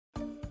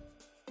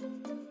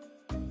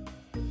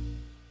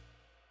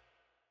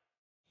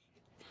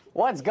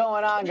What's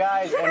going on,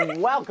 guys?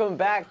 And welcome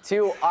back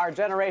to our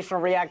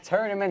Generational React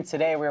tournament.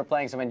 Today we are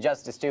playing some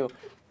Injustice 2.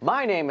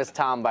 My name is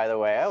Tom, by the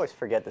way. I always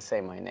forget to say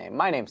my name.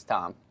 My name's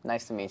Tom.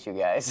 Nice to meet you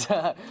guys.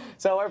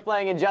 So we're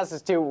playing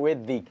Injustice 2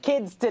 with the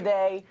kids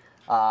today.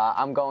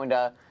 I'm going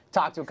to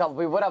talk to a couple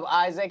people. What up,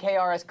 Isaac? Hey,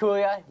 RS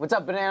Kulia. What's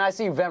up, Banana? I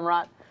see you,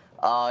 Vemrot.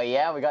 Oh,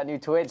 yeah, we got new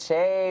Twitch.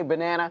 Hey,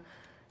 Banana.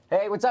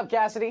 Hey, what's up,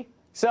 Cassidy?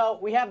 So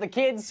we have the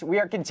kids. We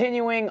are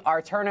continuing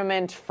our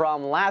tournament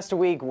from last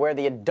week where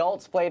the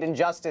adults played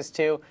Injustice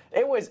 2.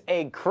 It was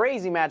a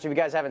crazy match if you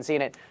guys haven't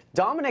seen it.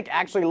 Dominic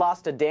actually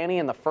lost to Danny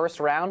in the first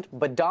round,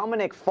 but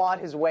Dominic fought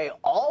his way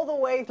all the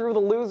way through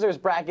the losers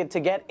bracket to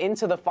get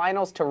into the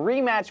finals to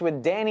rematch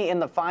with Danny in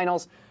the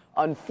finals.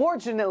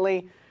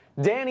 Unfortunately,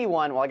 Danny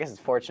won. Well, I guess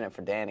it's fortunate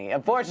for Danny.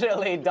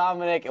 Unfortunately,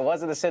 Dominic, it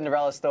wasn't the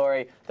Cinderella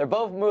story. They're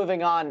both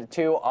moving on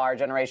to our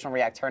Generational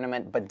React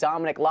tournament, but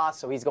Dominic lost,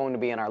 so he's going to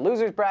be in our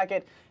losers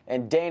bracket,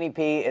 and Danny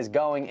P is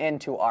going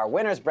into our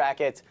winners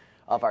bracket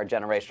of our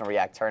Generational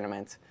React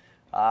tournament.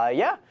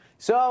 Yeah,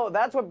 so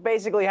that's what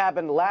basically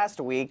happened last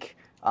week,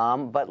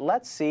 but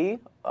let's see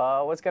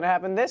what's going to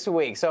happen this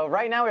week. So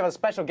right now we have a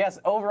special guest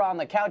over on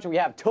the couch. We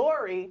have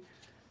Tori.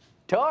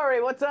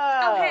 Tori, what's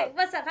up? Okay,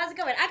 what's up? How's it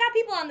going? I got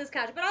people on this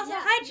couch, but also,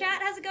 hi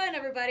chat, how's it going,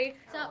 everybody?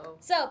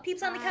 So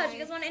peeps on the couch, you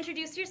guys want to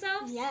introduce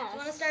yourselves? Yes. You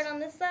want to start on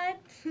this side?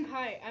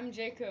 Hi, I'm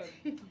Jacob.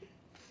 You're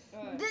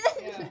on,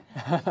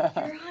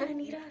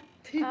 Anita.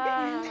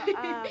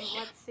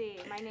 Let's see.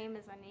 My name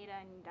is Anita,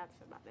 and that's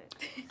about it.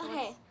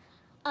 Okay.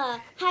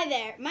 Hi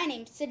there. My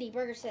name's Sydney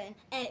Bergerson,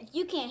 and if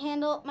you can't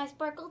handle my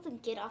sparkles, then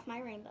get off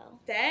my rainbow.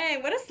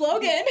 Dang, what a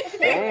slogan.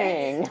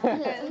 Dang.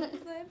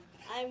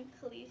 I'm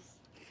Kelis.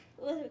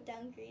 With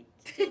downgrade.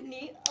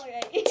 Sydney. All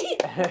right.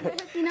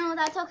 You know,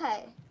 that's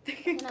okay.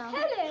 You know.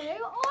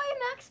 Hello, I'm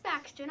Max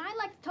Baxter, and I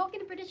like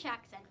talking a British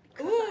accent.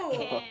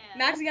 Ooh.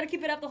 Max, you got to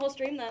keep it up the whole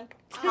stream then.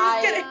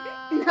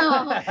 Hi.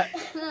 No.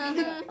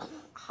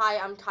 Hi,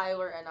 I'm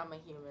Tyler, and I'm a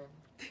human.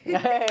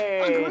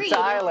 Hey, Agreed.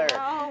 Tyler.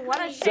 Oh, what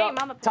a So, shame.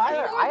 I'm a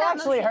Tyler, I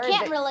actually heard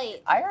Can't that,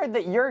 relate. I heard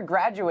that you're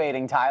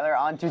graduating, Tyler,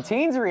 onto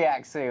Teens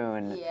React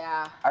soon.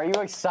 Yeah. Are you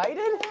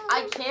excited?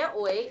 I can't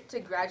wait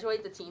to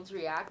graduate the Teens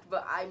React,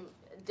 but I'm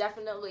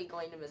definitely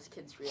going to miss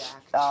Kids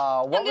React. What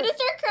I'm gonna was,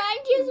 start crying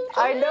tears of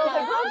joy. I know,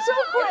 they grow up so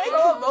It's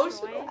so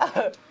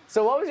emotional.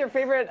 So what was your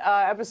favorite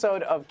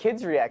episode of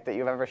Kids React that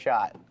you've ever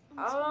shot?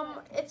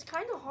 It's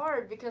kind of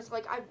hard because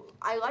like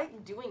I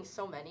like doing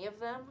so many of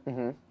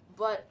them,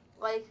 but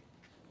like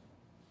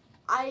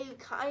I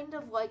kind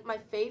of like my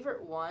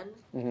favorite one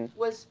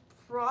was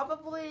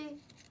probably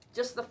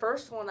just the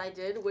first one I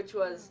did, which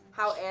was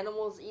how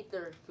animals eat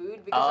their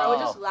food, because I was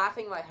just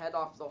laughing my head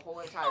off the whole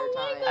entire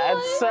time.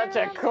 That's such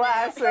a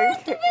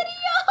classic.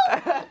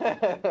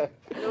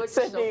 No, it's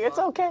Sydney, so it's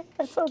fun. okay.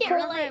 It's okay.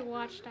 Can't relate. I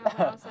watched that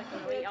when I was like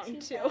really young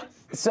too.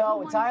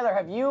 So, Tyler,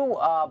 have you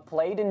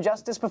played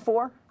Injustice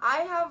before?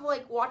 I have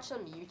like watched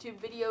some YouTube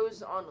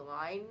videos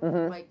online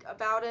like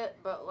about it,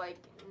 but like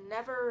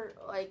never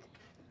like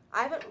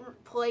I haven't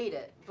played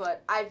it,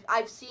 but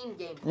I've seen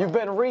gameplay. You've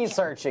been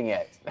researching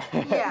it.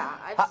 Yeah,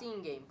 I've seen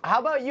gameplay. How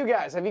about you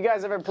guys? Have you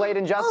guys ever played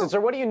Injustice, or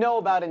what do you know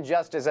about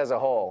Injustice as a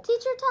whole?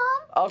 Teacher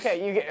Tom?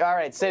 Okay, you get, all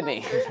right,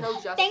 Sydney. There's no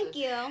justice. Thank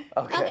you.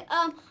 Okay.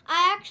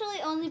 I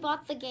actually only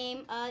bought the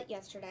game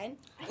yesterday,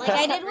 like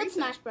I did with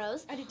Smash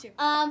Bros. I did too.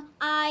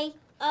 I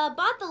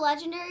bought the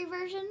legendary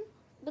version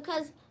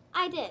because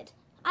I did.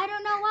 I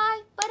don't know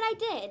why, but I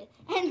did.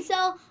 And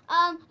so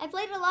I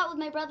played it a lot with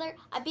my brother.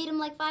 I beat him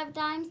like 5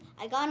 times.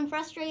 I got him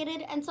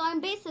frustrated, and so I'm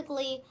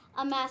basically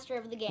a master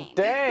of the game.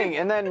 Dang,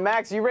 and then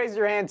Max, you raised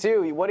your hand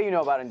too. What do you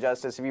know about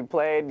Injustice? Have you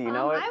played? Do you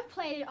know it? I've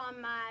played it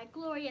on my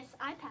glorious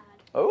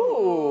iPad.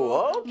 Ooh,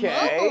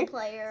 okay. Local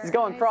player. He's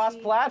going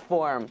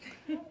cross-platform.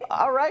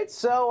 All right,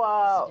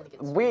 so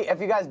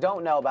if you guys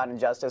don't know about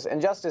Injustice,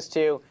 Injustice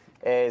 2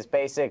 is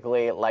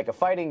basically like a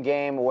fighting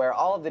game where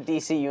all of the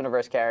DC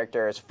Universe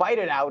characters fight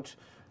it out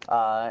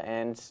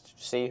and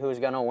see who's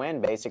going to win,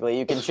 basically.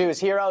 You can choose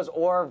heroes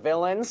or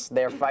villains.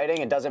 They're fighting.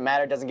 It doesn't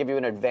matter. It doesn't give you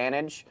an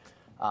advantage.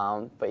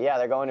 But yeah,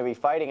 they're going to be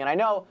fighting. And I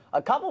know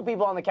a couple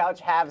people on the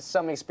couch have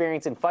some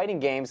experience in fighting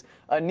games.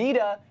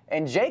 Anita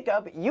and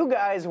Jacob, you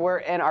guys were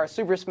in our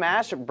Super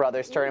Smash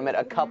Brothers tournament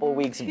a couple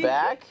weeks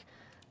back.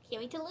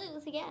 Can't wait to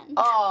lose again.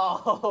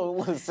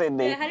 Oh,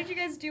 Sydney. Yeah, how did you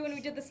guys do when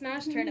we did the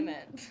Smash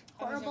tournament?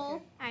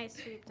 Horrible. I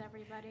sweeped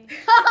everybody.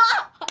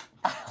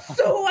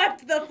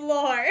 Swept the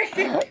floor.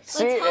 Let's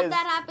hope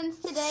that happens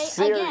today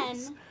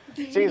again.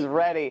 She's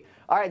ready.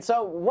 All right,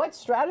 so what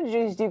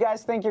strategies do you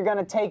guys think you're going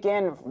to take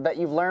in that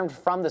you've learned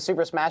from the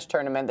Super Smash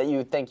tournament that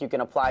you think you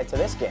can apply to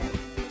this game?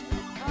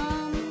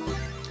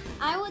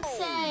 I would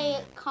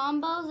say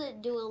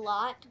combos do a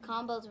lot.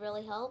 Combos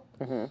really help.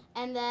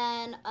 And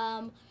then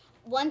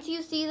once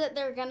you see that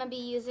they're going to be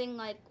using,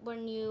 like,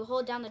 when you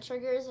hold down the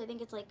triggers, I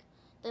think it's like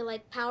their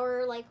like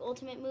power like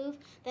ultimate move,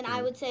 then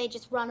I would say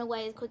just run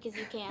away as quick as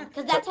you can,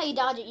 because that's how you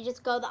dodge it. You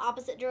just go the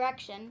opposite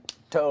direction.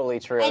 Totally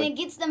true. And it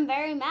gets them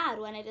very mad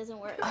when it doesn't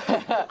work.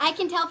 I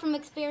can tell from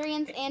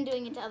experience and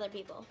doing it to other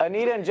people.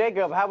 Anita and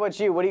Jacob, how about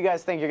you? What do you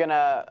guys think you're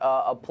gonna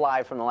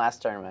apply from the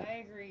last tournament?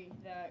 I agree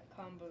that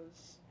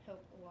combos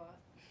help a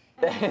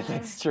lot.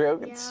 It's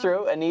true. It's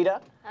true.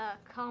 Anita?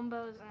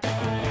 Combos.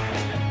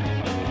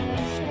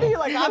 You're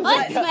like, I'm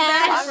Button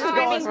smash. I'm just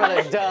going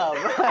for the dub.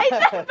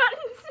 Button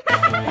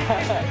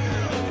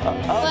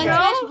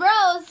smash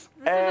bros.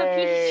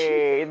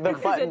 Hey, the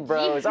button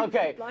bros.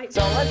 Okay,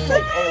 so let's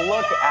take a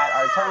look at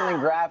our tournament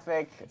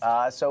graphic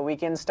so we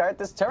can start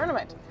this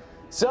tournament.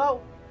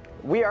 So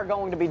we are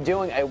going to be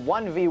doing a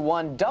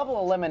 1v1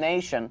 double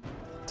elimination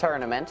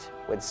tournament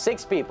with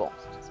 6 people.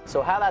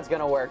 So how that's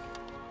going to work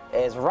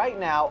is right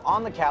now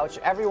on the couch,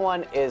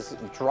 everyone is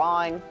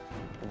drawing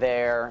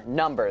their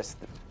numbers.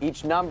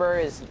 Each number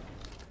is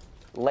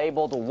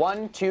labeled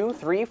 1, 2,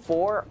 3,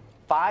 4,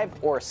 5,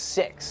 or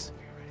 6.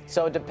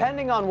 So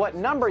depending on what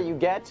number you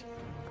get,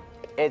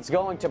 it's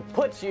going to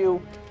put you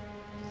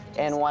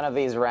in one of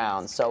these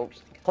rounds. So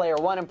player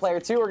 1 and player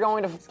 2 are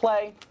going to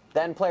play,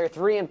 then player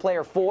 3 and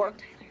player 4.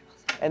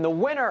 And the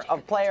winner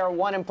of player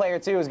 1 and player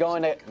 2 is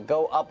going to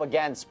go up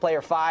against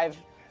player 5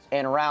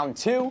 in round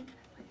 2.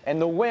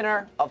 And the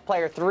winner of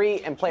player 3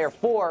 and player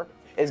 4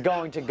 is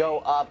going to go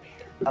up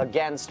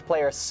against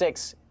player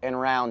 6 in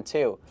round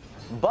 2.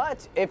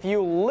 But if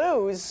you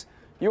lose,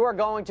 you are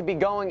going to be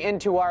going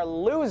into our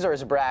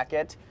losers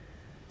bracket.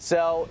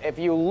 So if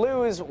you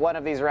lose one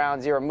of these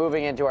rounds, you're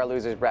moving into our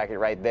losers bracket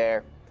right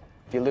there.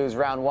 If you lose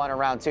round 1 or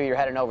round 2, you're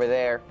heading over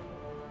there.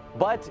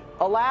 But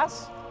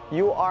alas,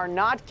 you are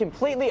not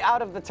completely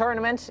out of the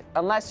tournament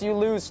unless you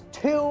lose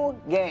 2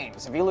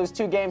 games. If you lose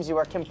 2 games, you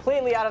are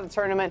completely out of the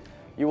tournament.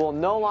 You will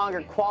no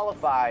longer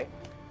qualify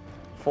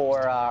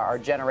for our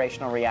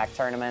Generational React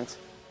tournament.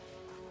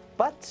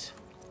 But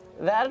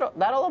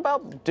that'll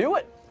about do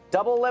it.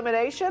 Double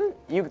elimination.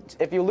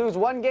 If you lose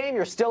 1 game,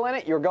 you're still in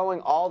it. You're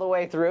going all the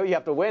way through. You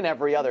have to win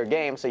every other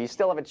game, so you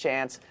still have a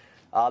chance.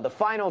 The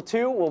final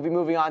 2 will be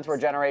moving on to our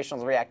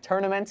Generational React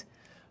tournament.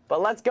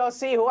 But let's go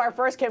see who our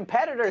first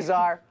competitors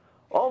are.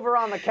 Over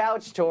on the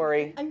couch,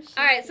 Tori. All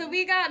right, so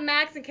we got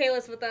Max and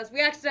Kelis with us.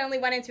 We accidentally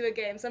went into a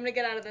game, so I'm going to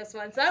get out of this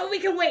one. So that way we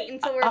can wait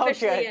until we're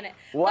officially in it.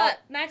 What?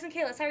 But Max and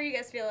Kelis, how are you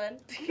guys feeling? I'm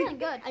feeling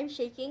good. I'm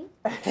shaking.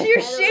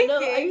 You're shaking.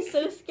 I'm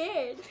so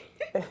scared.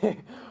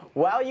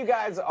 While you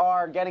guys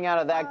are getting out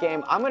of that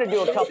game, I'm going to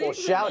do a couple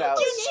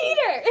shout-outs. You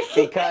cheater!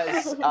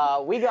 Because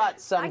we got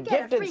some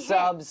gifted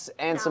subs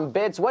and some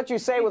bits. What you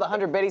say with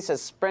 100 biddies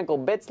says sprinkle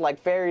bits like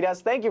Fairy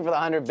does. Thank you for the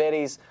 100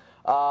 biddies.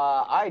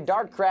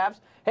 Darkcraft.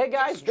 Hey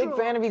guys, big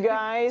fan of you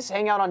guys.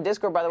 Hang out on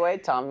Discord, by the way.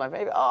 Tom's my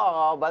favorite.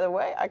 Oh, by the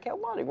way, I can't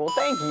want it. Well,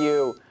 thank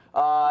you.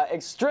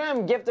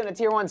 Extreme gifting a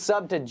tier 1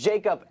 sub to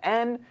Jacob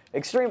N.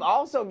 Extreme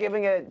also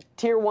giving a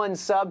tier 1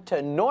 sub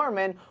to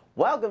Norman.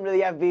 Welcome to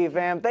the FB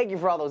fam. Thank you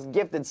for all those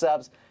gifted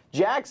subs.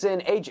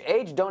 Jackson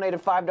HH donated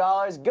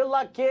 $5. Good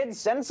luck, kids.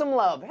 Send some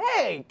love.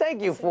 Hey,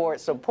 thank you for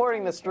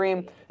supporting the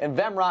stream. And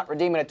Vemrot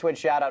redeeming a Twitch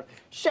shout out.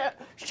 Shout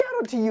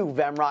out to you,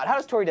 Vemrot. How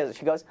does Tori do it?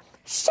 She goes,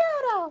 shout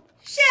out.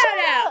 Shout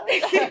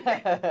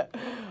out!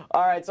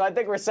 All right, so I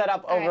think we're set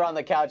up over on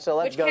the couch, so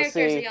let's go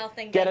see.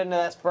 Get into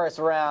this first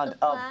round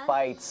of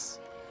fights.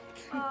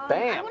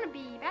 Bam. I want to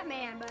be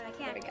Batman, but I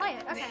can't play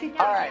it. Okay.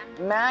 All right,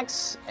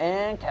 Max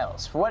and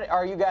Kelis, what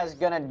are you guys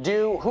going to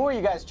do? Who are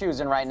you guys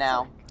choosing right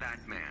now?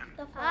 Batman.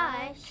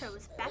 I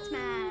chose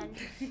Batman.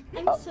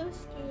 I'm so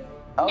scared.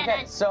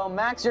 Okay, so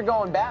Max, you're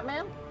going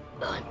Batman?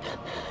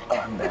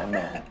 I'm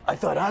Batman. I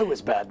thought I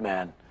was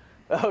Batman.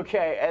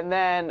 Okay, and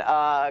then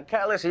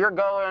Kelis, you're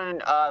going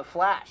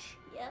Flash.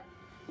 Yep.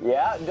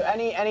 Yeah.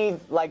 Any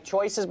like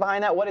choices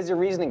behind that? What is your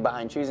reasoning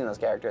behind choosing those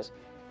characters?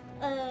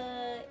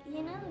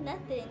 You know,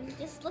 nothing.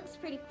 Just looks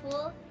pretty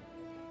cool.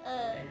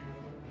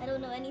 I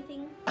don't know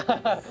anything.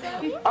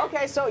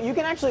 Okay, so you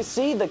can actually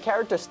see the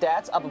character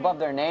stats up above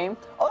their name.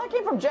 Oh, that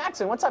came from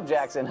Jackson. What's up,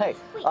 Jackson? Hey.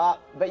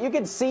 But you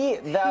can see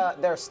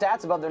their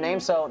stats above their name.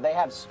 So they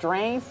have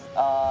strength,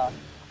 I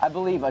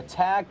believe,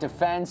 attack,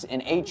 defense,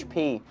 and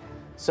HP.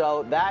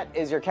 So that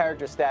is your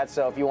character stats.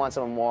 So if you want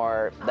some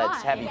more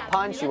that's heavy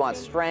punch, you want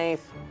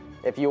strength.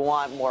 If you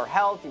want more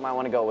health, you might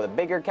want to go with a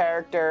bigger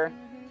character.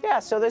 Yeah,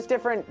 so there's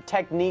different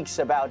techniques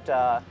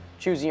about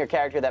choosing your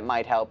character that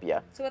might help you.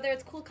 So whether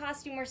it's cool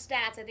costume or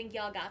stats, I think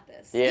y'all got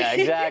this. Yeah,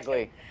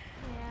 exactly.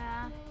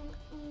 Yeah.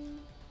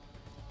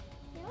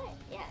 You know what?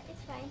 Yeah,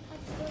 it's fine. I'll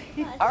just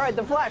go with All right,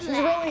 the Flash.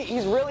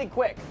 He's really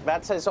quick.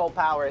 That's his whole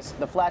power.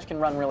 The Flash can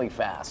run really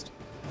fast.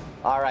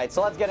 All right,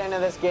 so let's get into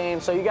this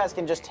game. So you guys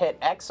can just hit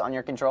X on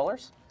your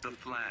controllers. The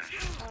Flash.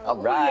 All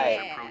right.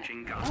 Yeah.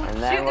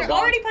 And then Shoot, they're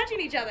already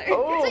punching each other.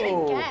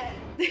 Oh,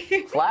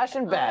 Flash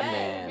and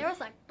Batman. There was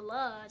like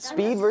blood.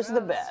 Speed versus the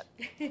Bat.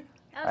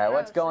 All right,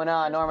 what's going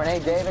on, Norman? Hey,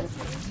 David.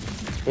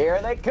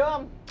 Here they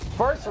come.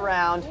 First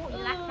round.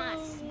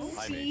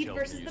 Speed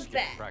versus the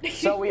Bat.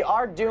 So we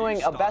are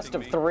doing a best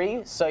of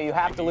 3, so you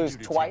have to lose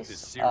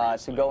twice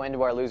to go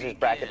into our losers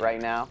bracket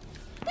right now.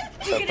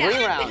 So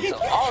 3 rounds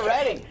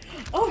already.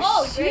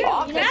 Oh, great.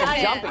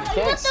 Offensive jumping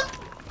kicks.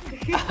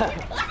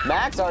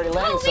 Max already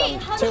landing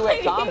some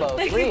 2-hit combo,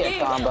 3-hit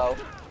combo.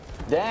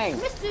 Dang.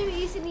 Mr.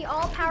 using the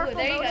all-powerful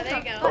there you go, there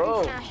you go.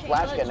 Oh,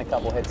 Flash getting a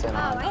couple hits in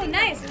on. Oh,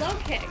 nice. Low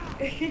kick.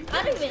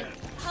 I don't even.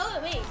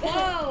 Wait.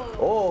 Whoa.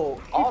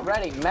 Oh,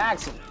 already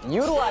Max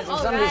utilizing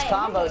some of these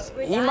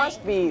combos. He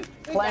must be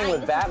playing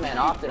with Batman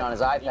often on his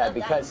iPad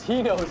because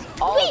he knows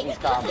all of these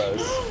combos.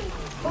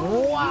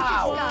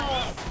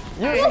 Wow.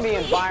 Using the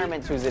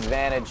environment to his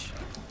advantage.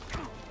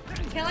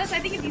 Kelis, I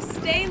think if you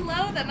stay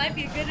low, that might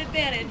be a good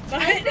advantage.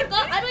 But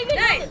I don't even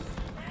know this.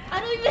 I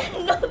don't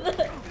even know the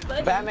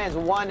button. Batman's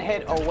 1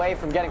 hit away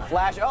from getting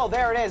Flash. Oh,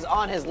 there it is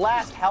on his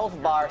last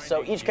health bar.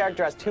 So each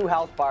character has 2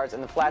 health bars,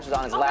 and the Flash is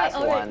on his last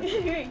one.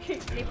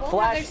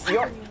 Flash,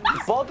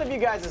 both of you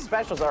guys'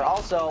 specials are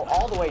also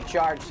all the way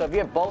charged. So if you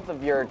have both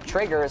of your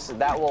triggers,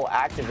 that will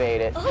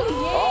activate it. Oh, yeah.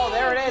 Oh,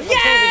 there it is.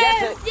 Let's see if he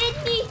gets it.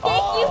 Sydney,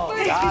 thank you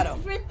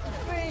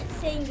for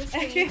saying this to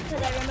me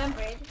because I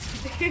remembered.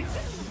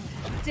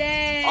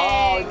 Dang.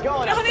 Oh, he's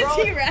going up.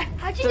 The T-Rex.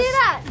 How'd you do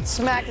that?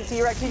 Smack the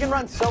T-Rex. He can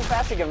run so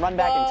fast he can run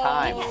back in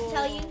time. I can't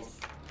tell you.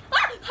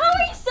 How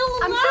are you still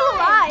alive? I'm still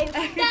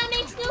alive. That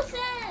makes no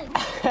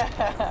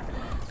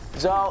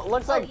sense. So,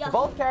 looks like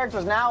both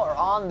characters now are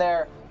on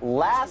their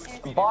last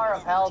bar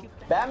of health.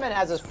 Batman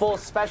has his full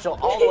special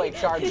all the way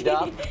charged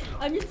up.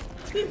 I'm just...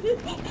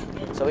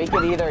 So he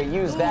could either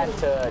use that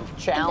to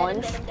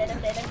challenge,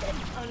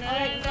 Oh,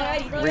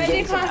 no.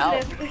 regain some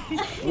health.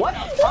 What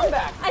a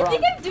comeback I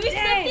think from, I'm doing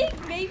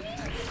something, maybe.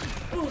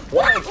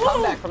 what a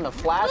comeback from the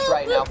Flash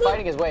right now,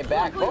 fighting his way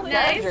back. Both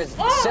characters,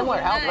 similar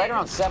health, right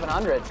around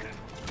 700.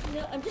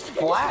 No, I'm just...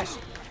 Flash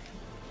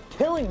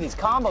killing these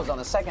combos on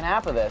the second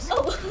half of this.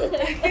 Oh,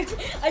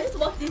 I just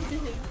walked into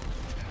him.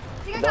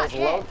 Those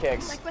low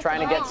kicks,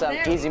 trying to get some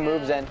easy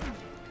moves in.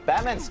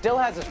 Batman still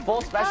has his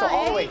full special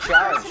all the way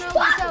charged.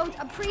 Don't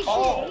appreciate.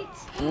 Oh,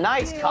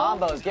 nice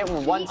combos. Give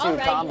him 1-2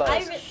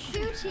 combos.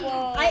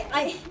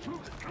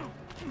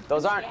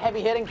 Those aren't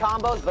heavy hitting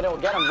combos, but it will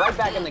get him right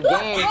back in the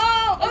game.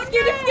 Oh,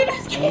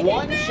 Scared.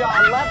 One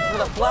shot left for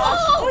the Flash.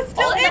 Oh, it's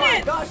still in my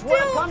it. gosh,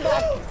 what a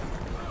comeback.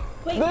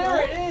 Wait, There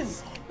what? it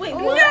is. Wait,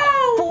 what?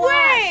 No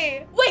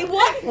way. Wait,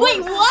 what?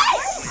 Wait,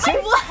 what? Six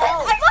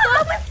health. I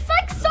was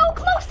like so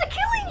close to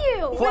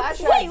killing you. Flash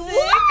Wait, had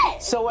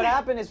what? So what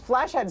happened is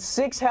Flash had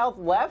 6 health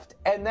left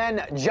and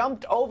then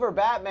jumped over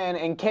Batman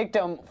and kicked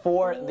him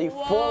for the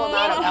full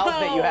amount of health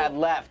that you had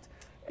left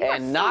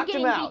and knocked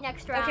him out.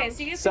 Next round. Okay,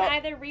 so you guys can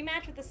either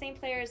rematch with the same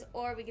players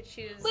or we could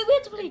choose. Wait, we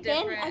have to play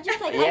again? I just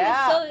like,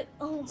 Yeah. I was so,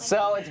 oh my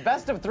So it's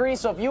best of 3.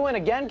 So if you win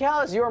again,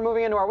 Kelis, you are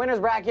moving into our winners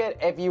bracket.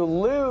 If you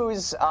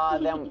lose,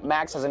 then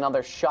Max has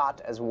another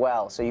shot as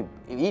well. So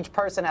each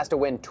person has to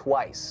win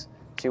twice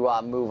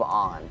to move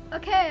on.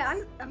 Okay,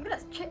 I'm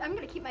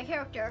gonna keep my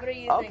character. What are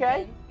you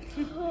Okay. thinking?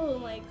 Oh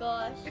my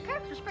gosh. Your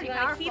character's Do pretty you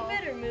want to powerful. keep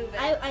it or move it?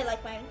 I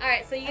like mine. All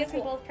right, so you guys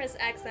can cool. both press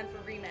X then for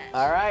rematch.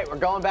 All right, we're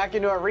going back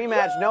into a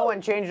rematch. No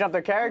one changing up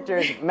their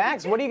characters.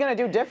 Max, what are you going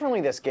to do differently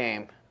this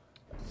game?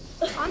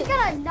 I'm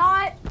gonna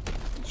not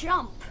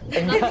jump.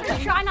 I'm gonna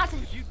try not to.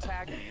 You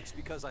tag me, it's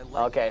because I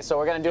like Okay, so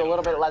we're going to do a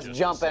little bit less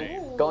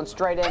jumping, going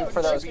straight in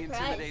for those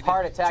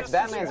hard attacks.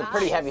 Batman's a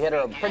pretty heavy hitter,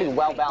 a pretty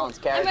well-balanced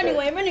I'm character.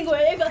 running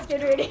away, I got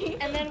scared already.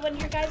 And then when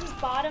your guys'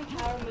 bottom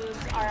power moves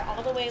are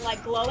all the way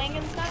like glowing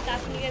and stuff,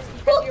 that's when you guys can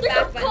press your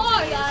back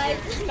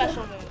button to use your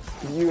special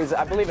moves. Use,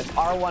 I believe it's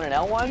R1 and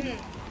L1.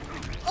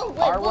 Oh, wait,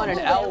 R1 and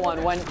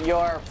L1, when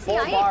your full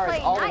I ain't bar is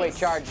playing all the way nice.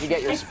 charged, you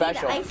get your I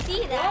special.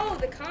 see that. Oh,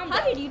 the combo.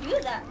 How did you do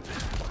that?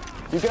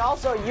 You can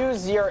also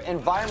use your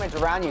environment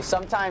around you.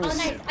 Sometimes, Oh,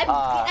 nice.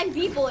 I'm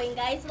b-boying,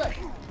 guys. Look.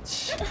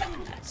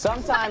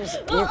 sometimes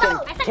you can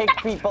kick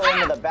people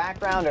into the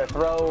background or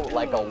throw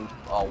like a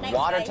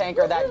water guys. tank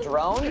or that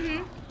drone.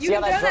 You See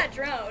can how throw that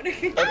drone.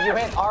 If you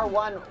hit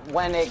R1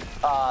 when it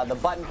the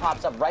button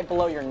pops up right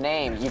below your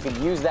name, you could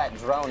use that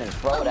drone and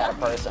throw it at a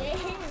person.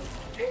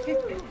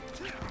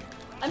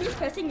 I'm just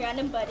pressing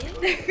random buttons.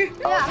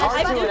 R2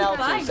 I'm and doing L2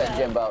 fine, said guys.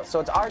 Jimbo. So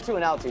it's R2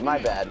 and L2, my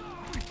bad.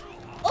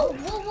 Oh,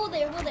 whoa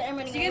there. I'm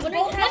running So you away.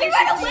 guys both have Let me your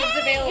run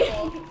moves away!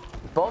 available.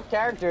 Both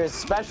characters'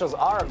 specials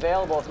are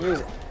available if you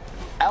use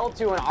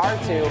L2 and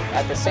R2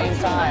 at the same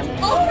time.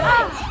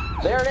 Oh,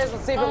 There it is,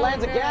 let's see if it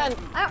lands again.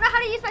 I don't know how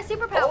to use my Oh,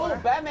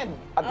 superpower. Batman,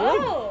 I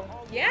believe, Oh,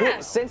 yeah.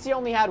 since he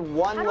only had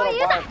one How do I little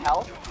use bar it? of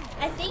health,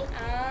 I think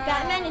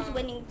Batman is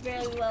winning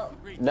very well.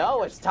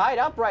 no, it's tied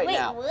up right Wait,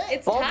 now. what?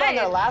 It's Both on tied.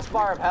 their last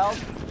bar of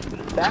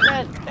health.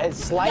 Batman is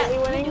slightly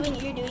winning.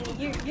 You're doing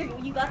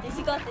it. You got this.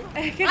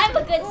 I'm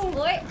a good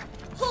sport.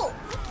 Oh.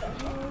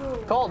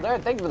 Cole, there,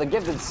 thank you for the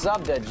gifted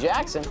sub to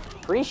Jackson.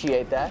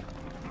 Appreciate that.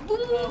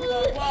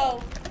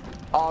 Whoa.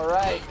 All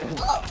right.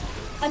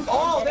 I'm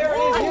Oh, there it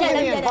is, I'm using dead, the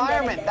I'm dead.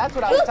 environment. That's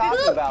what I was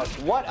talking about.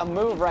 What a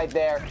move right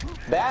there.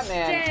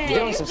 Batman Dang.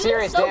 doing some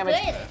serious So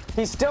damage. good.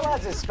 He still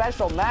has his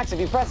special max. If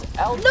you press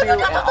L2 No,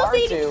 and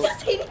R2, don't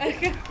say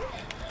it.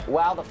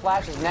 while the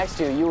Flash is next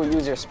to you, you will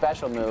use your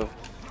special move.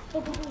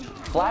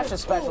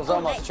 Flash's special is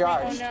almost Oh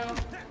charged. no.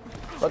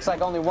 Looks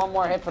like only one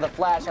more hit for the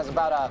Flash. Has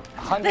about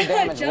 100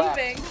 damage left.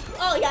 Jumping.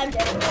 Oh, yeah, I'm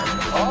dead.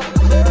 Oh,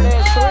 there it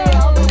is.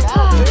 3-0.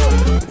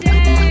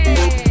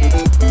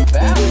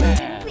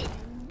 Batman.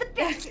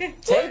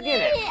 Taking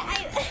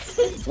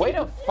it. Way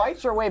to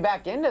fight your way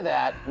back into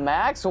that,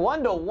 Max.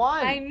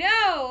 1-1. I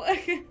know.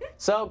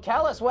 So,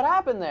 Kelis, what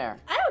happened there?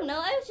 I don't know.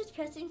 I was just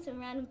pressing some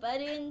random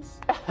buttons.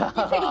 They're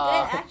pretty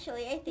good,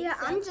 actually. I think. Yeah,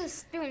 so. I'm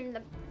just doing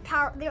the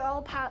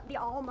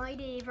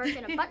almighty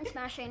version of button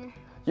smashing.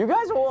 You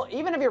guys will,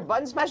 even if you're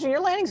button smashing, you're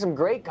landing some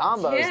great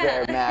combos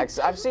there, Max.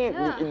 I've seen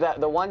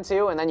the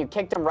 1-2, and then you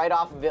kicked them right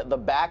off of the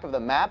back of the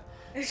map.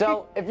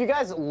 So if you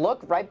guys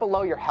look right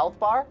below your health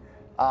bar,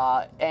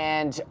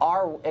 and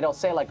it'll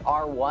say like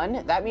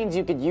R1, that means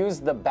you could use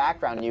the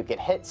background and you could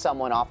hit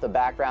someone off the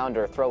background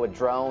or throw a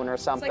drone or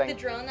something. It's like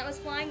the drone that was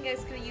flying, you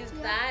guys could have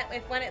used that.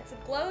 If when it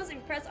glows and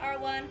you press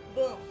R1,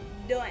 boom,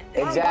 done.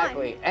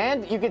 Exactly.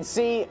 And you can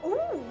see,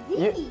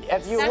 if you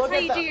That's look how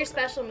at you do your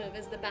special move,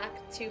 is the back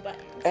 2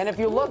 buttons. And if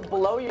you look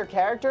below your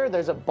character,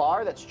 there's a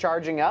bar that's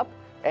charging up.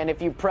 And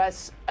if you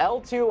press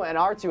L2 and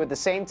R2 at the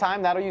same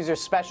time, that'll use your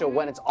special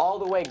when it's all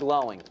the way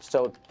glowing.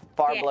 So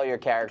far below your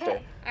character.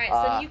 Okay. All right,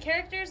 so new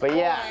characters But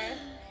yeah, are...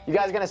 you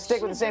guys gonna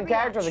stick with the same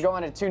characters or go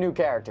into 2 new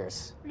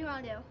characters? What do you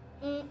want to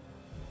do?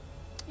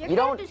 Your You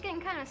don't- character's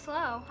getting kind of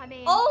slow. I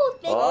mean. Oh,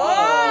 thank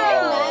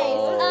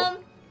Oh. you.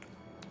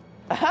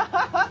 Nice.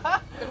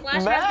 The flash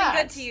has been good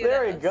Max, to you,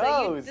 there he though,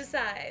 so you goes.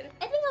 decide.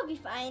 I think I'll be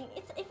fine.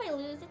 If I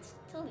lose, it's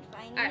totally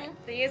fine. All right,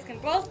 so you guys can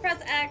both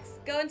press X,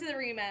 go into the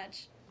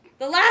rematch.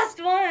 The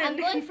last one! I'm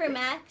going for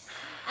Max.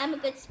 I'm a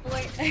good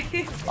sport.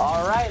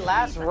 All right,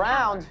 last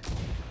round.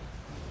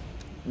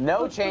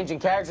 No changing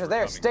characters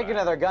there, sticking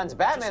to their guns.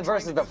 Batman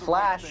versus the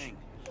Flash.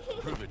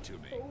 Prove it to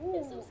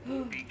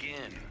me.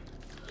 Begin.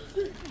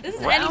 This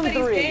is Round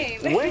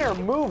anybody's 3. game. Winner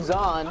moves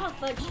on. Oh,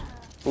 fudge.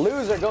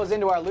 Loser goes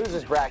into our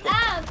losers bracket.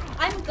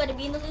 I'm gonna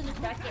be in the losers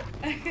bracket.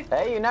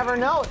 Hey, you never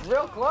know. It's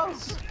real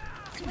close.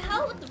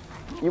 How the...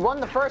 You won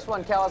the first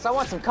one, Kelis. I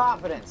want some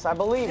confidence. I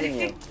believe in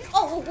you.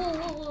 Oh,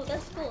 whoa,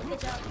 that's cool. Good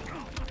job.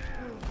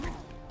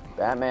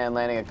 Batman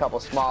landing a couple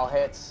small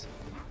hits.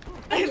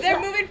 They're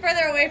moving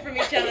further away from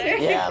each other.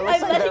 Yeah, it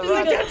looks like they're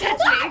running. Don't touch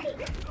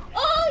me.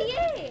 Oh,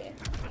 yay!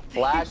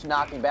 Flash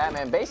knocking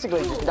Batman,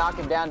 basically just knock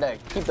him down to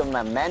keep the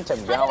momentum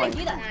How did I going.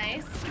 do that?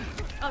 Nice.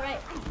 All right.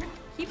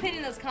 Keep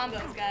hitting those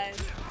combos, guys.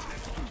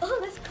 Oh,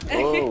 that's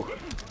cool. Ooh.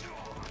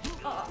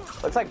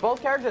 Looks like both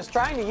characters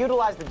trying to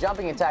utilize the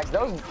jumping attacks.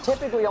 Those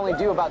typically only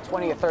do about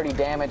 20 or 30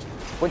 damage.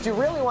 What you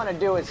really want to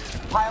do is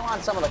pile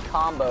on some of the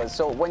combos.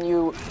 So when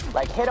you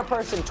like hit a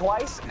person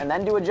twice and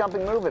then do a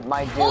jumping move, it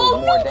might do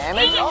more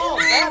damage. Oh,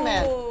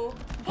 Batman!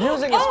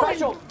 Using a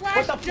special,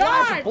 but the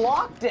Flash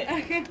blocked it.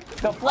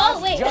 The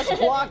Flash just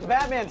blocked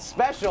Batman's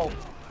special.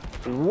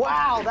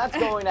 Wow, that's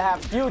going to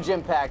have huge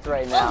impact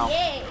right now. Oh,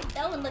 yay.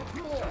 That one looks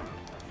cool.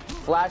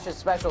 Flash's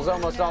special's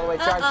almost all the way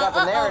charged up,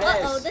 and there it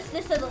is.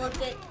 This doesn't look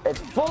good. It's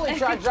fully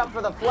charged up for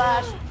the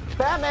Flash.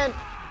 Batman.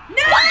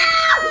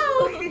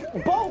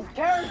 No! Both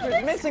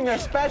characters missing their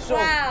specials.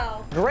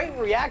 Wow. Great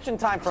reaction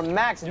time from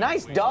Max.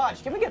 Nice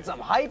dodge. Can we get some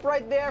hype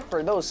right there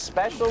for those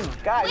specials?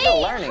 Guys, Wait,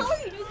 you're learning. how are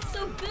you doing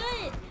so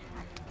good?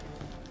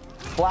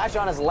 Flash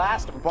on his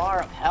last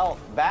bar of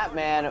health.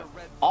 Batman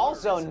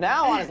also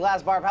now on his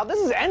last bar of health. This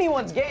is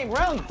anyone's game.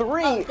 Round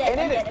 3, and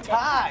it is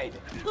tied.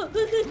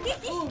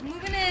 Ooh,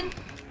 moving in.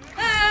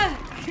 Ah.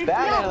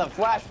 Batman and the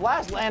Flash.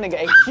 Flash landing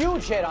a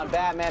huge hit on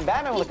Batman.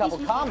 Batman with a couple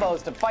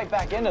combos to fight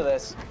back into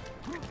this.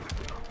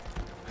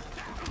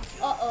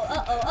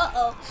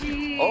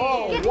 Jeez.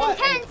 Oh, what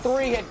a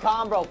 3-hit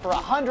combo for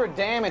 100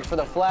 damage for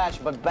the Flash,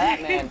 but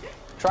Batman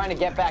trying to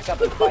get back up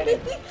and fight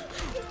it.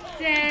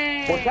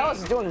 Dang. What Kelis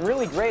is doing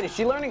really great is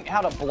she learning how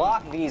to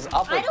block these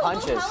upward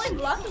punches. I don't know how I'm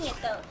blocking it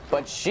though.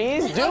 But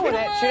she's doing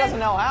it. She doesn't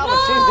know how, but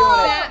she's doing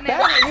it.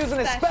 Batman using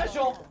his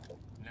special.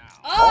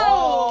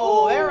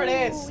 Oh, there it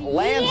is.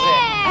 Lands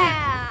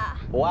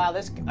it. Wow,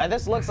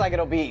 this looks like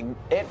it'll be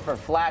it for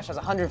Flash. Has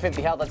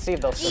 150 health. Let's see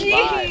if they'll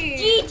survive.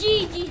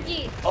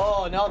 GG.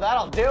 Oh no,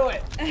 that'll do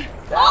it.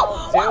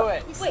 That'll do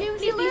it. Wait,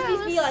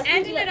 please.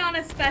 Ending it on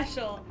a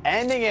special.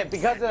 Ending it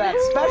because of that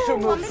special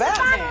move,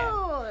 Batman.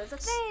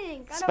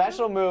 Thing.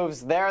 Special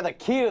moves, they're the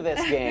key to this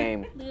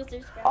game.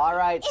 All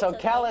right, so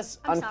Kelis,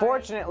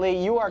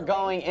 unfortunately, you are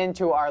going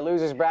into our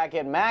losers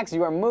bracket. Max,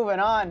 you are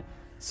moving on.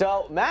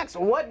 So, Max,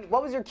 what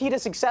was your key to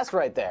success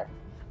right there?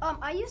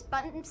 I used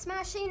button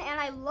smashing, and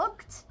I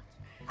looked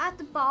at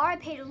the bar. I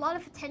paid a lot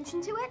of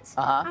attention to it.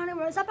 Uh-huh. I don't know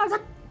where it was up. I was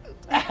like,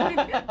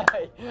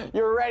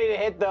 You were ready to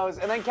hit those.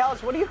 And then,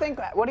 Kelis, what do you think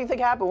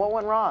happened? What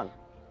went wrong?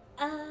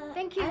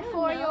 thank you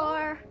for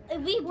your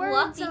We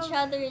blocked each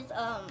other's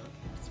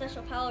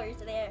special powers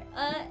there.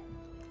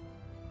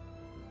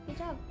 Good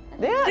job.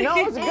 Yeah, no,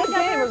 it was a good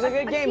game. It was a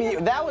good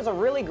game. That was a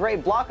really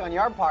great block on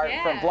your part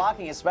for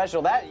blocking a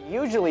special. That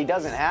usually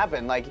doesn't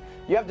happen. Like,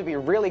 you have to be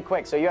really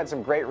quick, so you had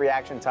some great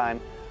reaction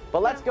time.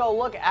 But let's go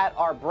look at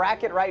our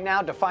bracket right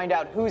now to find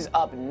out who's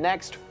up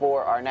next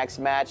for our next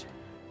match.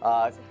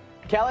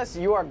 Kelis,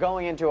 you are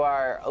going into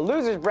our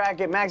losers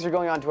bracket. Max, you're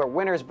going on to our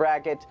winners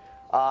bracket.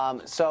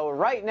 So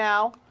right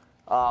now,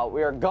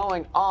 we are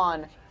going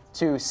on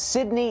to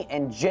Sydney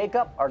and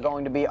Jacob are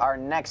going to be our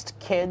next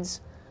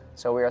kids.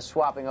 So we are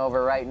swapping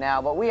over right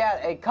now. But we had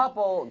a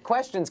couple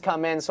questions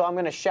come in, so I'm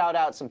going to shout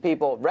out some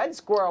people. Red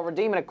Squirrel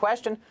redeeming a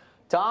question.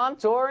 Tom,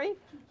 Tori,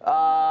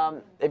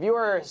 if you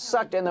were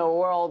sucked in the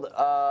world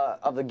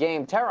of the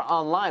game Terra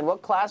Online,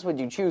 what class would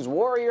you choose?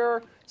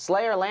 Warrior,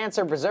 Slayer,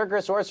 Lancer, Berserker,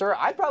 Sorcerer?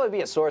 I'd probably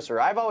be a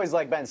Sorcerer. I've always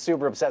been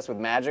super obsessed with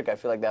magic. I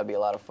feel like that'd be a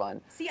lot of fun.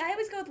 See, I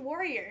always go with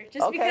Warrior,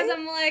 just because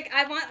I'm like,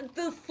 I want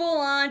the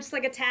full-on, just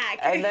like attack.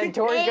 And then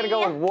Tori's gonna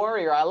go with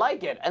Warrior. I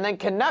like it. And then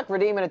Canuck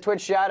redeeming a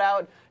Twitch shout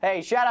out.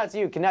 Hey, shout out to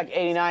you,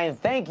 Canuck89.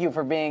 Thank you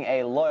for being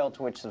a loyal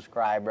Twitch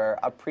subscriber.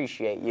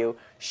 Appreciate you.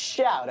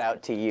 Shout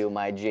out to you,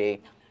 my G.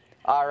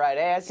 All right,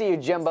 hey, I see you,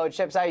 Jimbo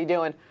Chips. How you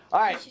doing? All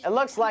right, it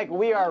looks like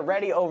we are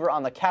ready over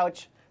on the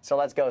couch. So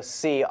let's go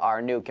see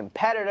our new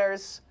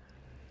competitors.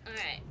 All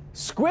right.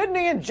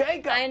 Squidney and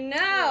Jacob. I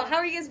know. How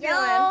are you guys feeling?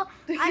 Yo,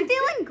 I'm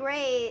feeling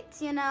great,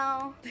 you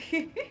know.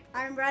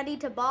 I'm ready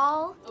to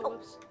ball. Oh,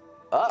 whoops.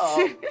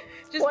 Uh-oh.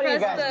 Just What are you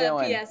press guys the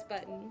doing? PS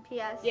button.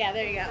 PS. Yeah,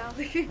 there you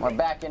go. We're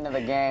back into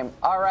the game.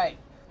 All right.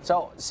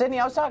 So,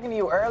 Sydney, I was talking to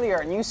you earlier,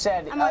 and you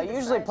said you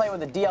usually play with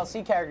the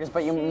DLC characters,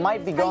 but you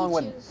might be going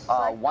with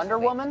Wonder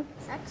Woman.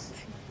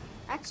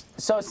 X.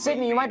 So,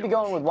 Sydney, you might be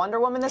going with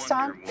Wonder Woman this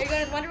time? Are you going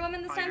with Wonder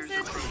Woman this time,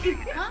 Sid?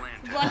 Huh?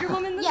 Wonder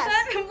Woman this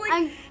Yes. time? I'm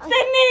like,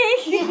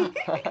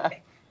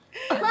 Sydney!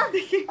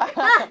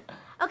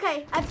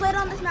 Okay, I played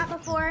on this map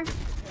before.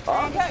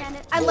 I understand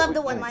it. I love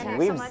the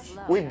one-liner so much.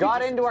 We've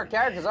got into our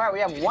characters. All right, we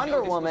have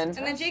Wonder Woman. And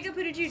then Jacob,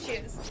 who did you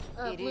choose?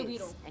 Blue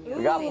Beetle.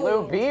 We got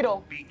Blue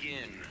Beetle.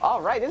 Begin.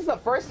 All right, this is the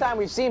first time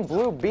we've seen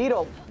Blue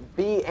Beetle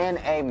be in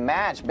a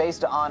match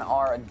based on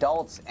our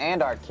adults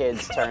and our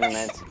kids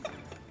tournament.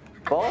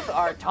 Both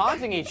are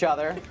taunting each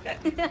other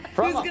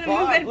from Who's gonna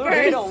afar. move in Blue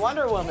first? Beetle,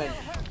 Wonder Woman,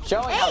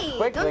 showing how Hey,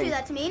 quickly. don't do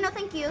that to me. No,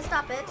 thank you.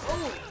 Stop it.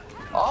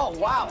 Oh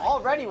wow!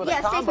 Already with a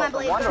Yes, take combo my for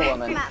blade. Wonder Come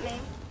Woman. at me.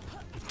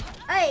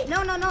 Hey, no,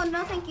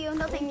 thank you.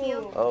 No, thank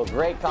you. Oh,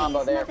 great combo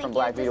Please, there no, from thank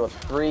Black you. Beetle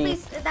with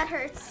Please, that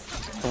hurts.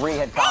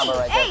 three-hit combo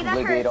right there Hey, from that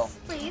Blue hurts. Beetle.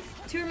 Please.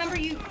 To remember,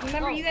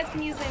 you guys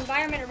can use the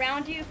environment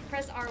around you.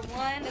 Press R1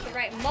 at the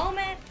right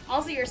moment.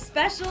 Also, your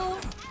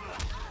specials.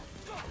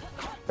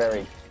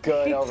 Very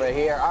good over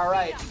here. All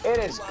right, it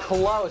is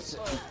close.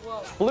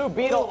 Blue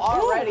Beetle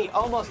already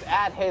almost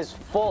at his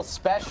full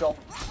special.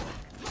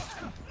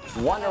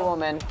 Wonder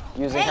Woman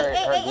using her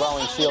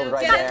glowing shield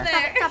right there.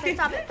 Stop it.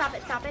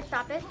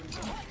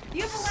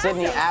 You have a lasso,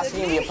 Sydney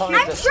asking the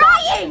opponent I'm to stop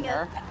trying! hitting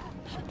her.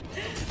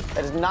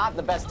 It is not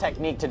the best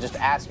technique to just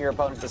ask your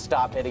opponent to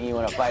stop hitting you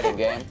in a fighting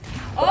game.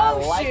 But I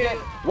like it.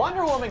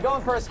 Wonder Woman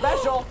going for a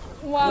special.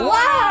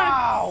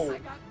 Wow!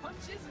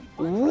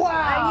 Wow!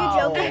 Are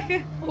you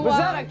joking? Was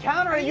that a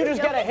counter or you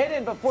just got a hit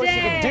in before she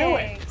could do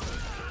it?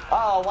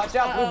 Oh, watch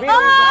out, Blue Beetle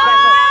Oh! using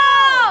special.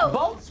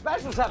 Both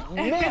specials have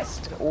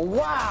missed.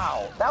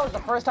 Wow. That was the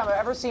first time I've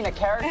ever seen a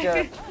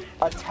character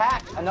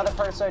attack another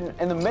person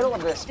in the middle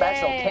of their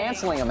special,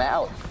 canceling him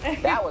out.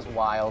 That was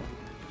wild.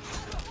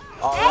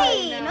 All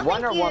Hey, right. no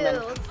Wonder thank Woman.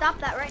 you. Stop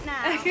that right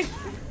now.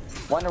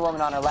 Wonder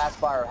Woman on her last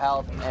bar of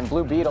health, and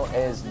Blue Beetle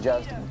is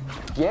just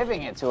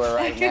giving it to her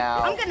right now.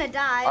 I'm gonna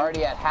die.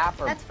 Already at half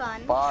her That's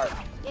fun. bar.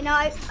 You know,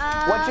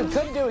 What you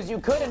could do is you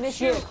could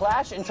initiate a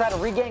clash and try to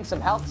regain some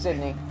health,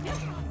 Sydney.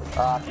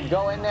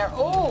 Go in there,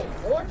 or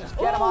just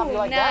get him off you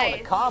like that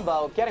with a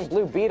combo. Getting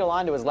Blue Beetle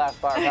onto his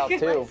last bar of health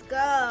too. Let's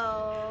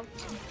go.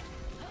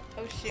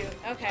 Oh shoot.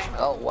 Okay.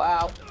 Oh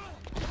wow.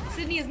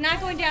 Sydney is not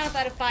going down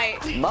without a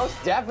fight. Most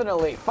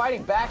definitely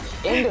fighting back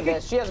into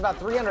this. She has about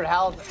 300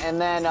 health, and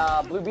then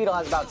Blue Beetle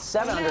has about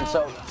 700,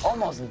 so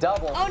almost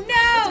double. Oh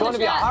no! It's going to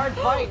be a hard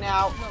fight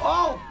now.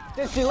 Oh,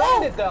 did she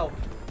land it though?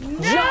 No!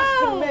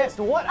 Just missed.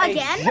 What a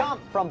Again?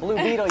 jump from Blue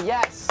Beetle,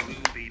 yes. Blue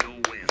Beetle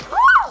wins.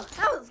 Woo!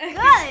 That was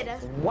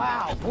good.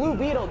 Wow, Blue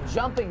Beetle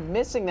jumping,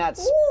 missing that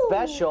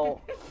special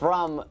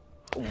from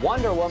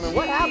Wonder Woman.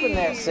 What happened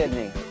there,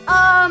 Sydney?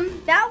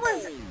 That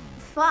was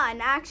fun,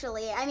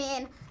 actually. I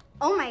mean,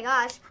 oh my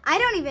gosh. I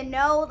don't even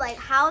know, like,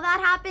 how that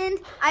happened.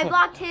 I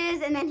blocked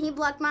his, and then he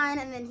blocked mine,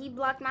 and then he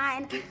blocked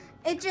mine.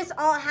 It just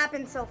all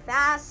happened so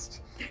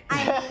fast.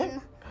 I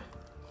mean...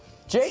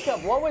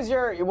 Jacob, what was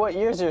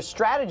your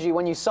strategy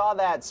when you saw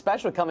that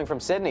special coming from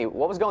Sydney?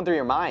 What was going through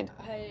your mind?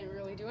 I didn't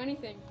really do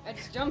anything. I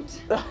just jumped.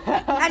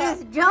 I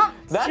just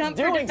jumped. That's Jump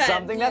for doing defense.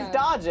 something. That's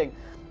dodging.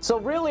 So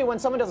really, when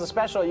someone does a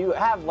special, you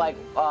have like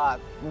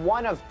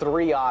one of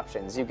three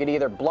options. You could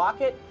either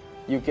block it,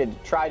 you could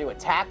try to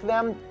attack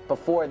them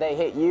before they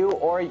hit you,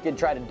 or you could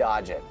try to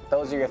dodge it.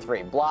 Those are your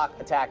three: block,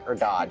 attack, or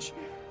dodge.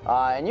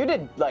 And you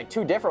did like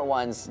two different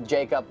ones,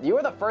 Jacob. You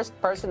were the first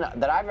person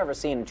that I've ever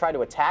seen try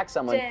to attack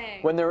someone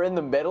when they're in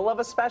the middle of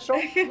a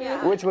special,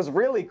 which was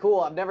really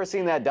cool. I've never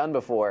seen that done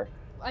before.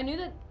 I knew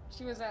that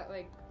she was at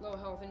like low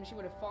health and she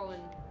would have fallen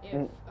if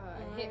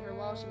I hit her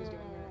while she was doing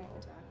her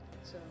attack.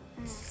 So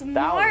Smart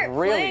that was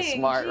really playing,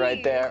 smart right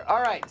geez. there.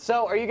 All right,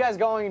 so are you guys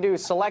going to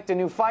select a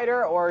new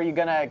fighter, or are you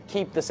gonna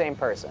keep the same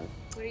person?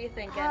 What are you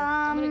thinking?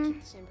 I'm gonna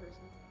keep the same person.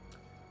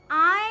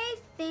 I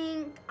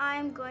think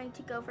I'm going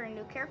to go for a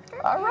new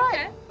character. All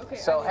right. Okay.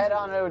 So head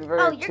on over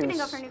Oh, you're to gonna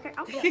go for a new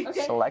character. Okay.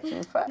 Okay.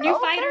 selection fighter. New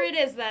fighter it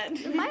is then.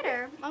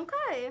 Fighter.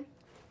 Okay.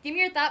 Give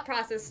me your thought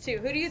process too.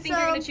 Who do you think So,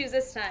 you're gonna choose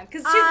this time?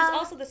 Because there's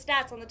also the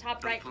stats on the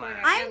top right corner.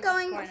 I'm and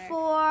going left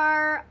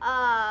corner.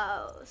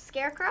 for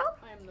Scarecrow.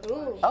 I am the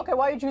Ooh. Okay,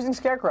 why are you choosing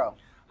Scarecrow?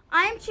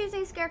 I'm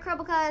choosing Scarecrow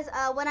because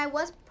when I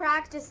was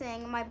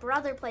practicing, my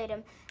brother played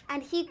him,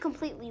 and he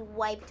completely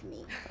wiped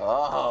me.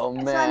 Oh,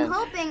 So man. I'm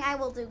hoping I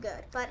will do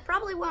good, but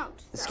probably won't.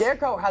 So.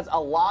 Scarecrow has a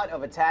lot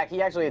of attack.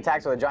 He actually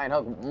attacks with a giant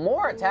hook.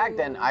 More attack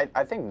than I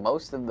think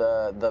most of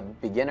the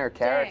beginner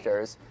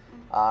characters.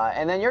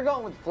 And then you're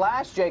going with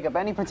Flash, Jacob.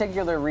 Any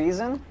particular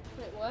reason?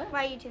 Wait, what?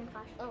 Why are you choosing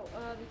Flash? Oh,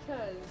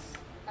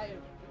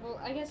 because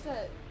I guess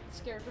that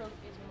Scarecrow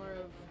is more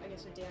of, I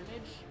guess, a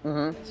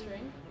damage than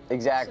string.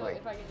 Exactly. So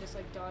if I can just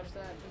like dodge that,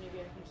 then maybe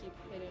I can keep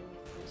hitting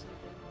or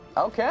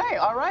something. Okay,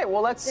 all right.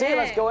 Well, let's see.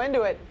 Let's go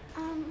into it.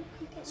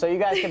 Okay. So you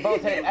guys can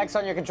both hit X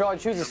on your controller,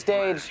 choose a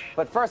stage.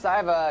 But first, I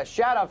have a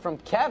shout out from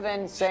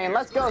Kevin saying,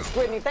 "Let's go,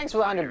 Squidney." Thanks for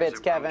the 100 bits,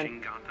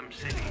 Kevin.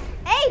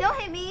 Hey, don't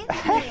hit me.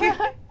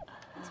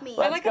 It's me. I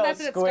Let's like go, how that's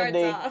what it starts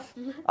Squidney. off.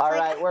 All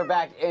right, we're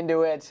back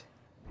into it.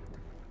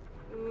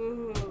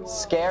 Ooh.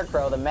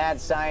 Scarecrow, the mad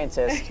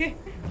scientist,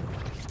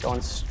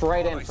 going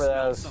straight in for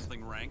those.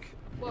 Something rank.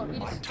 Well,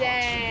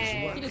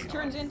 Dang. he just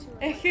turns into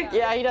it. Like that.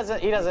 Yeah, he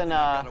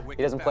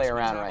doesn't play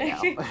around right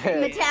now.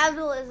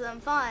 Metabolism,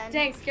 fun.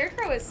 Dang,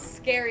 Scarecrow is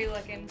scary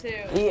looking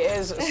too. He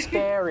is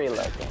scary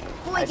looking.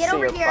 Boy, I get see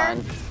over your here.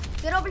 pun.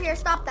 Get over here.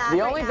 Stop that. The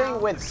right only now.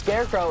 thing with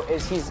Scarecrow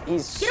is he's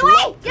Get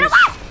away! Get away!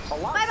 a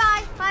lot- Bye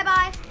bye. Bye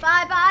bye.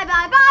 Bye bye.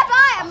 Bye bye.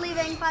 Bye. I'm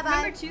leaving. Bye bye.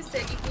 Remember too,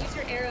 Sid, you can use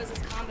your arrows as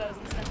combos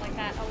and stuff like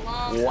that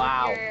along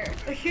Wow.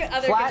 with your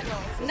other Flash-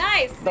 controls.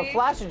 Nice. The see?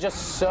 Flash is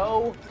just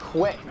so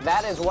quick.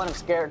 That is one of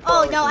Scarecrow's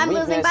Oh no, I'm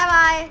weakness. losing. Bye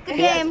bye. Good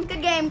He has- game.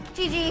 Good game.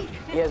 GG.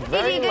 He has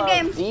very GG, good low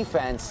game.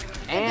 defense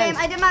Good and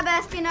game. I did my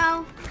best. You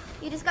know.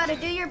 You just gotta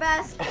do your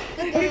best.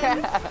 Good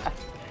game.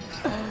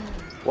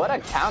 what a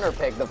counter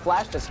pick. The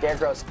Flash to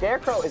Scarecrow.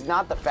 Scarecrow is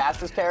not the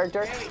fastest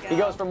character. He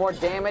goes for more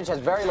damage, has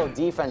very low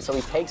defense, so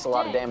he takes a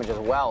lot of damage as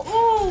well.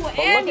 Ooh, But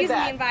and look at using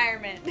that. the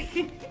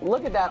environment.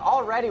 Look at that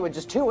already with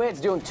just 2 hits,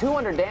 doing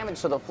 200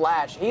 damage to the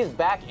Flash. He's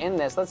back in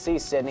this. Let's see,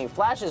 Sydney.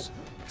 Flash's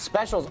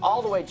special's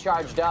all the way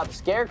charged up.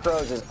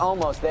 Scarecrow's is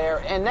almost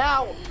there. And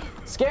now,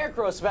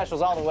 Scarecrow's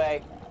special's all the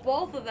way.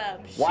 Both of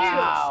them.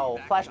 Wow.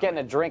 Flash getting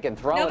a drink and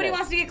throwing Nobody it.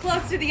 wants to get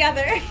close to the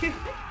other.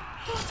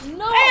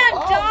 No! And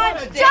Oh, dodged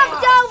what a it.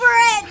 Jumped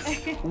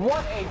over it.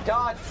 What a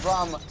dodge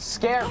from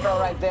Scarecrow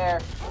right there.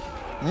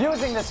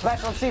 Using the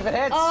special, let's see if it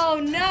hits. Oh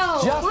no.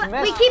 Just We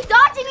missed. keep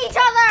dodging each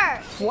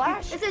other.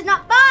 Flash. This is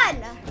not fun.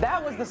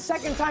 That was the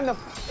second time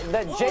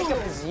that Jacob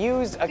has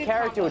used a Good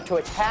character combo. to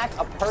attack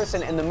a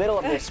person in the middle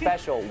of their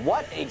special.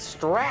 What a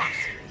strat.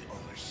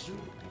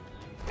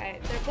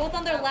 Alright, they're both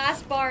on their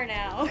last bar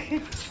now.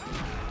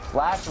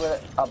 Flash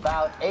with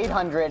about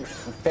 800,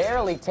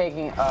 barely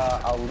taking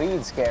a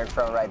lead.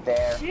 Scarecrow right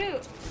there.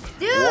 Shoot.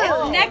 Dude.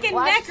 Whoa, Neck and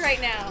Flash- neck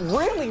right now.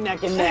 Really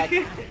neck and neck.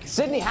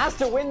 Sydney has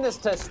to win this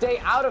to stay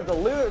out of the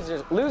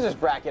losers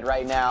bracket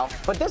right now.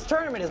 But this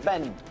tournament has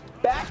been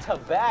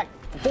back-to-back.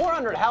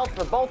 400 health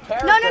for both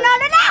characters. No, no, no,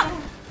 no,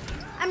 no.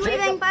 I'm Jacob-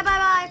 leaving. Bye, bye,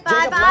 bye. Bye,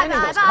 Jacob bye, landing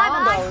bye, those bye,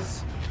 bye.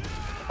 combos.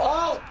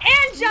 Oh,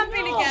 And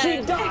jumping she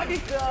again.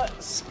 dodged the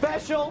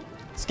special.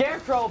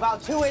 Scarecrow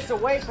about 2 hits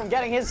away from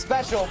getting his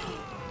special.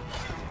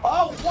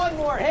 Oh, one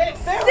more hit.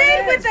 There Sid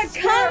it with is. the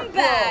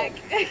comeback.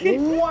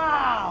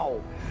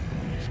 Wow.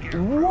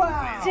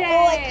 Wow.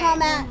 Boy,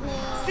 come at me.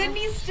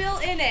 Sydney's still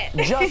in it.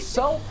 Just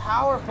so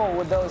powerful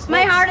with those hits.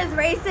 My heart is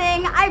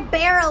racing. I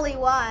barely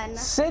won.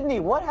 Sydney,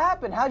 what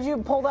happened? How'd you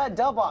pull that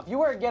dub off? You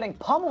were getting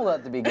pummeled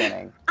at the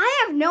beginning.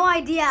 I have no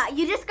idea.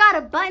 You just got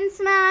a button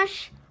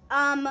smash.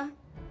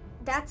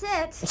 That's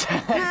it.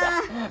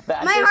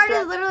 That's My your heart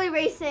strat- is literally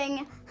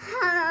racing.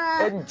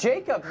 And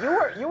Jacob,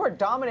 you were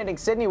dominating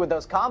Sydney with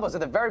those combos at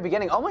the very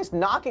beginning, almost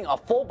knocking a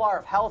full bar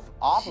of health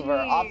off of her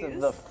off of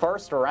the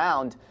first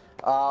round.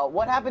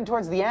 What happened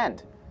towards the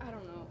end? I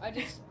don't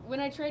know. When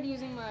I tried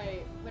using my,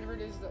 whatever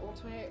it is, the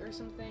ultimate or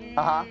something,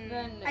 Uh-huh.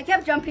 then I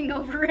kept jumping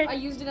over it. I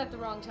used it at the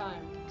wrong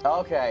time.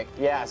 Okay,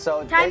 yeah,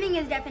 so Timing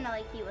is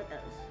definitely key with those.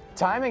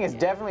 timing is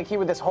definitely key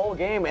with this whole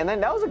game. And then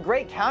that was a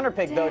great counter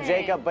pick though, Dang.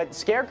 Jacob, but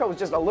Scarecrow was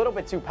just a little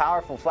bit too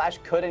powerful. Flash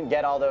couldn't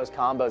get all those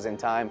combos in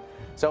time.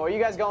 So are you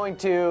guys going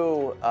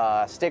to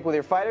stick with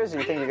your fighters, or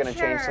you think you're going to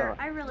change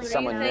I really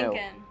someone What are you new?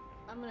 thinking?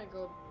 I'm gonna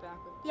go back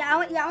with. Yeah, I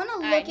want to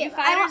look Alright, at. you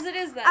fighters it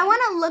is then. I want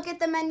to look at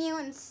the menu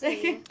and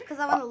see, because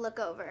I want to look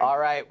over. All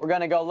right, we're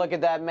going to go look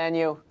at that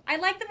menu. I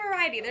like the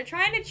variety. They're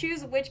trying to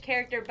choose which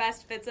character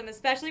best fits them,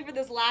 especially for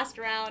this last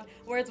round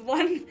where it's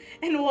 1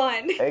 and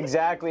 1.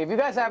 Exactly. If you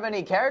guys have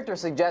any character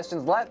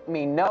suggestions, let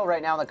me know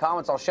right now in the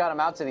comments. I'll shout them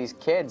out to these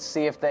kids,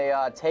 see if they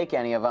take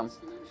any of them.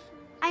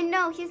 I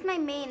know he's my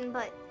main,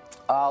 but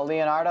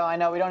Leonardo, I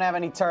know we don't have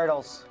any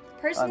turtles.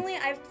 Personally,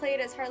 I've played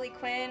as Harley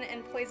Quinn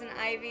and Poison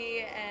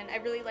Ivy, and I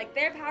really like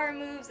their power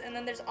moves. And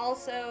then there's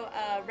also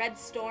Red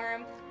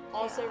Storm,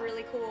 also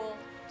really cool.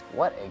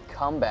 What a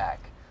comeback.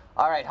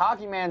 All right,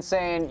 Hockey Man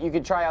saying you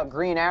could try out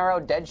Green Arrow.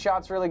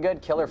 Deadshot's really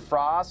good. Killer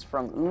Frost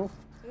from Oof.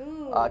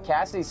 Ooh.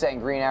 Cassidy's saying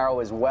Green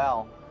Arrow as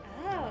well.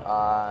 Oh.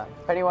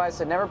 Pennywise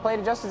said never played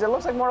Injustice. It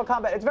looks like Mortal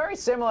Kombat. It's very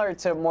similar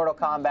to Mortal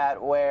Kombat,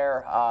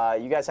 where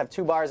you guys have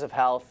 2 bars of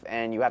health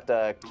and you have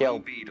to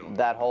kill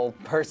that whole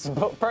person's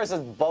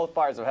both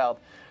bars of health.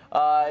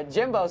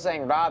 Jimbo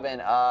saying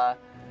Robin.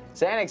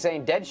 Sanic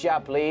saying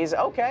Deadshot, please.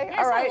 Okay, I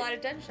all right. saw a lot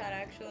of Deadshot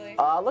actually.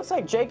 Looks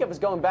like Jacob is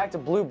going back to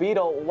Blue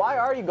Beetle. Why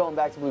are you going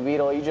back to Blue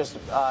Beetle? You just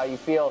you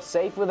feel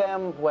safe with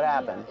him? What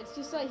happened? Yeah, it's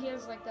just like he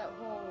has like that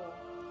whole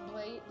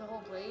blade, the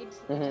whole blade.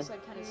 It just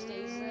like kind of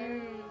stays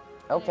there.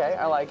 Okay,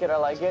 I like it. I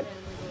like it.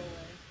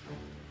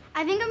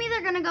 I think I'm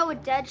either gonna go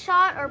with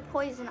Deadshot or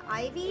Poison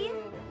Ivy.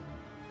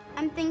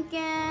 I'm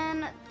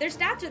thinking Their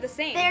stats are the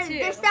same too.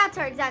 their stats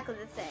are exactly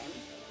the same.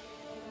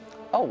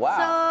 Oh wow.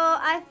 So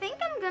I think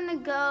I'm gonna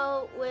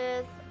go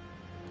with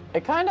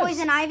It kind of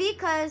Poison Ivy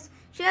because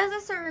she has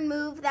a certain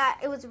move that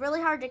it was really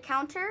hard to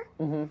counter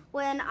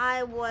when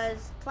I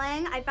was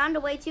playing. I found a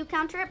way to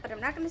counter it, but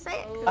I'm not gonna say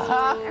it.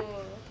 'Cause it's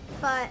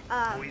But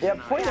yeah,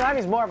 Poison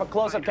Ivy's more of a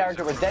close-up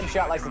character, where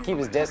Deadshot likes to keep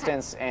his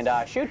distance and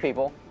shoot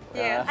people.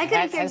 Yeah. I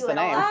couldn't hear hence you the at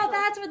all. name. Oh,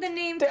 that's where the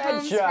name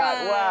comes from.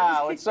 Deadshot.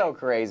 Wow, it's so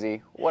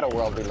crazy. What a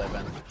world we live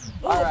in.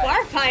 Ooh, All right.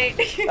 bar fight.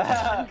 We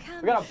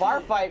got a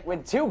bar fight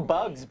with 2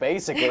 bugs,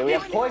 basically. We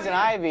have Poison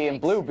Ivy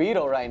and Blue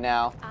Beetle right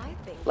now.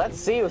 Let's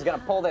see who's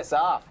gonna pull this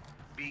off.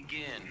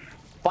 Begin.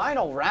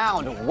 Final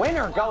round.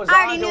 Winner goes I on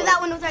already to knew that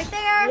one was right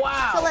there.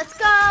 Wow. So let's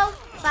go.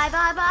 Bye,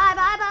 bye, bye,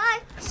 bye, bye.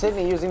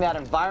 Sydney using that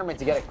environment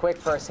to get a quick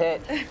first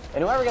hit.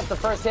 And whoever gets the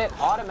first hit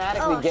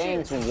automatically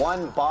gains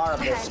 1 bar of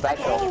this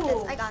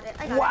special. I got it.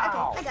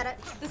 Wow. I got it.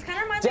 This kind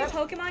of reminds me of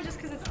Pokemon just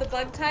because it's the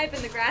bug type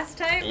and the grass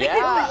type. Yeah,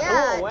 Yeah,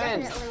 who will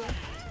win? definitely.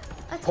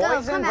 Let's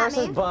Poison go. Come at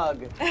versus me.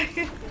 bug.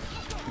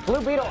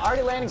 Blue Beetle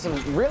already landing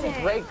some really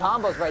great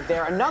combos right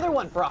there. Another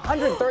one for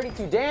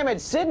 132 damage.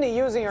 Sydney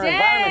using her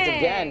environments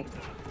again,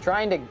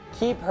 trying to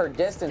keep her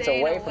distance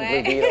away from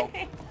Blue Beetle.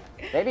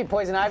 Maybe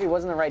Poison Ivy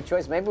wasn't the right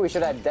choice. Maybe we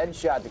should have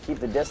Deadshot to keep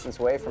the distance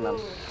away from him.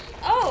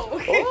 Oh!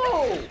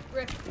 Oh!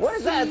 What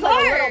is that? It's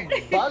like a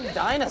little bug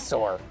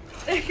dinosaur.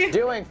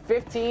 Doing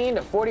 15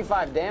 to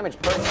 45 damage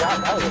per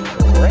shot. That was a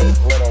great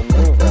little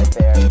move right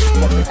there. Get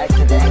some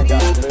extra damage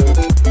on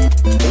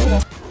Blue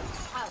Beetle.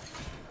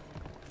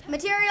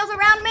 Materials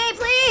around me,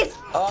 please.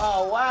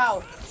 Oh,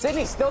 wow.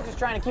 Sydney's still just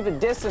trying to keep the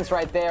distance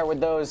right there with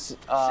those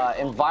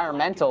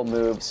environmental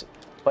moves.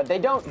 But they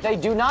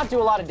do not do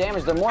a lot of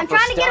damage. They're more I'm for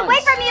trying to get away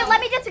stuns. from you. Let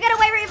me just get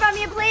away from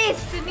you, please.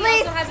 Sydney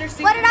Please. also has her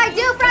super What did I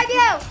do from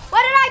you?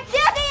 What did I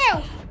do to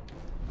you?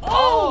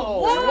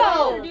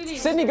 Oh, whoa!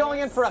 Sydney going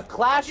in for a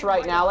clash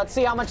right now. Let's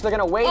see how much they're going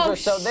to wager.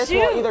 So this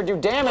will either do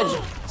damage.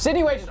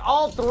 Sydney wagers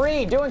all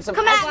 3, doing some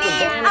Come at extra me.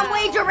 damage. I'm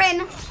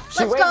wagering.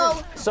 She Let's go.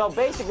 wagered, so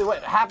basically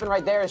what happened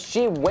right there is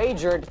she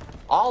wagered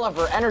all of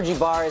her energy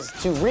bars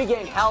to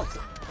regain health,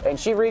 and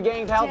she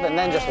regained health and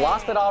then just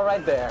lost it all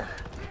right there.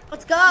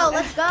 Let's go.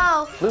 Let's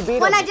go. Blue Beetle.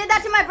 When I did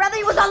that to my brother,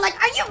 he was all like,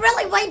 "Are you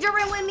really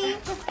wagering with me?"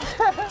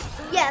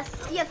 Yes,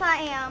 I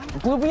am.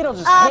 Blue Beetle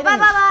just Bye, hitting. bye,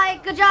 bye.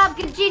 Good job.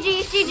 Good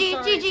GG,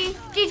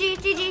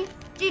 GG.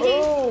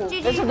 Oh,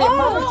 this would be a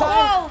perfect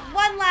time. Oh,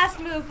 one last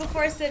move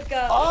before Sid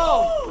goes.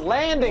 Oh,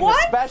 landing the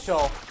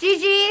special.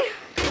 GG.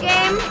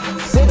 Game.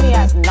 Sydney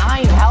has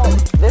 9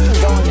 health. This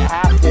is going to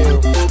have to.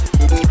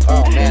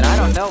 Oh man, I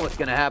don't know what's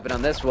going to happen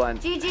on this one.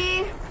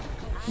 GG.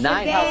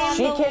 9 health.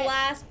 She The can't.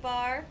 last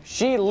bar.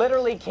 She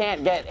literally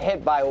can't get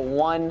hit by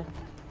 1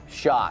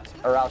 shot,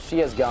 or else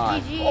she is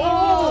gone. GG.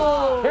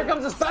 Oh, here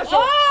comes the special.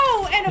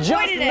 Oh, and Just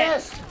avoided it.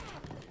 missed.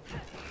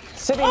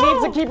 Sydney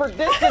needs to keep her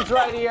distance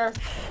right here.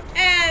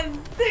 And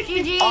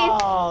GG.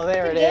 Oh,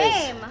 there it is.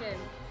 Game.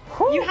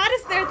 you had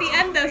us there at the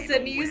end though,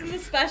 Sydney, using the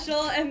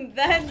special and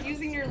then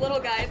using your little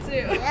guy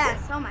too.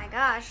 Yes. Oh my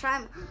gosh.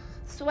 I'm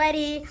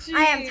sweaty.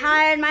 I am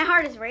tired. My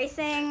heart is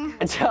racing.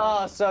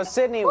 Oh, so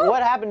Sydney,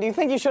 what happened? Do you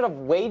think you should have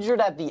wagered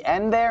at the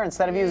end there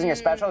instead of using your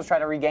special to try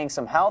to regain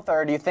some health,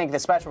 or do you think the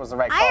special was the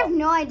right call? I have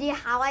no idea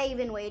how I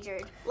even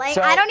wagered. Like,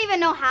 So- I don't even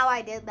know how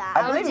I did that.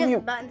 I was believe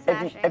just button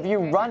smashing. if you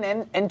run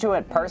into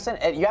a person,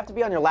 you have to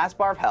be on your last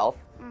bar of health,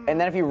 and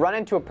then if you run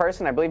into a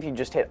person, I believe you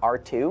just hit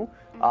R2.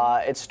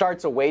 It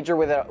starts a wager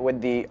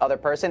with the other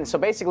person. So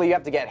basically, you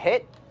have to get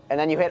hit, and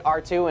then you hit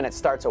R2, and it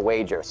starts a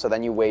wager. So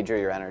then you wager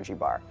your energy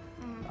bar.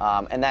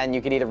 And then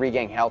you could either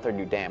regain health or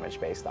do damage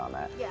based on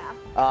that. Yeah.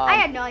 I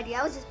had no idea.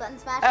 I was just button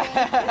smashing.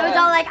 It was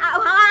all like,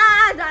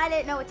 I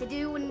didn't know what to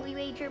do when we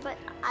wagered, but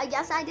I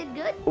guess I did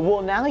good.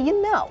 Well, now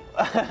you know.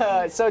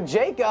 So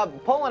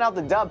Jacob pulling out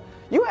the dub.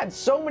 You had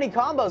so many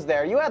combos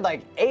there. You had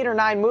like 8 or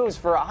 9 moves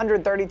for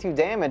 132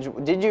 damage.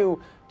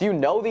 Do you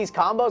know these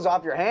combos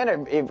off your hand,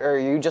 or are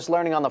you just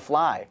learning on the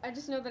fly? I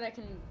just know that I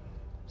can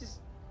just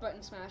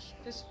button smash,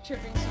 just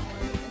tripping someone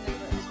and then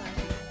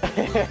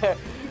button smashing.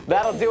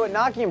 That'll do it,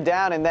 knocking him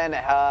down and then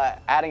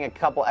adding a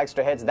couple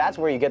extra hits. That's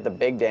where you get the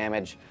big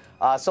damage.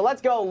 So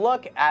let's go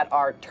look at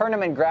our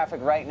tournament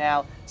graphic right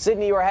now.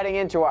 Sydney, you are heading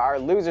into our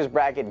losers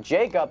bracket.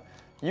 Jacob,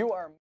 you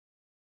are...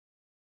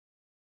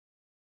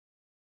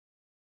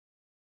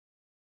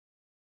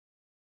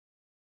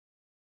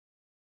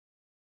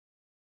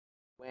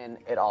 win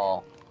it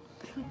all.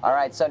 All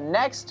right, so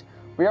next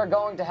we are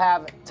going to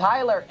have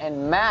Tyler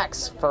and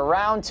Max for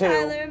round 2.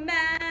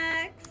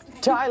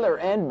 Tyler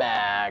and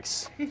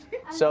Max.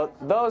 So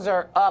those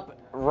are up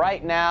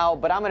right now,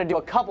 but I'm going to do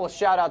a couple of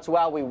shout-outs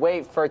while we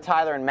wait for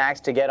Tyler and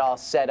Max to get all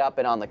set up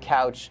and on the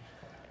couch.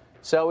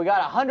 So we got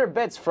 100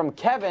 bits from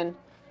Kevin.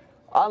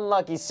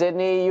 Unlucky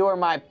Sydney, you were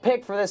my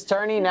pick for this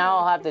tourney. Now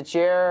I'll have to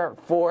cheer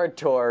for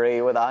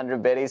Tori with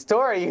 100 biddies.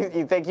 Tori,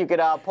 you think you could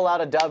pull out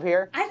a dub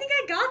here? I think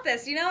I got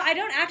this. You know, I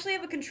don't actually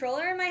have a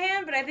controller in my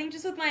hand, but I think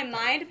just with my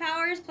mind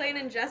powers playing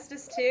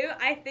Injustice 2,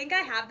 I think I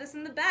have this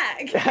in the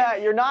bag.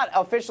 You're not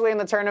officially in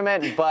the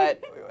tournament,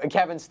 but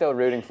Kevin's still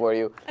rooting for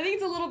you. I think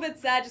it's a little bit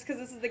sad just because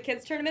this is the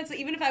kids' tournament, so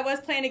even if I was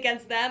playing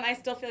against them, I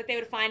still feel like they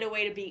would find a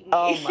way to beat me.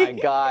 Oh my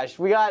gosh.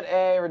 We got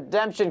a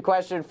redemption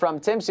question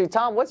from Tim Sue.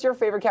 Tom, what's your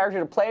favorite character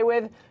to play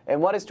with? And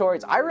what is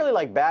Tori's? I really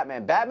like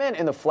Batman. Batman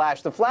and the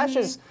Flash. The Flash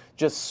is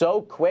just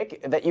so quick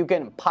that you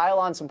can pile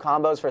on some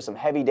combos for some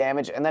heavy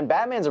damage. And then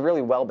Batman's a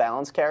really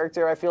well-balanced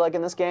character, I feel like,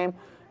 in this game.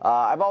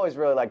 I've always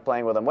really liked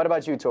playing with him. What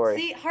about you, Tori?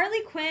 See,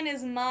 Harley Quinn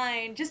is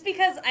mine, just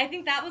because I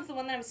think that was the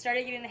one that I'm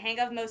starting getting the hang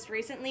of most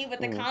recently with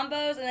the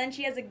combos, and then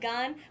she has a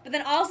gun, but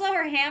then also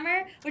her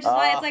hammer, which is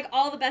why it's like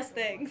all the best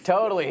things.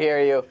 Totally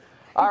hear you.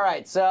 All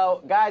right,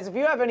 so guys, if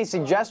you have any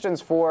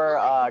suggestions for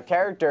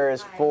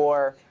characters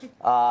for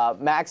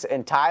Max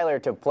and Tyler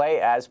to play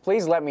as,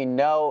 please let me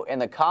know in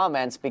the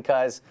comments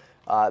because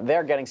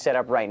they're getting set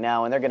up right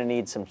now and they're going to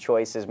need some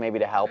choices maybe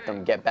to help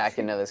them get back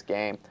into this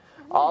game.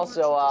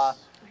 Also,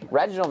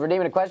 Reginald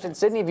redeeming a question.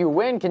 Sydney, if you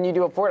win, can you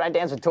do a Fortnite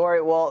dance with Tori?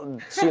 Well,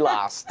 she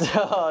lost.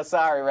 Oh,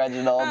 sorry,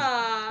 Reginald.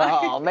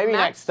 Oh, maybe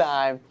next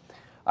time.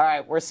 All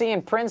right, we're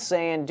seeing Prince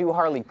saying do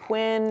Harley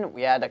Quinn.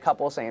 We had a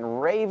couple saying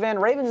Raven.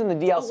 Raven's in the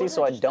DLC,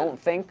 so I don't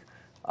think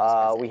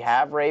we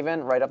have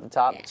Raven right up the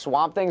top. Yeah.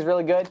 Swamp Thing's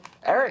really good.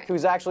 Eric,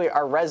 who's actually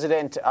our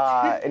resident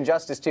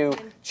Injustice 2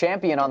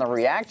 champion on the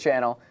React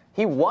channel,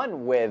 he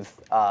won with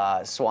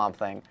Swamp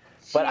Thing.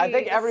 But I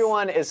think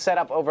everyone is set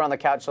up over on the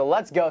couch, so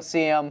let's go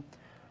see him.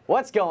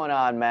 What's going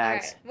on,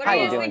 Max? Right. How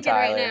you doing,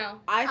 Tyler? Right now?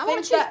 I want think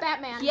to choose that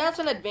Batman. he has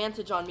an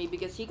advantage on me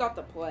because he got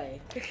to play.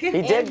 He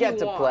did get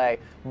to play,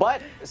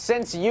 but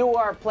since you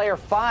are player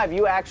 5,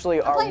 you actually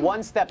are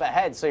one step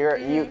ahead. So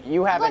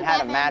you haven't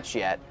had a match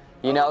yet.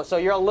 You know, so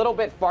you're a little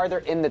bit farther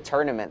in the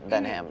tournament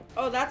than him.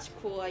 Oh, that's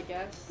cool, I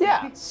guess.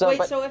 Yeah. So,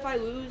 wait, so if I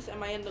lose,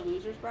 am I in the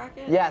losers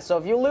bracket? Yeah. So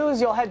if you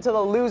lose, you'll head to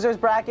the losers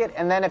bracket,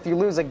 and then if you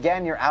lose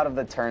again, you're out of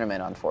the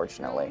tournament,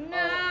 unfortunately.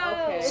 No.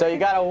 Oh, okay. So you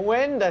gotta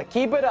win to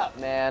keep it up,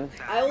 man.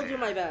 I will do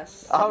my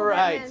best. All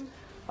right.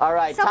 All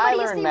right.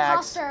 Tyler and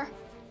Max.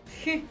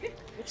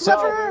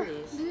 Whoever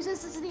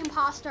loses is the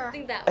imposter. I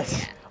think that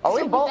was Are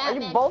you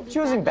both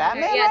choosing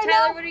Batman? Yeah, right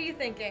Tyler, now? what are you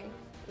thinking?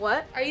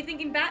 What? Are you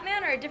thinking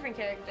Batman or a different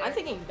character? I'm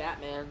thinking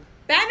Batman.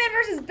 Batman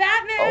versus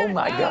Batman? Oh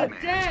my God!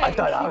 Dang. I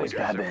thought I was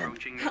Batman.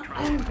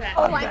 I'm Batman.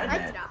 Oh, I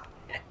did not.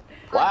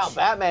 Wow,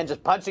 Batman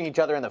just punching each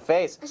other in the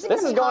face.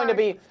 This is going to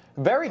be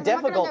very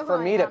difficult for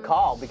me to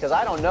call because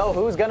I don't know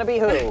who's going to be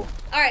who. All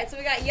right, so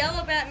we got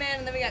yellow Batman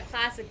and then we got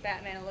classic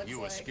Batman, it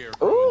looks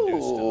like.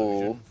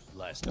 Ooh,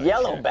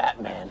 yellow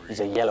Batman.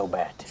 He's a yellow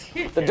bat.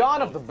 The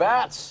dawn of the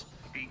bats.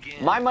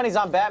 My money's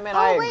on Batman,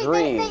 I agree.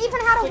 Wait, they even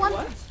had a one.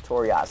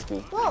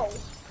 Toriowski. Whoa.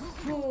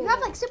 You have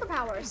like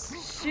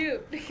superpowers.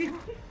 Shoot.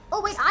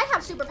 Oh wait, I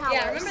have superpowers.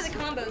 Yeah, remember the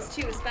combos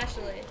too,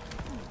 especially.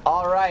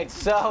 All right,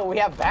 so we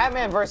have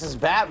Batman versus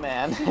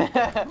Batman.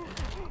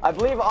 I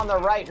believe on the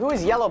right, who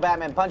is yellow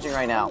Batman punching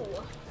right now?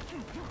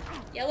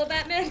 Yellow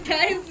Batman,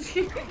 guys.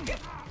 All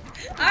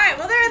right,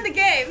 well they're in the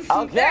game.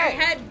 Okay. They're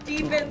head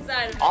deep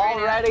inside of it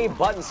Already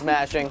button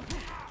smashing.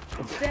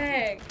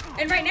 Dang.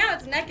 And right now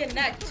it's neck and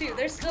neck too.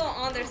 They're still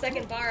on their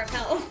second bar of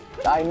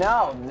health. I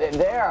know.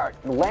 They are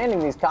landing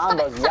these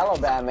combos. Yellow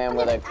Batman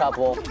with a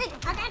couple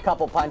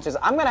punches.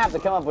 I'm gonna have to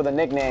come up with a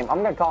nickname.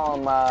 I'm gonna call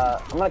him.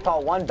 I'm gonna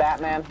call one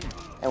Batman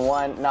and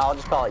one. No, I'll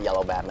just call it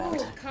Yellow Batman. Ooh,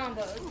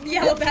 combos.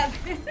 Yellow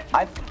Batman.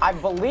 I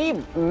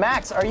believe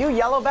Max. Are you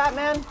Yellow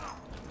Batman?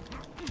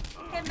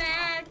 Hey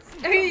Max.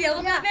 Are you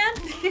Yellow Batman?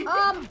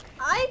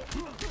 I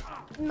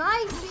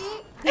might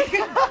be. No,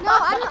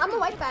 I'm a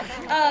white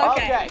Batman. Oh,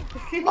 okay.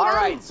 All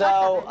right,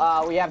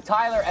 so we have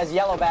Tyler as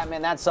Yellow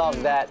Batman. That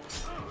solves that.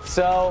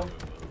 So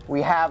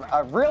we have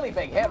a really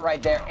big hit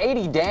right there.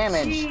 80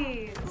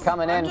 damage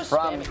coming in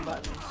from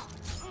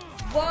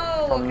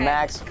Whoa, okay.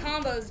 Max.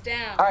 Combos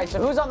down. All right,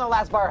 so who's on the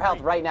last bar of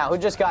health right now? Who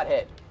just got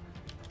hit?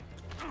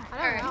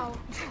 I don't know.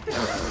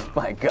 Oh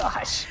my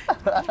gosh.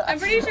 I'm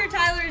pretty sure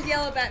Tyler is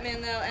Yellow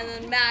Batman though, and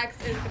then Max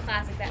is the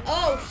classic Batman.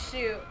 Oh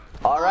shoot.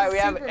 All right, we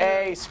have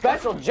a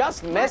special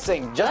just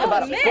missing, just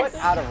about a foot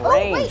out of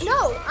range. Oh wait,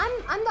 no,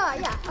 I'm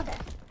the okay.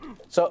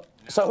 So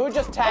who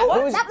just tapped?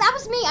 That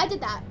was me. I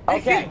did that.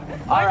 Okay.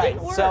 All right.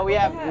 So we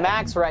have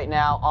Max right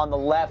now on the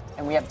left,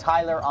 and we have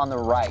Tyler on the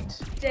right.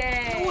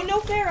 Dang. Oh, no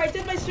fair. I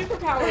did my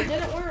superpower. It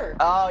didn't work.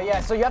 Oh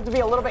yeah. So you have to be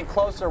a little bit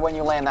closer when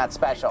you land that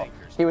special.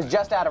 He was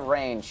just out of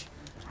range.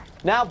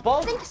 Now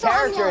both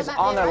characters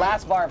on their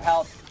last bar of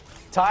health.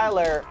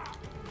 Tyler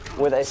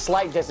with a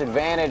slight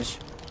disadvantage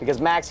because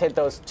Max hit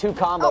those two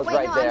combos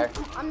right there.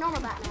 I'm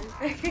normal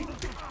Batman.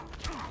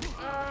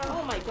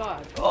 Oh my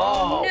god.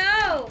 Oh.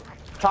 No!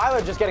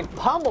 Tyler just getting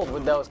pummeled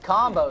with those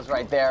combos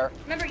right there.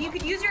 Remember, you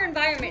could use your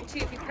environment too.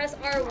 If you press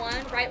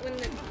R1 right when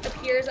it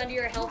appears under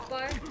your health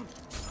bar,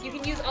 you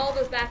can use all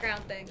those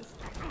background things.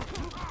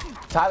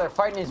 Tyler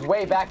fighting his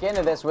way back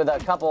into this with a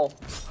couple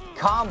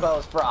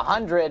combos for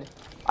 100.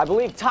 I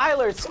believe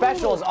Tyler's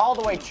special is all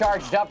the way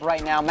charged up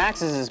right now.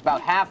 Max's is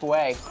about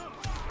halfway.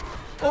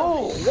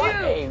 Ooh, what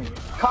a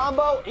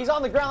combo. He's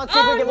on the ground. Let's see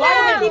if we can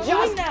land it.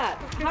 Doing that.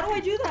 How do I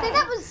do that? I think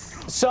that was.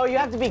 So you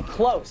have to be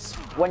close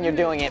when you're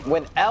doing it.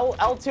 With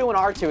L2 and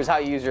R2 is how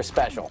you use your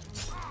special.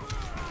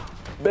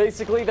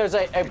 Basically, there's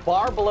a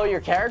bar below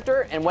your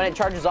character, and when it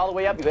charges all the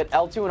way up, you hit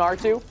L2 and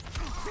R2.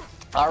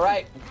 All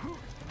right.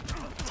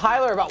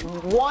 Tyler about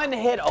one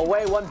hit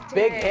away, one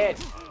big hit.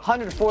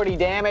 140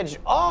 damage.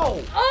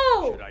 Oh!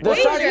 Oh! The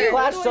sergeant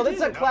clash. So this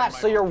is a clash.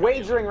 So you're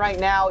wagering right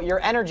now your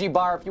energy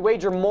bar. If you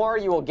wager more,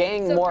 you will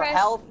gain more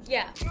health.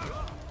 Yeah.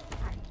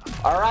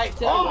 All right.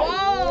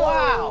 Oh,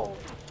 wow.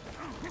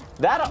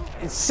 That'll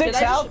 6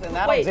 health and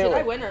that'll do it. Did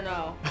I win or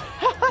no?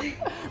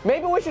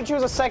 Maybe we should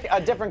choose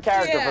a different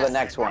character for the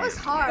next one. That was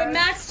hard. But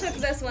Max took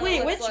this one.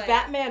 Wait, which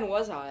Batman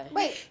was I?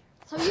 Wait,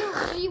 so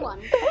you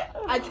won.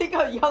 I think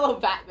I'm yellow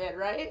Batman,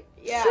 right?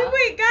 Yeah.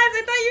 Wait, guys,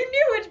 I thought you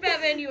knew which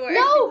Batman you were.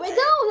 No, I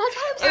don't. That's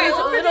what I'm saying. It's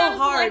a little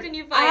hard. A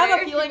new I have a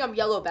fighter. feeling I'm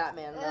yellow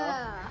Batman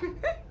though.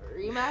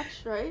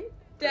 Rematch, right?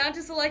 Down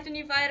to select a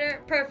new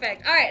fighter.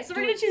 Perfect. All right, so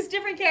we're gonna choose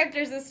different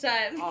characters this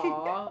time.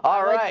 Aww.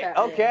 All right.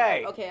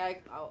 Okay. Okay,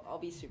 I'll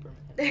be Superman.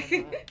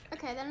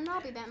 Okay, then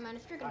I'll be Batman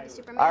if you're gonna be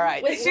Superman. All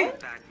right.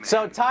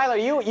 So Tyler,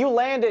 you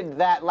landed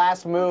that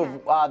last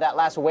move, that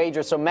last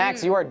wager. So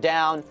Max, you are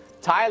down.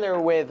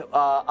 Tyler with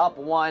up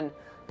 1.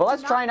 But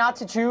let's try not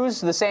to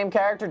choose the same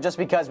character just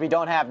because we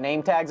don't have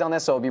name tags on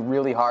this, so it'll be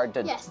really hard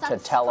to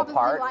tell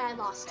apart. Why I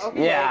lost.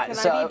 Okay, yeah, can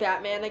so I be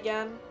Batman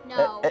again?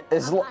 No,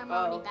 I'm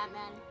already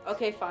Batman.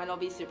 Okay, fine, I'll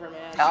be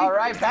Superman. all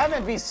right,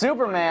 Batman v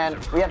Superman.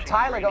 We have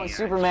Tyler going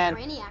Superman.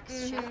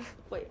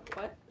 Wait,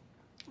 what?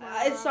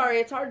 Sorry,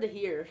 it's hard to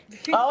hear.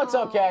 Oh, it's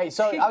okay.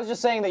 So I was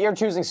just saying that you're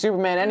choosing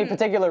Superman. Any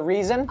particular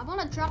reason? I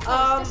want to drop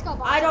those disco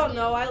balls. I don't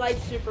know. I like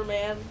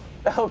Superman.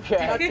 Okay.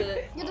 That's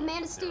it. You're the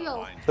Man of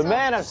Steel. The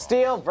Man of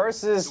Steel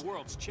versus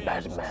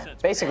Batman.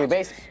 Basically,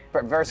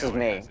 versus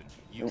me.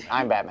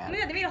 I'm Batman.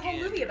 Yeah, they made a whole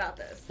movie about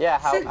this. Yeah,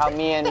 how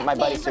me and my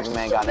buddy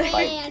Superman got in a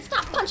fight. Man,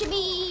 stop punching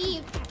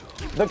me!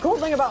 The cool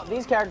thing about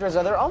these characters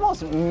are they're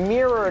almost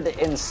mirrored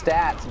in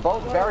stats.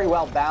 Both very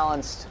well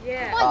balanced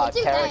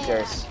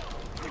characters.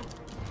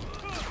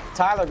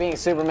 Tyler being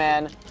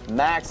Superman,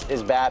 Max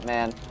is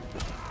Batman.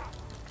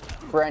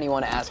 For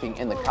anyone asking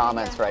in the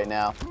comments right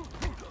now.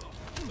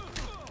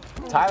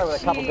 Tyler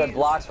with a couple good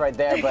blocks right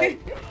there, but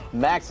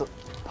Max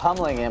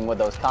pummeling him with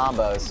those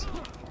combos.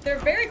 They're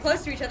very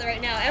close to each other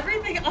right now.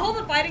 All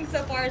the fighting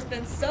so far has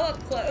been so up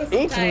close.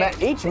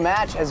 Each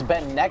match has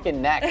been neck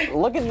and neck.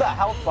 Look at the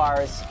health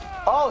bars.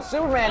 Oh,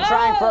 Superman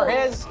trying for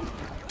his.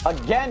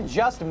 Again,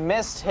 just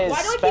missed his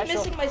special. Why do I keep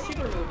missing my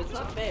super move? It's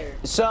not fair.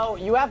 So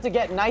you have to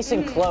get nice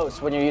and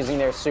close when you're using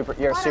your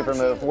super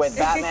move with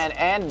Batman,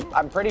 and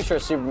I'm pretty sure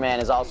Superman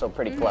is also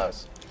pretty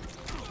close.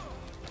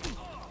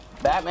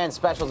 Batman's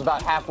special is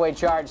about halfway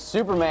charged.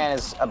 Superman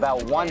is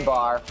about 1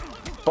 bar.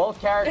 Both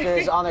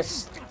characters on their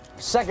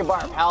second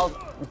bar of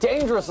health,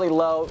 dangerously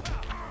low.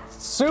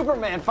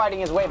 Superman fighting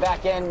his way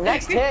back in.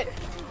 Next hit,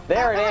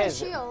 there it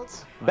is.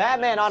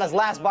 Batman on his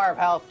last bar of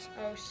health.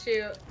 Oh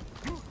shoot.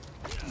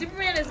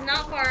 Superman is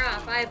not far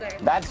off either.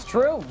 That's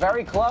true,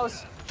 very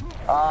close.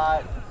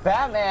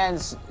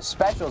 Batman's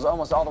special is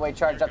almost all the way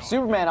charged up.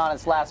 Superman on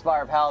its last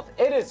bar of health.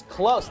 It is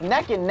close,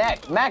 neck and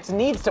neck. Max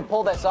needs to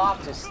pull this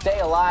off to stay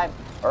alive,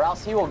 or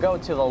else he will go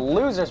to the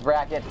loser's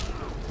bracket.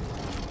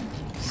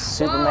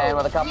 Superman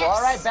with a couple.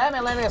 All right,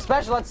 Batman landing a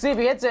special. Let's see if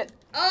he hits it.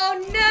 Oh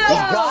no! He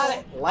got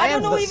it.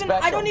 Lands the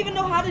special. I don't even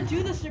know how to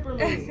do the super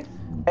move.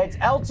 It's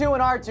L2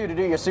 and R2 to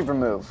do your super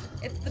move.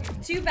 It's the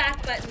 2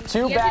 back buttons.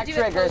 2 back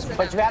triggers,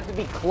 but you have to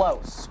be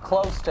close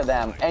to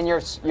them. And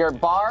your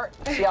bar,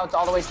 see how it's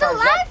all the way charged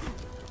up?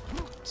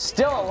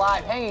 Still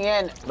alive, hanging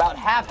in, about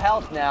half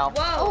health now.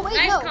 Whoa,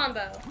 nice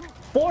combo.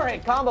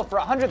 4-hit combo for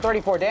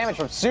 134 damage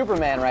from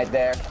Superman right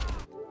there.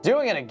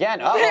 Doing it again.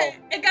 Uh-oh.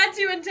 It got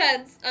too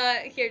intense.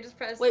 Here, just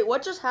press. Wait,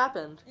 what just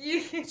happened?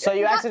 So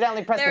you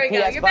accidentally pressed the PS button.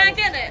 There we go. You're back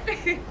in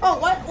it. Oh,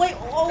 what? Wait.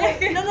 Oh,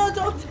 wait. No,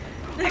 don't.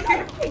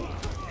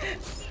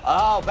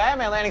 Oh,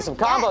 Batman landing some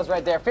combos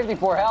right there.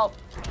 54 health.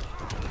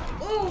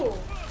 Ooh.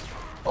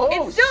 Oh,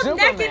 it's still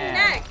Superman.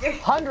 neck and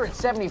neck.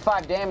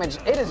 175 damage.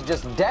 It is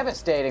just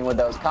devastating with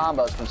those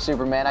combos from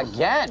Superman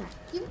again.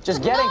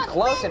 Just getting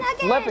close and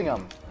flipping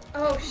them.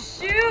 Oh,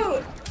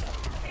 shoot.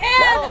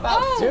 That'll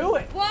about do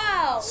it.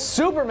 Wow.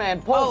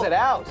 Superman pulls it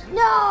out.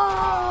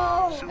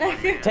 No.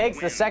 Takes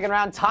the second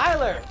round.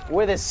 Tyler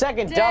with his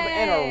second dub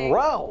in a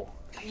row.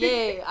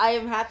 Yay, I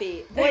am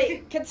happy.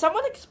 Wait, can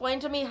someone explain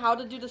to me how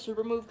to do the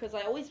super move? Because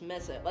I always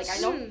miss it. Like, I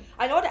know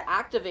how to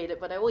activate it,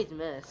 but I always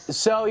miss.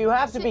 So you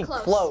have to be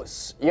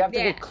close. You have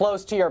to be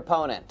close to your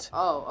opponent.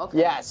 Oh, okay.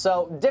 Yeah,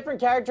 so different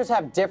characters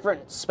have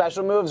different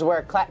special moves,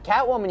 where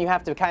Catwoman, you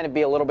have to kind of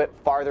be a little bit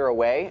farther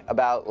away,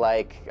 about,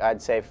 like,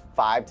 I'd say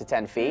 5 to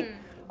 10 feet.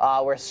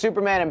 Where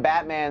Superman and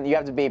Batman, you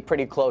have to be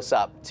pretty close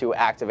up to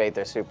activate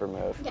their super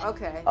move. Yeah.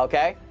 Okay.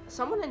 Okay?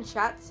 Someone in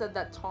chat said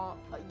that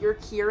you're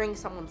curing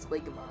someone's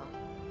ligma.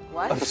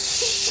 What?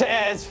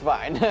 It's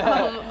fine.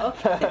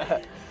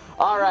 Okay.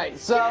 All right,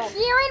 so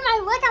You're in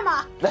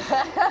my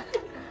ligama.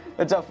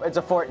 it's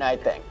a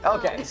Fortnite thing.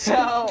 Okay,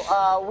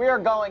 so we are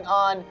going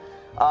on.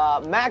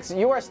 Max,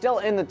 you are still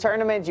in the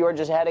tournament. You are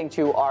just heading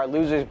to our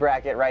losers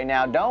bracket right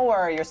now. Don't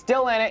worry, you're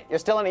still in it. You're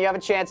still in it. You have a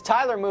chance.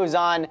 Tyler moves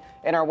on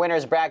in our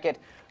winners bracket.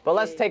 But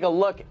let's take a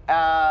look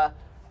at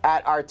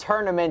our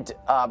tournament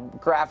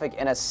graphic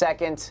in a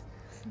second.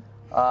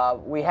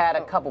 We had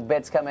a couple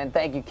bits come in.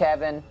 Thank you,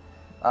 Kevin.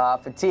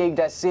 Fatigued,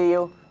 I see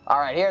you. All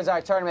right, here's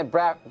our tournament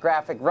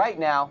graphic right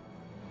now.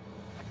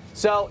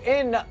 So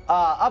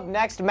up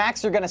next,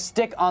 Max, you're gonna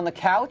stick on the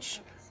couch.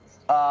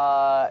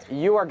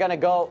 You are gonna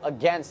go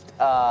against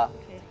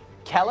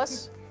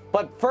Kelis.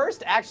 But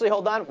first, actually,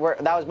 hold on.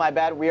 That was my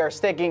bad. We are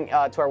sticking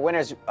to our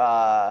winners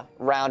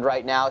round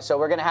right now. So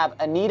we're gonna have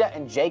Anita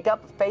and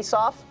Jacob face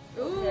off.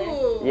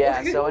 Ooh.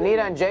 Yeah. So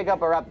Anita and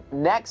Jacob are up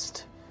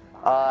next.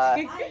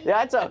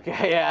 Yeah, it's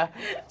okay, yeah.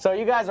 So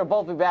you guys will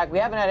both be back. We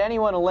haven't had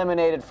anyone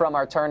eliminated from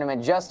our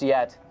tournament just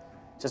yet.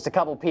 Just a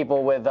couple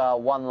people with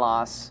 1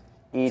 loss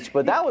each,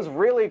 but that was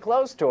really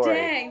close, Tori.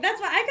 Dang,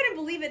 that's why I couldn't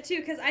believe it too,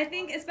 because I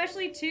think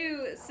especially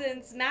too,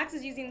 since Max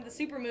is using the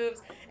super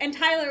moves and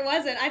Tyler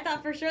wasn't, I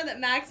thought for sure that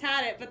Max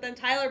had it, but then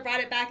Tyler brought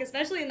it back,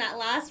 especially in that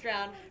last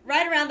round,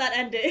 right around that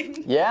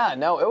ending. Yeah,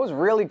 no, it was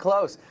really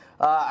close.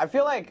 I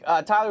feel like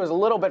Tyler was a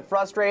little bit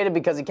frustrated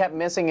because he kept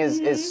missing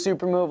his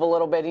super move a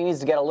little bit. He needs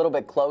to get a little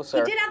bit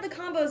closer. He did have the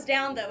combos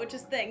down, though, which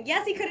is the thing.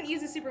 Yes, he couldn't use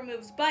his super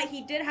moves, but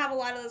he did have a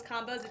lot of those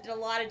combos that did a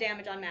lot of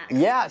damage on Max.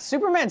 Yeah,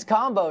 Superman's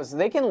combos,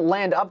 they can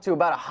land up to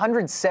about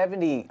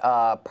 170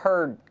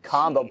 per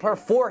combo, per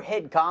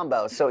 4-hit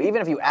combo. So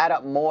even if you add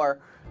up more,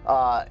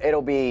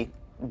 it'll be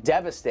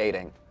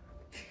devastating.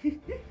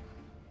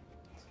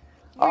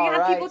 All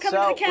right, people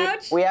coming to the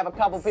couch? We have a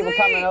couple people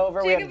coming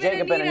over. We have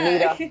Jacob and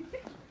Anita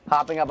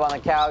hopping up on the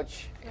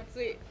couch. That's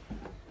sweet.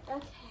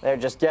 Okay. They're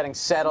just getting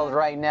settled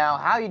right now.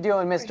 How you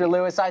doing, Mr.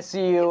 Lewis? I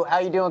see you. How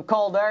you doing,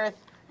 Cold Earth?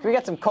 Can we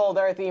get some Cold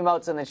Earth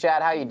emotes in the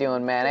chat? How you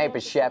doing, man? Hey,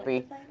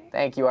 Pashepi.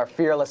 Thank you, our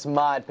fearless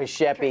mod,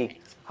 Pashepi.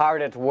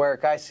 Hard at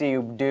work. I see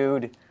you,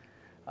 dude.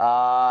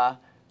 Mr.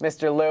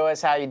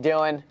 Lewis, how you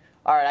doing?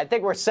 All right, I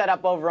think we're set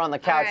up over on the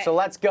couch, so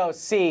let's go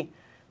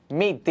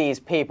meet these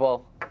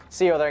people.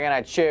 See who they're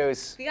gonna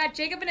choose. We got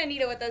Jacob and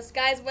Anita with us.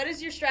 Guys, what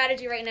is your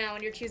strategy right now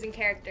when you're choosing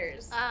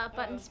characters?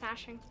 Button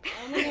smashing.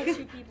 I only have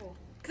 2 people.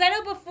 Because I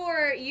know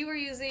before you were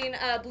using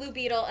Blue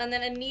Beetle, and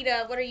then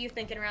Anita, what are you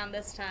thinking around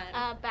this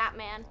time?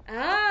 Batman.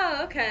 Oh,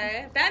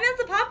 okay.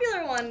 Batman's a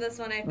popular one, this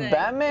one, I think.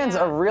 Batman's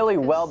a really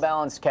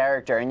well-balanced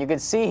character, and you can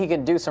see he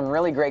can do some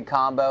really great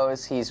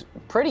combos. He's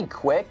pretty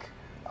quick,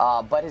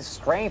 but his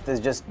strength is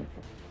just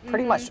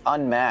pretty much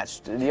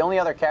unmatched. The only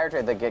other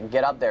character that can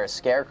get up there is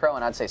Scarecrow,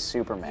 and I'd say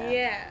Superman.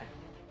 Yeah.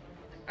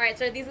 All right,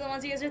 so these are the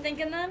ones you guys are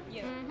thinking then?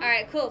 Yeah. All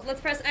right, cool.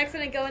 Let's press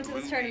exit and go into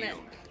this tournament.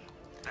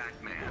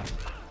 Batman.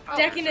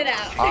 Decking it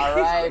out. All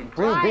right,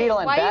 Blue Beetle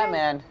and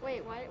Batman.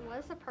 Wait, what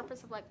is the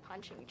purpose of like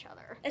punching each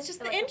other? It's just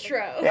the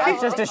intro. Yeah,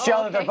 it's just to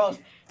show that they're both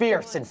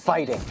fierce and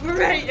fighting. We're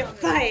ready to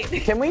fight.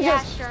 Can we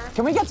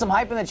can we get some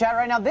hype in the chat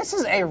right now? This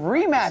is a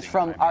rematch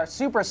from our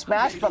Super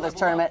Smash Brothers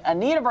tournament.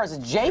 Anita versus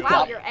Jacob.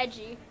 Wow, you're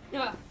edgy.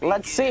 Yeah.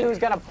 Let's see who's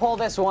gonna pull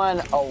this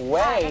one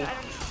away.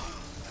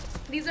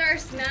 These are our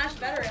Smash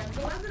veterans,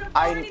 the ones that have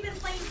already been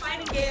playing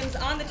fighting games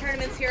on the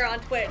tournaments here on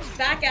Twitch.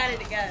 Back at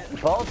it again.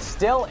 Both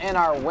still in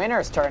our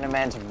winners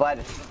tournament, but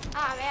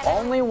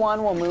only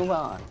one will move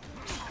on.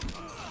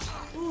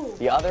 Ooh.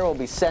 The other will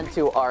be sent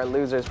to our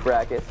losers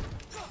bracket.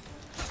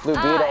 Blue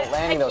Beetle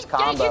landing those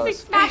combos.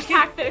 Smash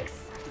tactics.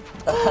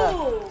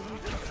 Ooh.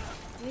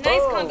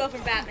 Nice combo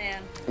from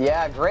Batman.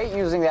 Yeah, great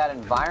using that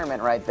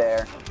environment right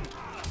there.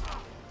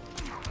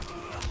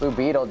 Blue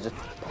Beetle just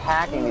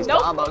packing these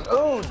combos.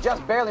 Ooh,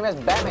 just barely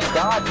missed. Batman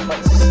dodged, but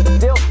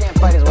still can't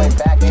fight his way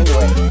back into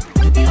it.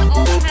 Blue Beetle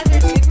also has her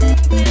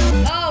super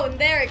move now. Oh, and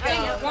there it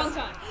goes. Wrong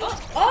time.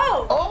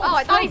 Oh,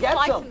 I thought he gets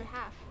sliced him. him in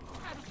half.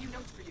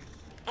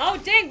 Oh,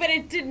 dang, but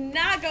it did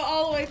not go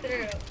all the way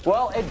through.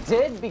 Well, it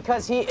did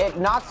because it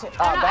knocked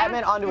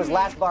Batman onto his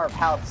last bar of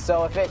health.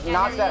 So if it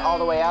knocks that all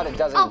the way out, it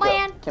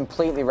doesn't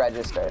completely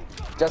register.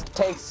 Just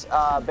takes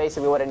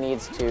basically what it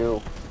needs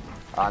to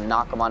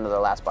knock him onto their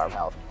last bar of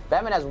health.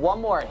 Batman has one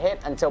more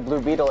hit until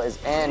Blue Beetle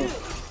is in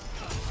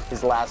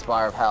his last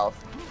bar of health.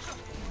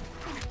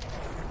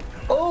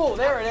 Oh,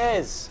 there it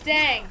is.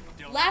 Dang.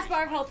 Last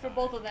bar of health for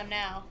both of them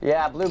now.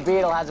 Yeah, Blue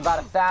Beetle has about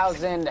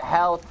 1,000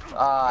 health.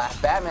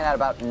 Batman had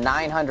about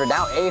 900,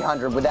 now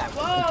 800 with that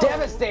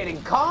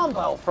devastating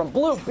combo from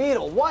Blue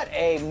Beetle. What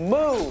a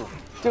move.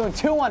 doing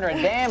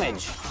 200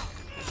 damage.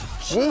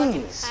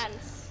 Jeez.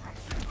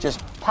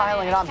 Just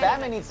piling it on.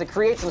 Batman needs to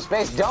create some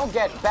space. Don't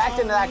get backed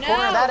into that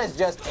corner. That is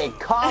just a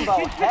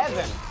combo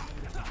heaven.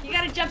 You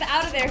gotta jump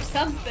out of there or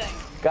something.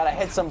 Gotta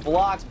hit some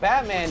blocks.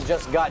 Batman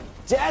just got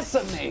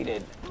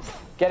decimated.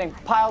 Getting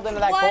piled into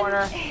that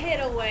corner. One hit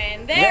away,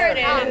 and there it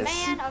is.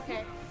 Oh man,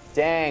 okay.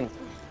 Dang.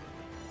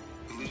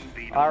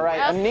 All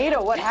right,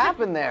 Anita, what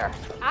happened there?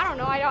 I don't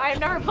know. I've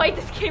never played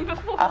this game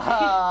before.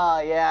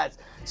 Yeah.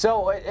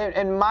 So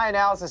in my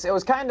analysis, it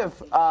was kind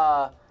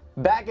of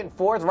back and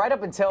forth right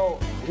up until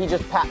he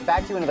just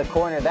backed you into the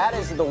corner. That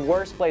is the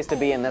worst place to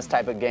be in this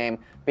type of game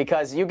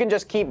because you can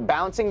just keep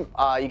bouncing.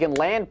 You can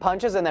land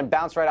punches and then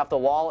bounce right off the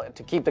wall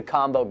to keep the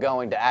combo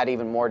going to add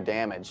even more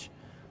damage.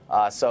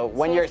 So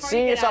when you're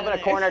seeing yourself in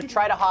a corner,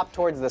 try to hop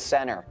towards the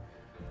center.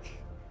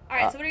 All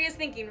right, so what are you guys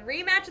thinking?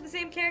 Rematch of the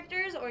same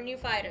characters or new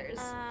fighters?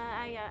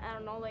 I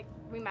don't know, like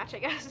rematch, I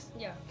guess.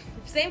 Yeah.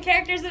 Same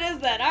characters it is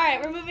then. All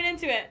right, we're moving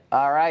into it.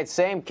 All right,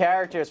 same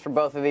characters for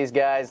both of these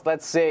guys.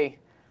 Let's see.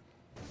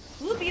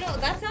 Blue Beetle,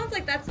 that sounds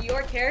like that's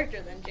your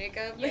character then,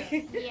 Jacob. Yeah.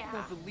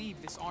 Won't believe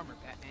this armor,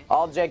 Batman.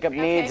 All Jacob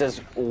needs is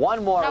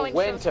one more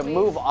win to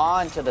move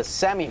on to the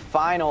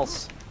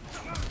semifinals.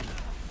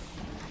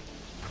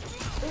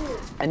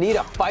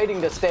 Anita fighting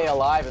to stay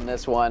alive in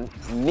this one.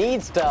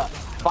 Needs to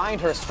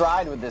find her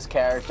stride with this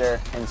character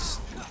and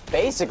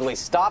basically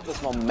stop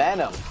this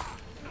momentum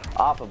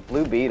off of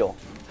Blue Beetle.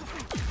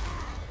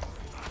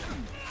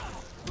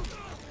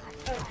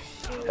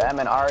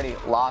 Batman already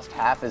lost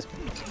half his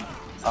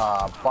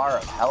bar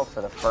of health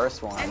for the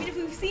first one. I mean, if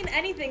we've seen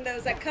anything, though,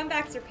 is that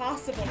comebacks are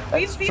possible. That's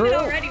We've seen true. it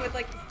already with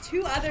like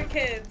 2 other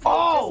kids.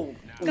 Oh!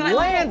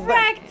 Lands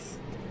wrecked.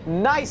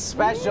 Nice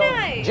special.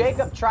 Nice.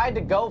 Jacob tried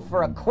to go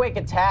for a quick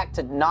attack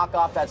to knock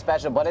off that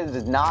special, but it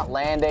is not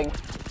landing.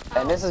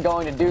 And this is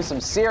going to do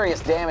some serious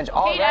damage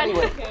already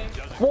with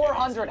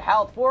 400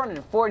 health,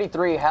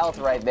 443 health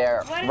right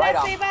there. What did right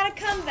I say about a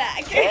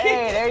comeback?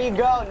 Hey, there you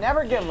go.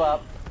 Never give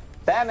up.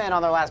 Batman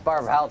on their last bar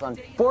of health,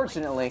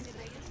 unfortunately.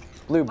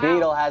 Blue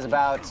Beetle has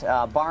about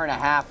a bar and a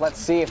half. Let's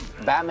see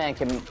if Batman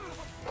can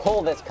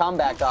pull this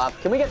comeback off.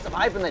 Can we get some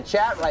hype in the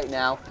chat right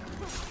now?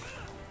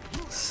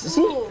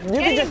 See,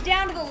 Getting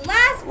down to the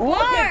last bar.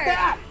 Look at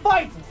that!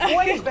 Fights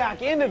way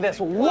back into this.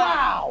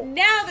 Wow!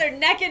 Now they're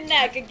neck and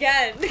neck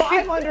again.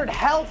 500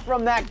 health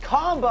from that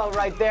combo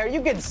right there.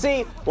 You can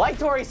see, like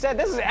Tori said,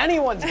 this is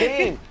anyone's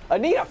game.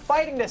 Anita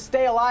fighting to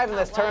stay alive in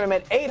this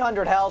tournament.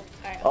 800 health.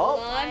 All right, hold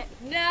on.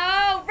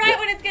 No, right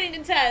when it's getting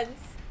intense.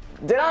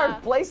 Did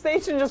our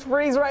PlayStation just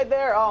freeze right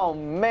there? Oh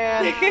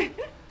man.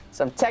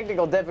 Some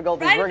technical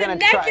difficulties. Right We're gonna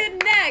neck try.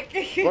 and neck.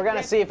 We're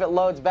gonna see if it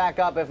loads back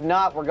up. If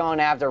not, we're going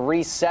to have to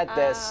reset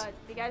this.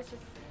 You guys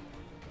just.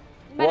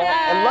 Well,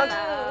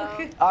 it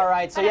looks. All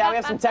right, so yeah, we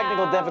have some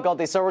technical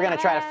difficulties, so we're gonna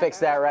try to fix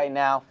that right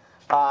now.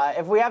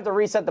 If we have to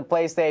reset the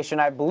PlayStation,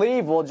 I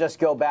believe we'll just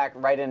go back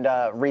right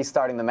into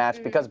restarting the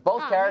match because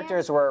both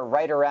characters were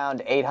right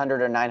around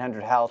 800 or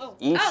 900 health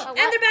each. Oh, and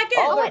they're back in.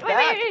 Oh, they're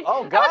back.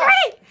 Oh, gosh.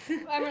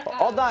 Ready.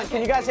 Hold on, can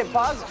you guys hit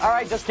pause? All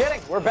right, just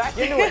kidding. We're back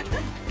into it.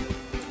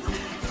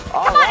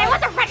 Come on, I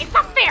wasn't ready. It's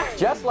not fair.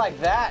 Just like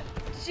that.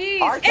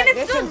 Jeez. Our And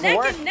it's still technicians neck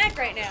work. and neck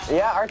right now.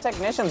 Yeah, our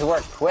technicians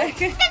work quick.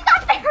 It's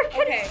not fair.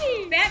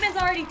 Okay, Batman's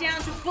already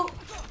down to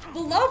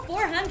below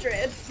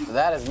 400.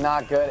 That is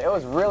not good. It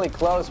was really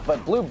close,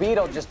 but Blue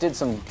Beetle just did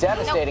some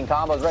devastating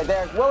combos right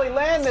there. Will he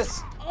land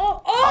this?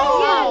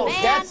 Oh,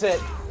 yeah, gets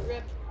it.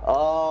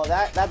 Oh,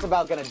 that's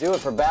about gonna do it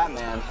for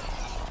Batman.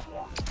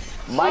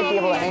 Might be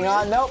able to hang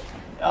on. Nope.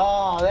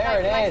 Oh, there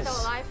it is.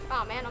 Still alive?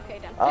 Oh man, okay,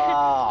 done.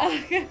 Oh.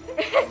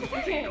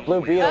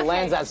 Blue Beetle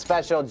lands that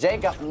special.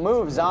 Jacob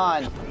moves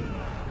on.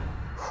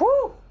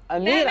 Whew.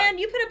 Anita. Batman,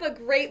 you put up a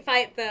great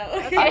fight, though.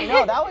 I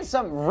know, that was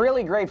some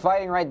really great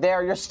fighting right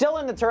there. You're still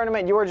in the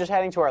tournament. You were just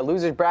heading to our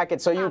losers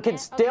bracket, so you could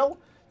still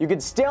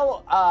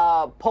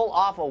pull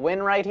off a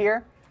win right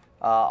here.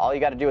 All you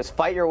got to do is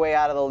fight your way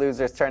out of the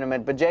losers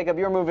tournament. But Jacob,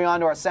 you're moving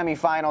on to our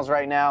semifinals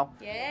right now.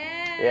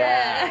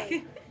 Yeah.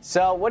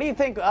 So what do you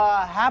think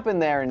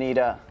happened there,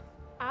 Anita?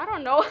 I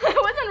don't know.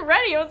 I wasn't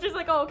ready. I was just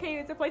like, oh, okay,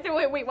 it's a place.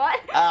 Wait, what?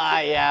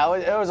 Yeah,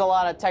 it was a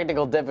lot of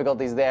technical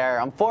difficulties there.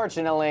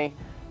 Unfortunately,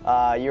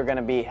 you're going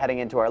to be heading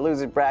into our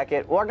losers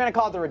bracket. We're going to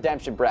call it the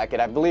redemption bracket.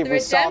 I believe we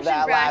solved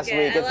that last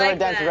week. It's the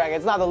redemption bracket.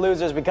 It's not the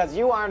losers because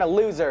you aren't a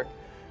loser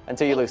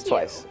until you lose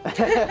twice.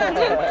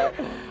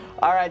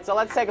 All right, so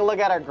let's take a look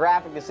at our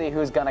graphic to see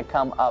who's going to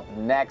come up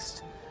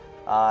next.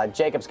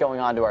 Jacob's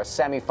going on to our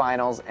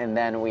semifinals, and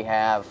then we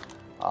have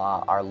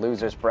our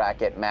losers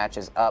bracket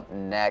matches up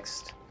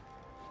next.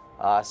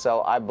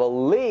 So I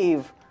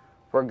believe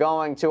we're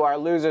going to our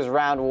losers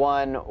round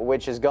 1,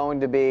 which is going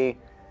to be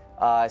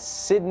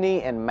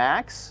Sydney and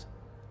Max,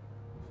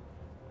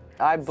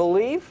 I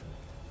believe.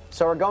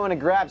 So we're going to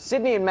grab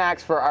Sydney and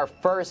Max for our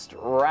first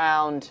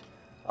round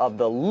of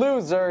the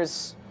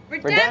losers.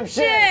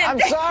 Redemption! I'm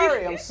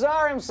sorry. We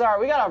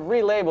gotta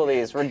relabel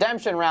these.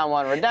 Redemption round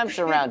 1,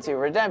 redemption round 2,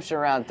 redemption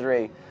round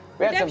 3.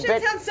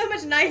 Redemption sounds so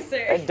much nicer.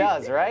 It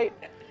does, right?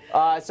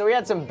 So we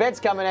had some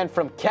bits coming in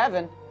from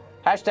Kevin.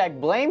 Hashtag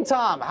blame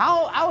Tom.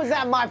 How is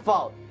that my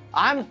fault?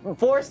 I'm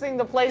forcing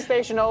the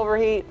PlayStation to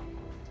overheat.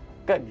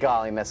 Good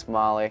golly, Miss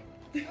Molly.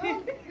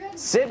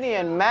 Sydney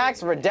and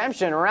Max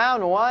redemption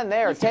round 1.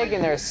 They are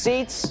taking their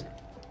seats.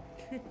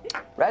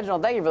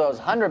 Reginald, thank you for those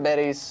 100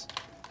 biddies.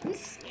 I'm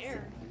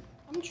scared.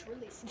 I'm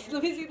truly scared.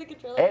 Let me see the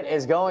controller. It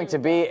is going to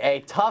be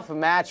a tough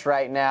match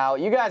right now.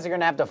 You guys are going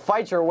to have to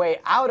fight your way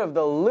out of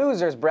the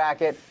losers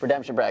bracket.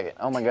 Redemption bracket.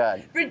 Oh my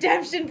God.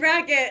 Redemption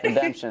bracket.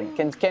 Redemption.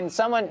 Can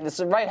someone, this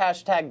is right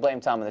hashtag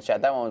blame Tom in the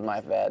chat. That one was my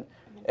bad.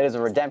 It is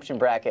a redemption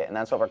bracket, and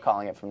that's what we're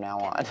calling it from now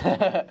on.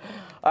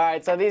 All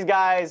right, so these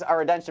guys, our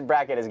redemption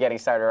bracket is getting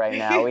started right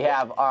now. We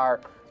have our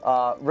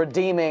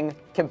redeeming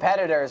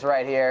competitors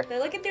right here. They're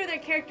looking through their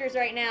characters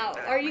right now.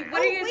 What are you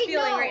guys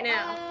feeling right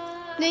now?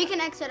 No, you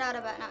can exit out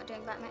of it not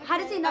doing Batman. How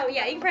does he know? Oh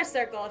yeah, you can press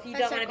circle if you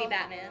don't want to be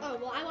Batman. Oh,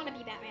 well, I want to be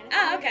Batman.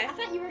 Oh, okay. I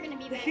thought you were going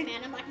to be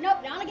Batman. I'm like, nope,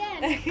 not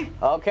again.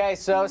 Okay,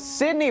 so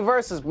Sydney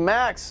versus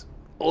Max.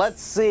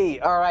 Let's see.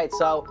 All right,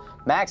 so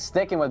Max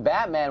sticking with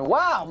Batman.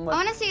 Wow. I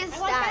want to see his stats.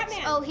 like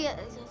Batman. Oh, he has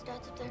his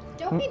stats up there.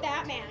 Don't be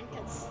Batman,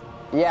 because...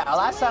 Yeah,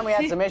 last time we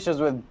had some issues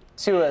with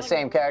 2 of the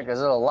same characters.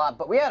 It was a lot,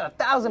 but we had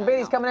 1,000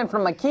 biddies coming in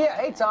from Micah.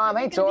 Hey, Tom.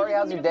 Hey, Tori.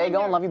 How's your day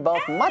going? Love you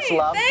both. Much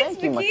love. Thanks,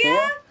 Thank you,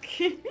 Micah.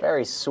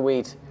 Very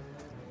sweet.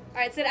 All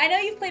right, Sid, I know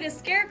you've played as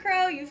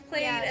Scarecrow, you've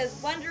played as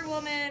Wonder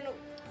Woman,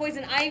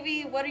 Poison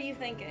Ivy. What are you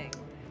thinking?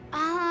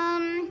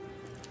 I'm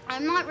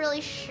not really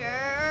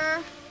sure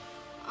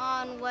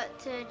on what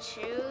to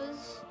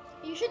choose.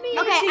 You should be...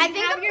 Okay, I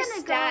think have I'm your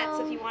gonna stats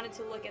go... if you wanted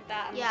to look at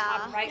that on the Yeah.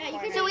 top right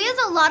corner. So he has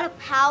a lot of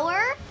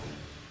power,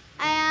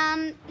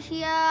 and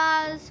he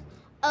has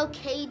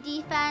okay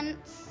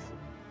defense.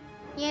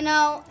 You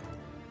know,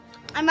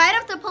 I might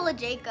have to pull a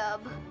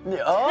Jacob.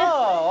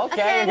 Oh,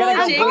 okay. You're I'm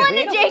gonna go pulling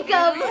Blue a Beetle?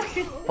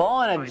 Jacob.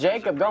 Pulling a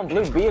Jacob, going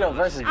Blue Beetle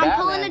versus Batman. I'm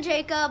pulling a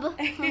Jacob.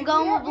 I'm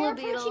going with Blue We're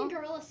approaching Beetle.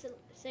 Gorilla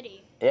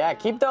City. Yeah,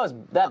 keep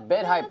that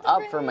bid hype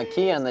up for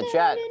Micah in the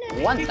chat.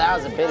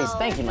 1,000 biddies.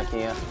 Thank you,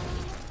 Micah.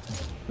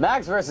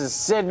 Max versus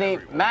Sydney.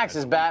 Max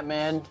is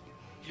Batman.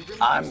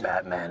 I'm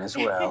Batman as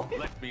well.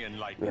 Let me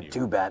enlighten We have you.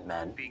 2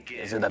 Batmen.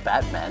 These are the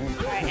Batmen.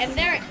 All right, and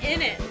they're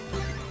in it.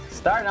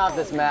 Starting off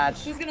this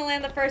match. Who's gonna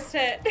land the first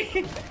hit?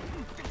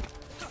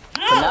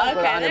 Now Oh, put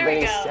okay, 100 there we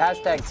biddies. go.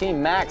 Hashtag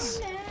Team Max.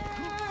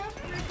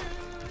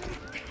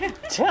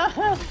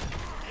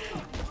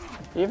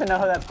 You even know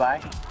who that's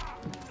by?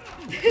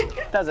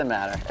 Doesn't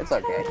matter. It's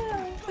okay.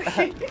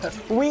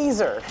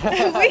 Weezer.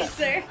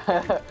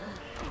 Weezer.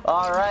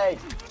 All right.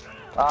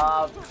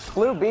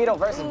 Blue Beetle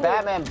versus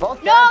Batman.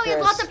 Both No, characters. he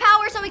has lots of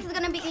power, so he's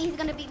gonna beat me. He's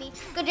gonna beat me.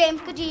 Good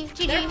James. Good G.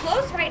 They're GG.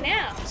 close right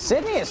now.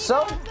 Sydney is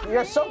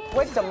you're so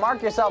quick to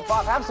mark yourself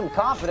off. Have some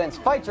confidence.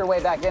 Fight your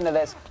way back into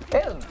this.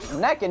 It is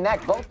neck and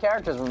neck. Both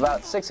characters with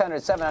about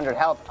 600, 700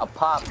 health a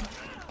pop.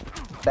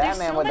 There's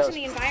Batman so with much those,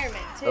 in the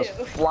environment too. those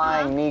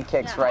flying knee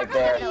kicks right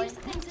there. I use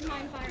the things in my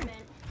environment.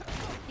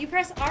 You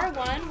press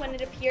R1 when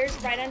it appears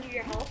right under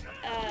your health.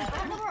 I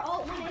don't know where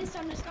Alt 1 is, so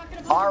I'm just not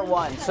going to bother.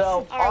 R1.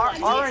 So R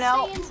and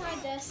L. Stay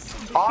inside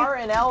this. R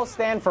and L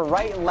stand for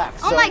right and left.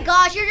 Oh So my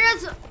gosh, you're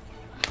So-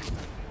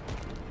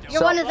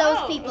 one of those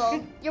Whoa.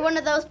 people. You're one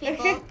of those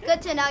people. Good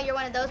to know you're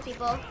one of those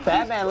people.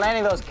 Batman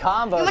landing those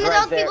combos You're one of right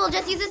those there. people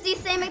just uses the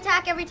same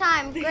attack every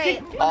time.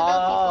 Great. One Oh,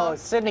 of those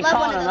people. Sydney Love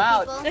calling one him of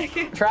out. those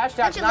people. Trash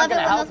Talk's you not love going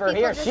it to when help those her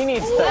here. people She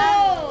needs to.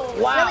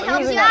 Whoa. Wow, Really helps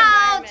using you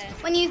that.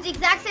 out when you use the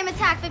exact same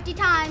attack 50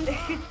 times.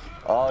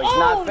 Oh, he's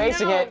not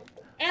facing no. it.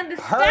 And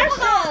the Hurt.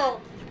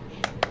 special.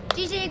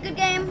 GG, good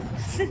game.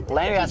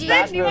 Landing that GG.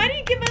 smash Sydney, why move. do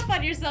you give up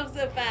on yourself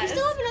so You fast?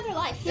 still have another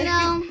life. You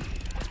know,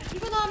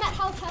 Even though I'm at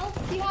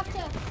health, you have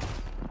to...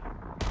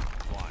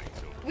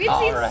 We've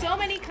All seen right. so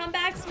many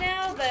comebacks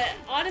now that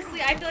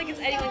honestly, I feel like it's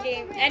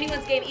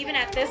anyone's game, even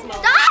at this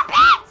moment. stop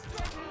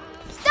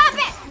it! Stop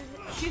it!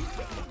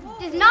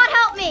 Does not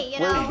help me, you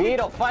Blue know.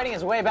 Beetle fighting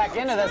his way back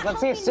into this. Let's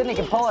see if Sydney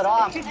can pull it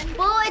off.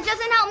 Well, it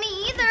doesn't help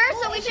me either,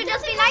 so we should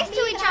just be nice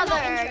to each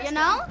other, you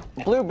know?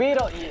 Blue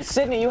Beetle,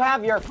 Sydney, you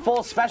have your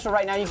full special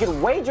right now. You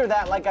can wager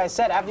that, like I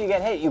said, after you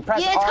get hit. You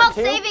press Yeah, it's called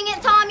R2. saving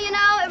it, Tom, you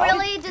know? It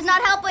really does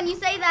not help when you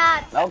say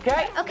that.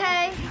 Okay.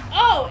 Okay.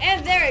 Oh,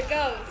 and there it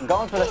goes.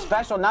 Going for the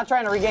special, not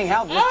trying to regain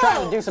health, just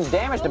trying to do some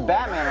damage to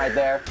Batman right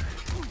there.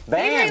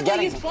 They were Bam, able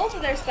to use both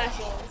of their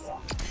specials.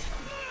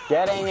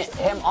 getting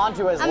him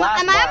onto his Am last I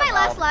on my bar of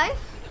last health. life?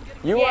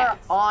 You Yes.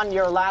 are on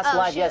your last Oh,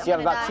 life. shit, Yes, you have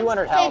I'm gonna about die.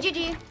 200 health. Hey,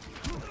 GG.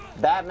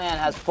 Batman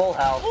has full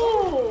health.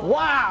 Ooh.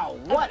 Wow,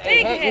 what a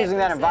big hit hit using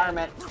that for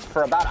environment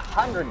for about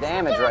 100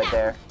 damage right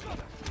there.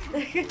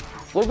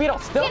 Blue Beetle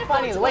still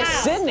fighting his way. Wow.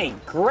 Sydney,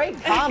 great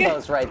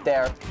combos right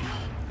there.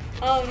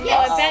 Oh no,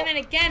 Yes. and Batman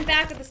again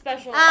back with the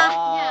special.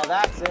 Oh,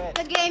 that's it.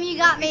 Good game, you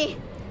got me.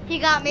 He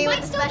got me You with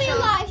might the still be special.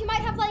 alive. You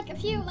might have like a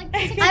few, like...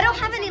 I don't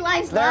have any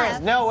lives There is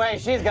left. no way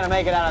she's gonna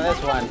make it out of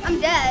this one. I'm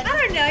dead. I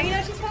don't know, you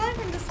know, she's falling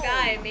from the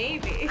sky,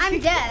 maybe. I'm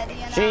dead, you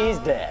know. She's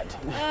dead.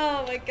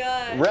 Oh my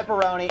god.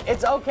 Ripperoni.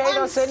 It's okay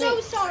though, I'm Sydney. so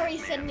sorry,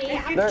 Sydney.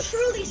 I'm There's-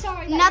 truly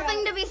sorry. that Nothing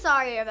you're to be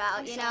sorry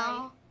about, you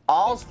know.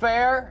 All's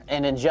fair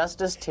and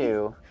injustice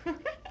too.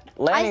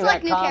 landing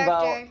that select new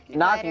combo, character, new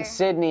knocking fighter.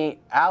 Sydney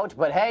out.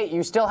 But hey,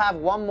 you still have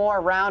one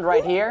more round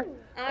right here.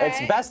 It's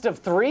right. best of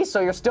 3, so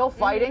you're still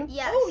fighting.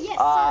 Yes.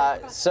 Oh,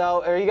 yes,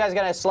 So are you guys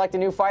gonna select a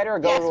new fighter or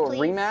go Yes, to a please.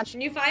 rematch?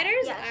 New fighters?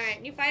 Yes. All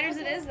right, new fighters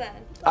it is then.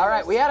 All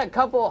right, we had a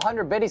couple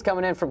 100 biddies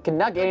coming in from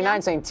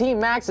Canuck89 saying Team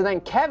Max, and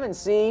then Kevin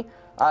C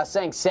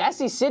saying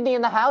Sassy Sydney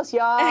in the house,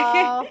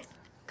 y'all.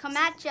 Come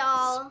at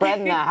y'all.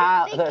 Spreading the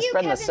house, Thank you,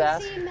 spreading the Kevin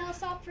sass. C.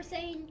 Millsop, for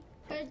saying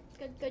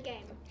good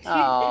game.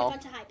 Oh.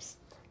 Bunch of hypes.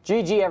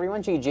 GG,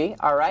 everyone, GG.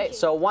 All right,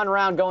 so 1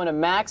 round going to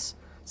Max.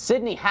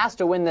 Sydney has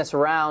to win this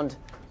round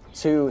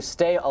to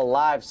stay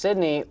alive.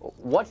 Sydney,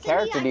 what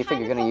character do you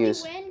think you're going to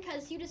use? I win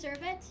because you deserve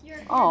it. You're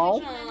Oh. a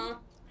good human. Aw.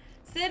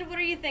 Sid, what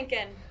are you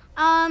thinking?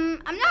 I'm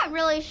not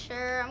really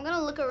sure. I'm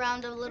gonna look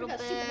around a little Look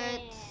bit.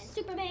 at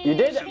Superman. You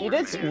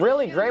did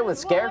really great with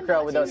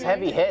Scarecrow with those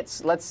heavy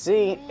hits. Let's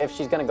see if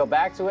she's going to go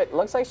back to it.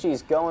 Looks like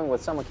she's going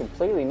with someone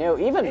completely new.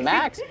 Even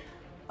Max.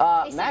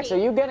 Max, are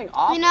you getting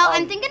off? You know,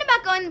 I'm thinking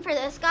about going for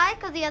this guy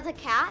because he has a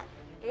cat.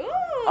 Ooh.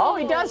 Oh,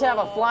 he does have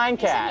a flying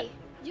cat. Sydney,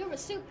 you're a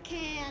soup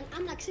can.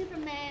 I'm like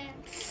Superman.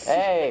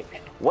 Hey,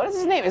 what is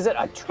his name? Is it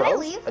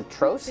leave?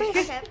 Atrocious?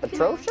 Okay.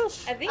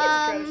 Atrocious? I think it's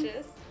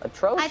atrocious.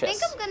 Atrocious. I think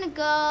I'm gonna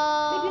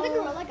go. Maybe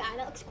the gorilla guy.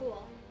 That looks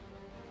cool.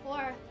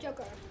 Or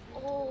Joker.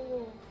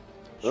 Oh.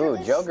 Ooh,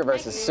 Joker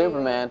versus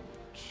Superman.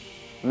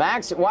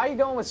 Max, why are you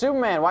going with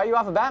Superman? Why are you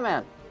off of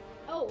Batman?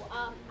 Oh,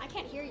 I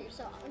can't hear you,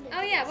 so I'm gonna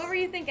Oh do yeah, this. what were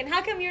you thinking?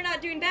 How come you're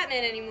not doing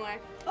Batman anymore?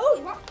 Oh,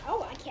 you are.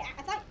 Oh, I can't.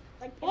 I thought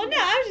like. Well, no,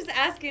 I was just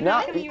asking. No,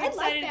 How come you were I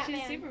like decided to choose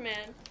Batman.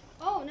 Superman?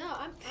 Oh no,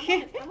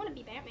 I want to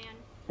be Batman.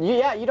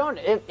 Yeah, you don't.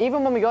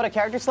 Even when we go to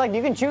character select,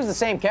 you can choose the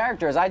same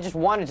characters. I just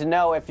wanted to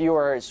know if you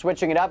were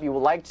switching it up. You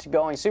liked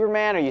going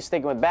Superman, or you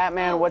sticking with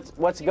Batman?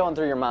 What's going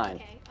through your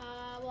mind? Okay.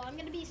 Well, I'm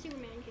gonna be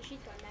Superman because she's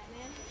going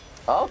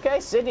Batman. Okay,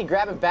 Sydney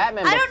grabbing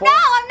Batman. I don't before. know.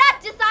 I'm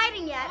not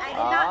deciding yet. I did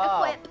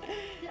not equip.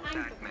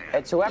 I'm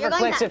It's whoever You're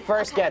going clicks it Batman.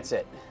 first gets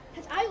it.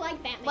 because I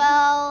like Batman.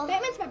 Well,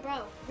 Batman's my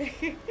bro.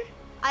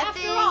 I After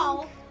think.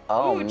 all.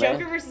 Oh Ooh, man.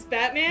 Joker versus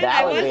Batman?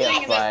 That I would was be a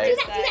thinking about fight. this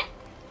Do that.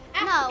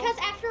 No. Because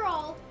after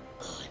all.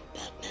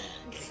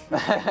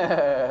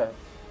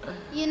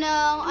 You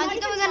know, I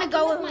think I'm gonna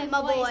go with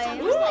my boy.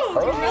 Ooh,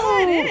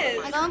 Gorilla it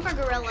is. I'm going for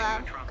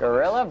Gorilla.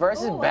 Gorilla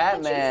versus Oh, I thought you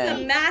He's a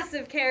Batman.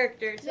 massive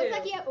character, too. Looks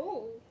like you have.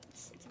 Oh.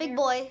 Big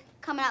boy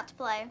coming out to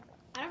play.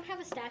 I don't have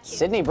a statue.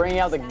 Sydney bringing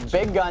out the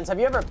big guns. Have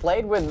you ever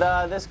played with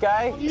this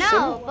guy?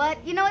 No, but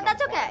you know what?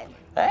 That's okay.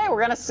 Hey,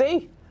 we're gonna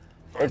see.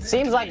 It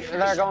seems like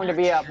they're going to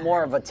be a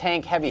more of a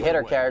tank heavy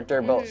hitter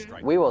character, but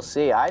we will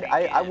see.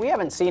 We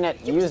haven't seen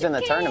it used in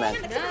the tournament.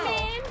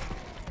 Superman.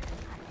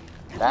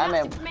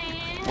 Batman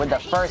with the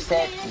first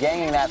hit,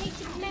 gaining that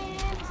Superman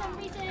for some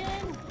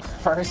reason.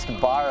 first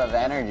bar of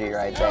energy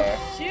right there.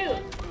 Shoot.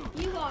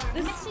 You are.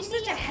 This is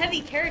such a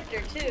heavy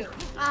character, too.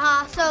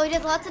 So he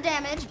does lots of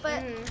damage,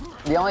 but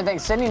The only thing,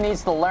 Sydney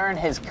needs to learn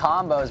his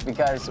combos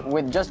because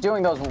with just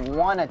doing those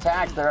 1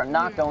 attacks, they're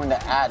not going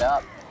to add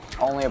up.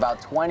 Only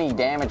about 20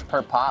 damage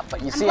per pop, but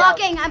you I'm see how...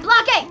 blocking. I'm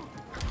blocking.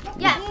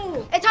 Yes.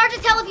 It's hard to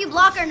tell if you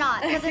block or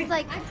not because it's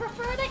like. I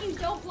prefer that you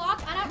don't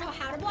block. I don't know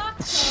how to block.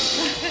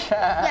 So.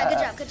 Yeah. Good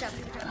job. Good job.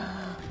 Good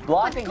job.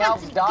 Blocking Quick,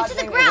 helps, get to the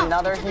dodging is ground,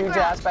 another get to the huge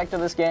ground. aspect of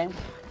this game.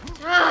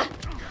 Ah!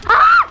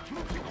 Ah!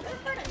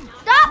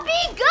 Stop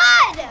being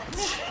good!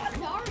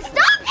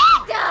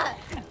 Stop it!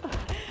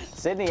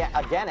 Sydney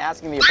again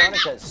asking the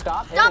opponent to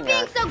stop hitting Stop her.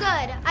 being so good.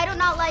 I do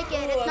not like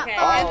it. It's not Okay,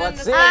 fun. and then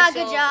let's the see. Good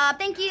special. job.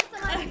 Thank you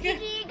so much,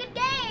 GG. Good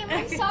game.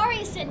 I'm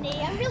sorry, Sydney.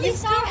 I'm really You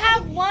sorry. still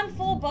have 1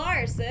 full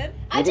bar, Sid.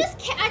 I just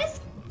can't. I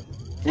just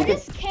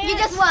can't. You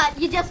just what?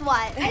 You just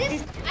what? I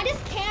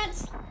just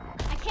can't.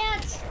 I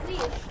can't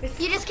leave.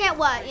 You just can't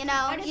what? You know?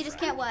 I You just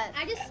can't what?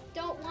 I just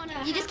don't want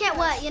to. You just can't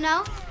what? You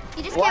know?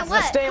 You just Wants can't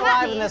what? to stay Come at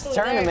alive me. in this Oh,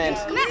 there it tournament.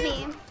 goes. Come at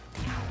me.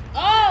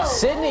 Oh!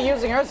 Sydney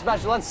using her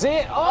special. Let's see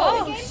it.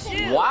 Oh,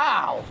 shoot.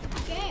 Wow.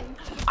 Game.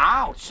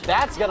 Ouch.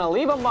 That's going to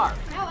leave a mark.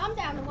 Now I'm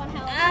down to 1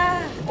 health.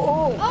 Ah.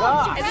 Oh, Is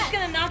God. this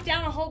gonna knock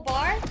down a whole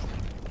bar?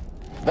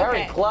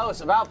 Very okay.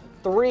 close. About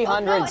Oh,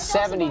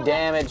 370 no,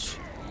 damage.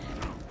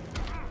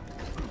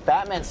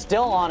 Batman's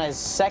still on his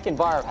 2nd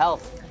bar of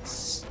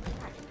health.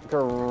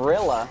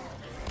 Gorilla.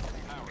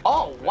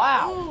 Oh,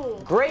 wow.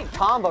 Ooh. Great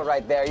combo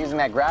right there using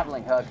that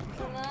grappling hook.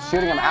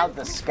 Shooting him out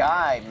the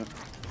sky.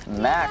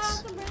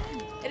 Max.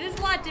 It is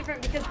a lot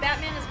different because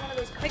Batman is one of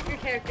those quicker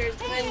characters,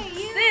 and then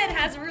Sid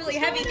has a really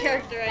heavy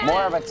character. I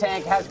More think. of a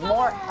tank, has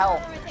more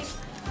health.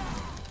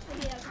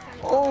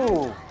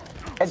 Ooh.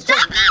 It's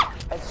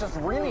just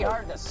really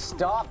hard to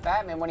stop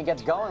Batman when he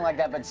gets going like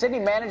that, but Sydney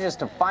manages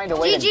to find a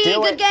way to GG. do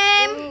Good it.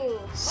 game. Ooh.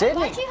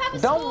 Sydney, Why'd you have a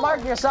don't skull?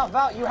 mark yourself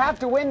out. You have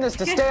to win this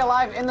to stay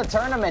alive in the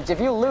tournament. If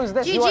you lose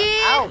this, you are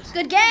out. GG.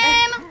 Good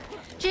game.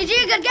 GG.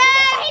 Good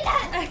game.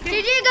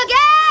 GG. Good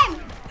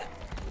game.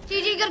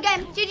 GG. Good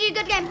game. GG.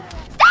 Good game.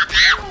 Stop it.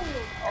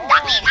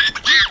 Stop being out of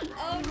the game.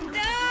 Oh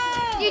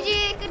no!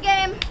 GG. Good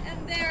game.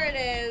 And there it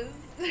is.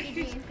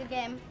 GG. Good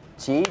game.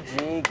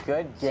 GG,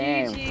 good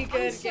game. GG,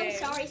 good I'm so game.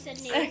 sorry,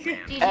 Sydney. GG. Hey,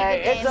 Good game.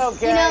 it's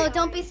okay. You know,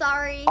 don't be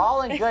sorry.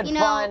 All in good You know,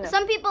 fun.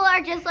 some people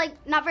are just like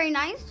not very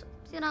nice.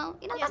 You know,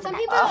 Yeah, some that's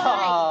people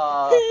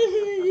are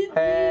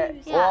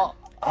Hey, well,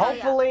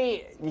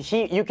 hopefully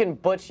you can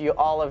put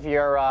all of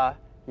your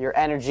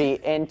energy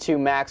into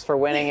Max for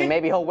winning, and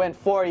maybe he'll win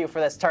for you for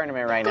this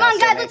tournament right now. Come on,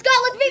 guys, let's go.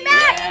 Let's beat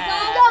Max. Yeah.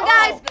 Let's go,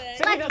 guys.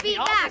 Sydney Let's does beat the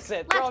Max.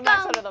 opposite. Let's Throw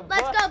Max under the go.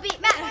 Let's bus. go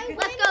beat Max.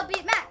 Let's go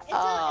beat Max. It's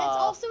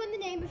also in the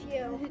name of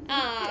you.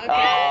 Oh, okay.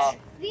 Oh.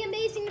 The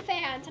amazing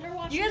fans that are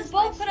watching. You guys this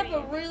both live put up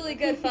a stream. really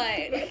good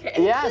fight.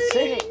 Yeah,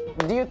 Sydney,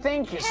 do you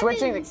think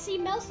Kevin C.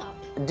 Millsap.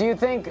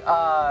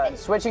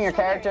 switching your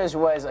characters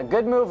was a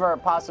good move or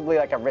possibly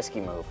like a risky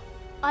move?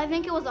 I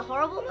think it was a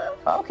horrible move.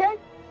 Okay.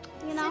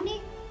 You know,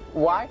 Sydney,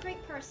 Why?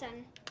 great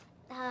person.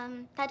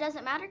 that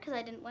doesn't matter because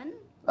I didn't win.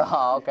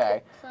 Oh,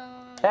 okay. So.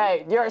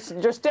 Hey, you're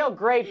still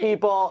great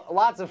people.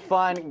 Lots of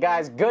fun,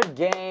 guys. Good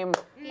game.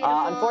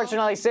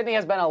 Unfortunately, Sydney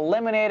has been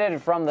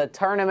eliminated from the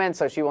tournament,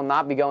 so she will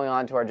not be going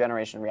on to our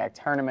Generation React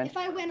tournament. If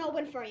I win, I'll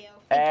win for you.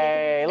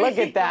 Hey, look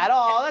at that.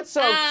 Oh, that's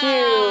so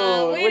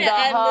cute. Way With to the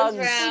end hugs.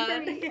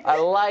 this round. I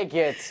like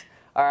it.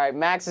 All right,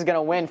 Max is going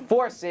to win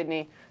for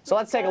Sydney. So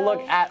let's take a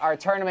look at our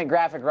tournament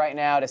graphic right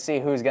now to see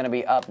who's going to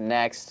be up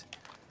next.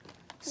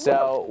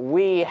 So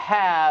we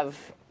have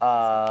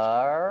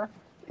our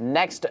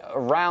next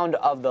round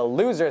of the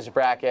losers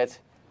bracket.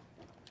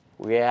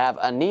 We have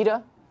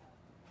Anita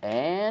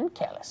and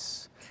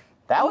Kelis.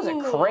 That was a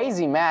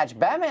crazy match.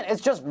 Batman,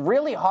 it's just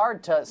really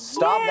hard to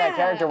stop that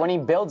character when he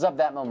builds up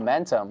that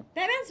momentum.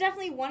 Batman's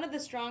definitely one of the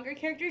stronger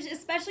characters,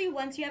 especially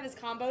once you have his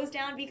combos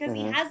down, because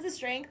he has the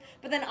strength,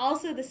 but then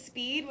also the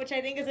speed, which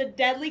I think is a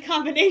deadly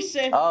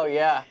combination. Oh,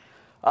 yeah.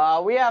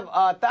 We have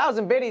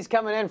 1,000 biddies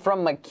coming in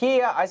from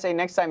Micah. I say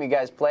next time you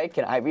guys play,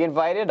 can I be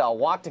invited? I'll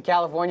walk to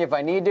California if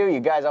I need to.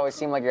 You guys always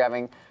seem like you're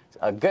having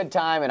a good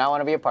time, and I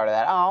want to be a part of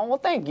that. Oh, well,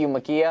 thank you,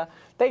 Micah.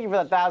 Thank you for the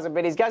 1,000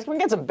 biddies. Guys, can we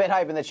get some bit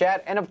hype in the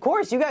chat? And, of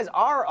course, you guys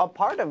are a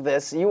part of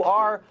this. You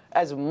are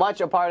as much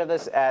a part of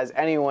this as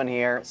anyone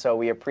here, so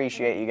we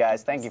appreciate you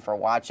guys. Thank you for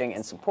watching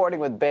and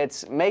supporting with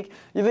bits.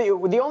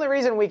 The only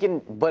reason we can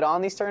put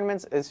on these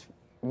tournaments is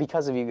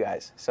because of you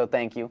guys, so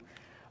thank you.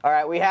 All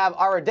right, we have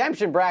our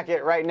redemption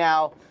bracket right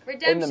now.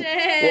 Redemption!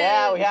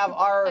 Yeah, we have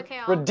our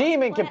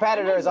redeeming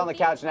competitors on the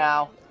couch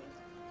now,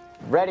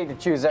 ready to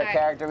choose their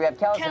character. We have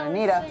Kelis and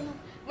Anita.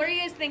 What are you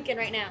guys thinking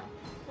right now?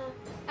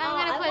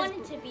 I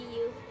wanted to be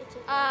you.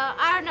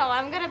 I don't know.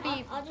 I'm gonna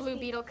be Blue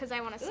Beetle because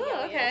I want to see how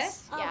he okay.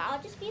 is. Yeah.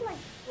 I'll just be like,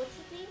 what's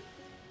his name?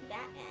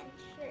 Batman.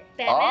 Sure.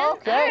 Batman?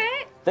 Okay. All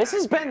right. This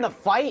has been the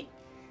fight.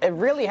 It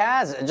really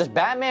has. Just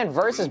Batman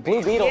versus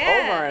Blue Beetle over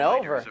and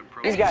over.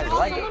 These guys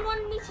like it. Someone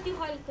wanted me to do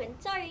Harley Quinn.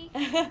 Sorry.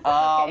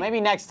 Oh,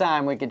 maybe next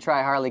time we could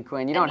try Harley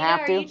Quinn. You don't Anita,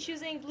 have to. Are you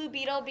choosing Blue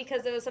Beetle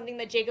because it was something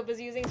that Jacob was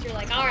using, so you're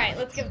like, all right,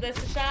 let's give this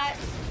a shot?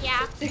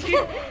 Yeah.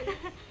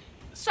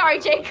 Sorry,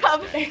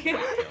 Jacob.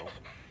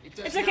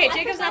 It's okay,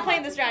 Jacob's not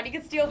playing this round. You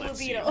can steal Blue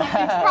Beetle. He's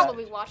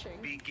probably watching.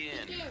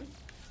 Begin.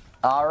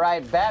 All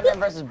right, Batman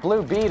versus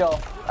Blue Beetle.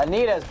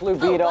 Anita is Blue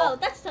Beetle. Oh, wow,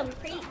 that's some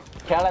crazy.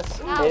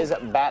 Kelis is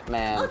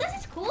Batman. Oh, this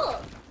is cool.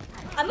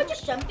 Am I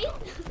just jumping?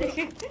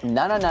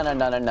 No,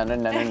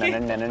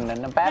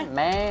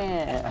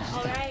 Batman.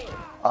 All right.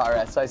 All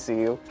right, so I see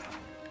you.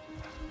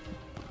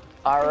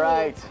 All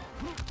right.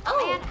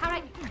 Oh, man, how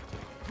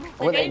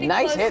do With a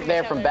nice hit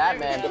there from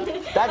Batman.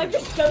 I'm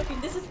just joking.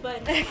 This is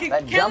fun.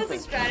 That jumping.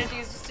 Kelis' strategy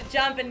is just to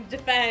jump and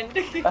defend.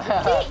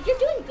 Hey, you're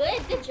doing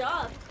good. Good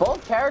job.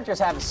 Both characters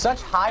have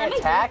such high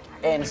attack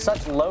and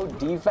such low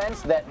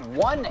defense that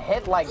one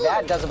hit like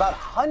that does about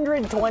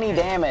 120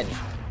 damage.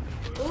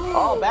 Ooh.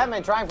 Oh,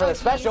 Batman trying for the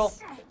special.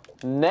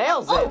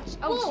 Nails it.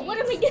 Oh, what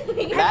are we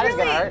doing? That is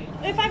gonna hurt.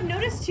 If I've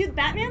noticed too,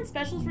 Batman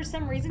specials for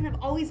some reason have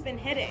always been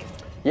hitting.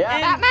 Yeah.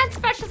 And Batman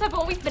specials have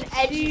always been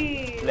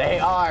edgy. They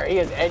are. He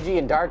is edgy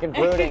and dark and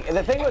brooding. And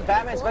the thing with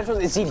Batman specials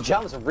is he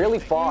jumps really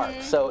far.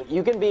 So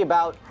you can be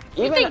about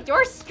You think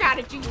your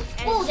strategy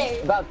was edgy?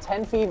 about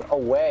 10 feet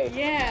away.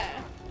 Yeah.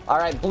 All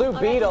right, Blue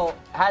Beetle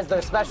has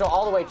their special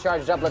all the way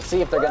charged up. Let's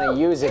see if they're going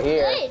to use it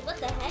here. Good. What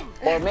the heck?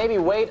 Or maybe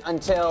wait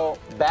until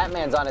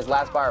Batman's on his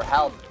last bar of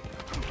health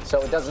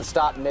so it doesn't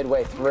stop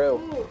midway through.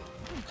 Ooh.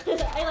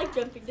 I like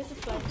jumping. This is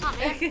fun.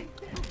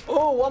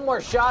 Ooh, one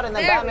more shot and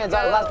then There Batman's we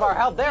on his go. last bar of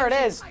health. There it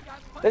is.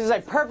 This is a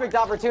perfect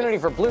opportunity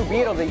for Blue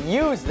Beetle to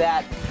use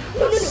that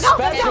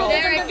special.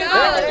 There it goes.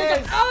 There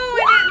it is.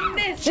 Oh, I didn't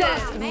miss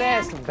Just it.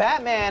 missed.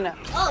 Batman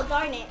Oh,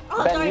 darn it.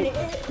 Oh, darn been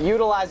it.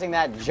 utilizing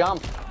that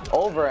jump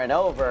over and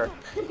over,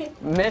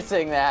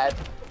 missing that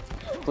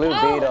Blue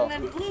Oh, Beetle.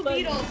 and then Blue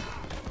Beetle.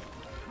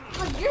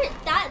 Oh, you're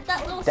that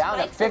little Down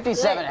to spike's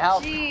 57 good.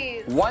 health.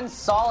 Jeez. One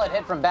solid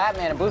hit from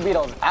Batman and Blue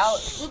Beetle's out.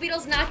 Blue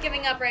Beetle's not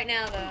giving up right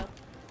now, though.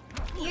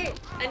 Here.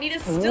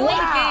 Anita's still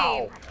Wow!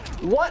 in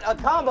the game. What a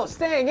combo,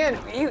 staying in.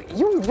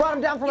 You brought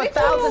him down from You're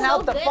 1,000 doing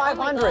health so to good. Oh my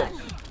 500. gosh.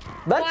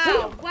 Let's see.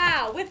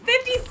 Wow, with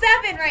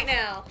 57 right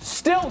now.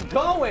 Still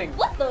going.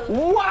 What the?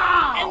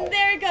 Wow. And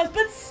there it goes.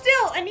 But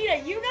still,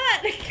 Anita, you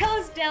got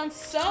Kelis down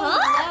so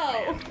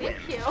low.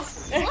 Thank you.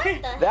 What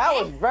the That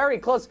was very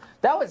close.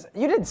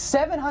 You did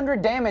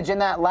 700 damage in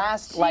that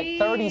last like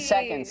 30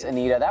 seconds,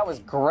 Anita. That was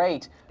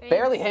great.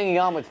 Barely hanging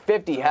on with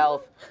 50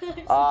 health.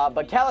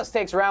 But Kelis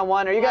takes round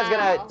 1. Are you guys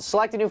gonna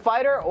select a new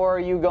fighter, or are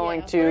you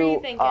going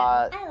to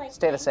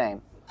stay the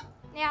same?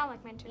 Yeah, I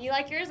like mine too. You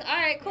like yours? All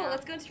right, cool.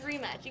 Let's go to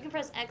rematch. You can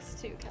press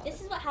X2, Kelis.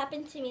 This is what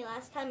happened to me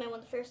last time. I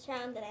won the first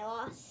round, then I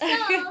lost. So,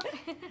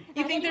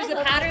 you think there's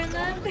a pattern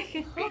then?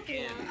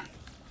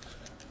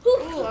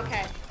 Ooh,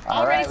 okay.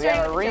 All right, we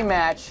have a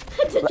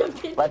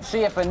rematch. Let's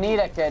see if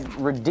Anita could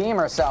redeem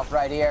herself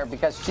right here,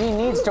 because she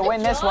needs to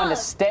win this one to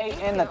stay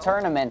in the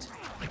tournament.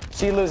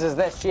 She loses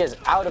this, she is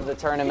out of the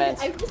tournament.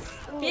 I just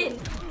spin.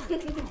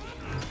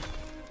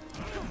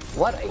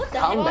 What a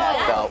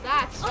comeback, though.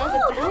 That's a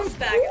bounce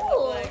back, it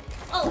looked like.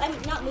 Oh,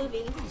 I'm not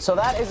moving. So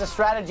that is a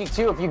strategy,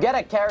 too. If you get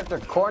a character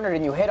cornered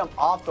and you hit them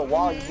off the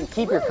wall, you can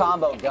keep your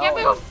combo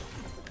going.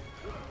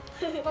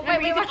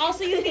 Remember, you can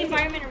also use the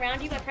environment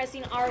around you by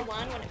pressing R1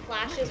 when it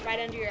flashes right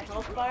under your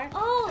health bar.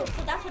 Oh,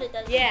 so that's what it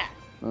does. Yeah.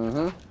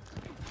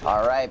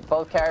 All right,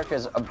 both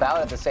characters about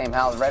at the same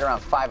health, right around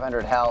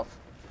 500 health.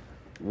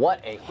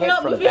 What a hit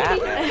from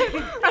Batman.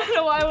 I don't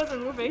know why I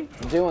wasn't moving.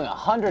 Doing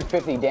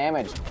 150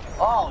 damage.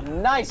 Oh,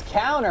 nice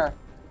counter.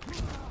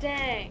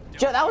 Dang.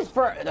 That was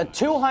for a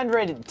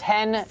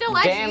 210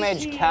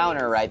 damage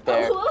counter right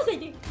there. Oh, what was I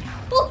doing?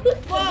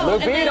 Blue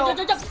Beetle.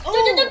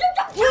 Blue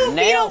Beetle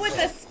Nails with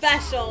a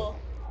special.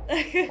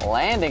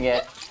 Landing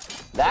it.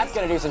 That's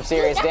going to do some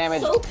serious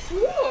damage. So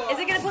cool. Is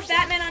it going to put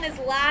Batman on his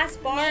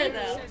last bar,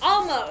 though?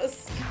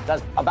 Almost.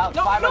 Does about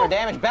 500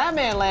 damage.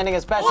 Batman landing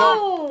a special.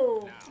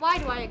 Whoa. Why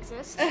do I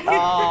exist?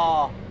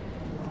 Oh.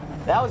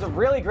 That was a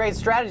really great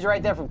strategy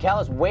right there from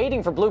Kelis,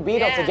 waiting for Blue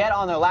Beetle to get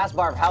on their last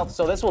bar of health,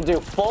 so this will do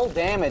full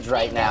damage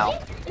right now.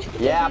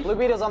 Yeah, Blue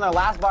Beetle's on their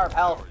last bar of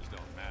health.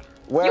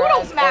 You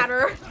don't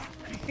matter.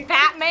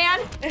 Batman.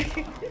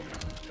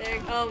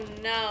 Oh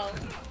no.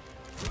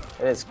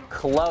 It is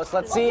close.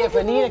 Let's see if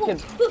Anita can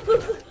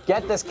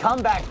get this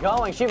comeback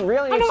going. She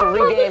really needs to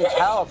regain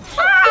health.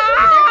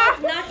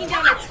 They're knocking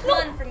down a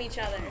ton from each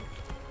other.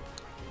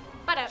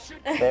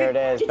 There it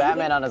is.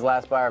 Batman on his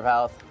last bar of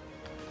health.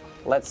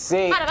 Let's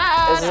see.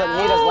 This is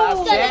Anita's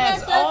last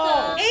chance.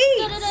 Oh!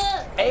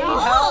 8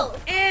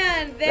 health.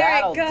 And there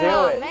That'll it goes.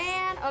 do it.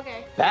 Man,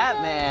 okay.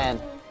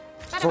 Batman.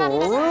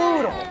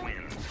 Brutal.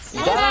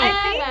 I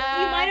think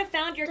you might have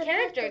found your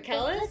character,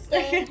 Kelis.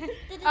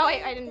 Oh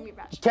wait, I didn't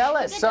rematch.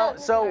 Kelis,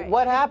 so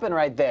what happened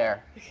right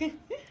there?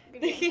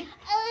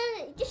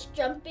 Just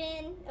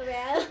jumping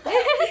around.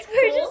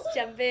 We're just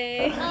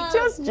jumping.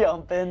 Just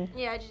jumping.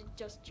 Yeah, I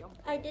just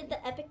jumped. I did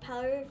the epic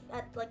power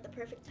at like the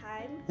perfect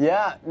time.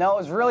 Yeah, no, it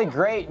was really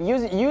great.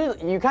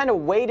 You kind of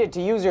waited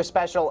to use your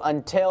special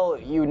until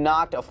you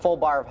knocked a full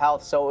bar of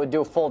health, so it would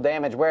do full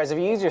damage. Whereas if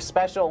you use your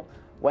special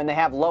when they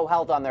have low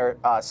health on their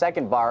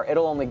second bar,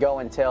 it'll only go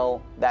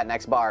until that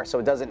next bar, so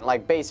it doesn't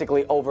like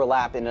basically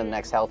overlap into the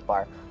next health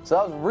bar. So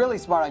that was really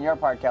smart on your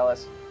part,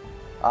 Kelis.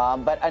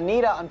 But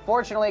Anita,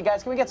 unfortunately,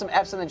 guys, can we get some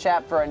F's in the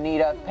chat for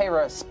Anita? Pay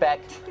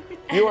respect.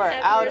 You are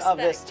out of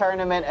this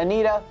tournament.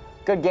 Anita,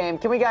 good game.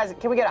 Can we get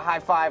a high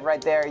five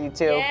right there, you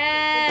two?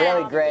 Yeah.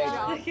 Really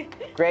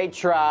great. Great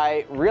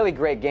try. Really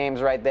great games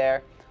right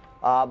there.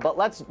 But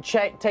let's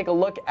take a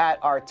look at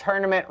our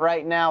tournament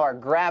right now, our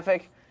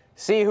graphic.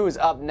 See who's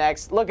up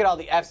next. Look at all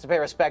the F's to pay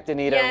respect,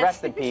 Anita. Yes.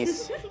 Rest in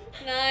peace.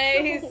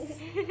 Nice.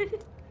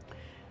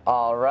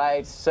 All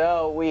right,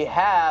 so we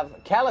have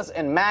Kelis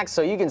and Max,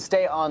 so you can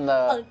stay on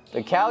the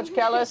couch,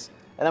 Kelis.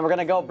 And then we're going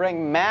to go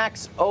bring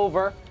Max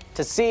over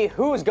to see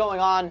who's going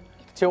on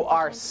to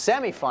our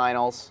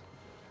semifinals.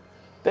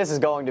 This is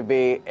going to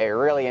be a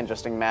really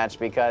interesting match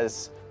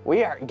because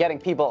we are getting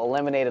people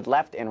eliminated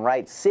left and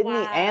right.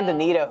 Sydney and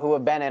Anita, who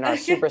have been in our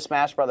Super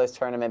Smash Brothers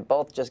tournament,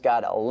 both just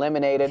got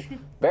eliminated.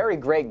 Very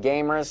great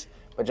gamers,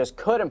 but just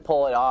couldn't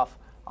pull it off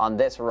on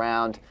this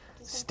round.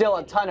 Still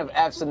a ton of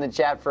F's in the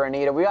chat for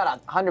Anita. We got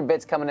 100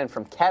 bits coming in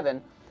from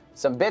Kevin.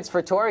 Some bits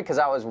for Tori because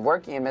I was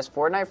working and missed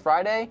Fortnite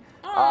Friday.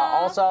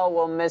 Also,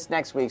 we'll miss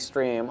next week's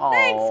stream.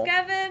 Thanks,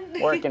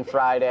 Kevin. Working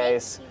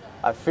Fridays.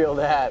 I feel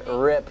that.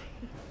 Rip.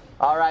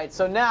 All right,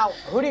 so now,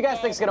 who do you guys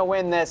think is going to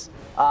win this?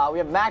 We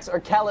have Max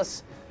or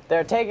Kelis.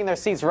 They're taking their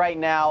seats right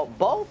now.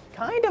 Both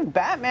kind of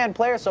Batman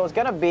players, so it's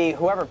going to be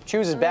whoever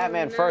chooses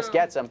Batman first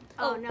gets him.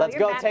 Oh, no, Let's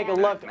go take a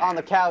look on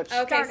the couch.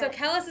 Okay, so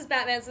Kelis is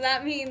Batman, so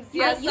that means,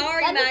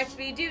 sorry, Max,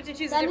 but you do have to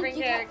choose a different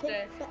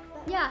character.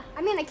 Yeah,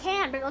 I mean I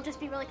can, but it'll just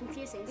be really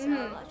confusing.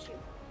 So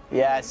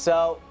Yeah,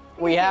 so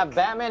we have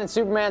Batman and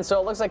Superman, so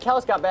it looks like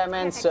Kelis got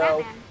Batman,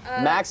 so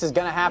Max is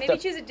going to have maybe to...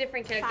 choose a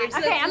different character, so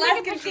Okay, it's I'm less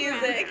gonna pick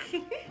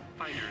confusing.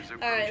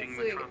 Alright,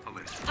 sweet.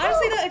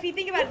 Honestly though, if you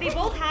think about it, they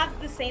both have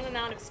the same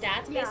amount of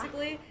stats,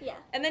 basically. Yeah.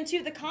 And then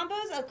too, the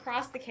combos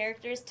across the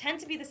characters tend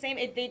to be the same.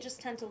 They just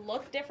tend to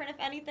look different, if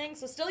anything.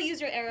 So still use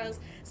your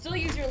arrows, still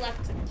use your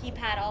left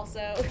keypad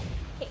also.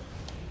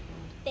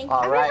 Thank you.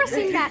 All I've right. never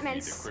seen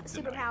Batman's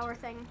superpower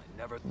thing.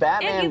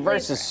 Batman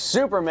versus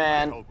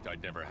Superman.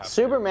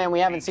 Superman, we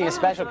haven't seen a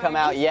special come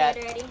out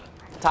yet.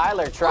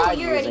 Tyler tried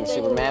using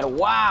Superman.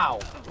 Wow!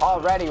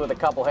 Already with a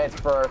couple hits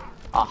for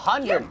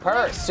 100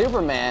 per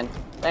Superman.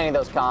 Any of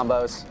those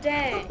combos.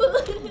 Dang.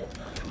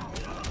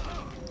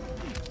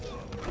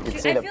 You can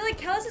Dude, see I the feel like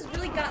Kelis has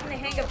really gotten the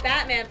hang of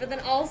Batman, but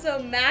then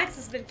also Max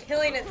has been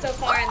killing it so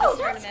far in this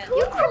tournament.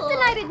 You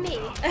kryptonited me.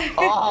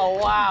 Oh,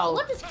 wow.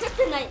 What does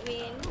kryptonite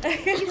mean?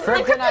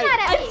 Kryptonite.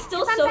 I'm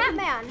still so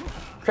Batman.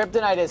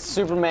 Kryptonite is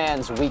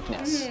Superman's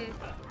weakness.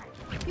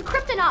 You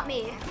kryptonite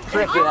me.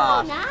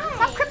 Kryptonite. Oh, nice.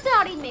 Stop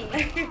kryptonite me.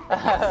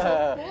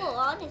 So cool,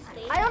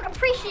 honestly. I don't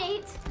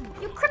appreciate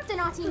you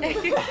kryptonite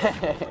me.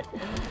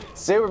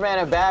 Superman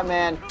and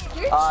Batman.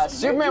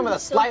 Superman with a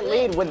slight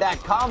lead with that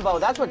combo.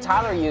 That's what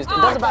Tyler used. It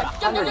does about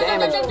 100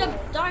 damage.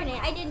 Jump. Darn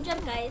it, I didn't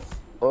jump, guys.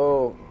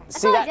 Oh,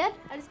 That's see all I that?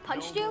 did. I just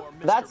punched you.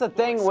 That's the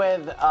thing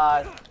with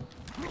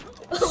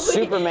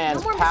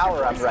Superman's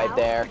power-up right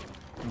there.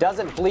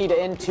 Doesn't bleed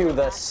into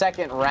the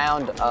second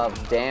round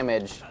of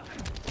damage.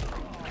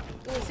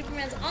 Ooh,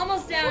 Superman's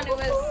almost down.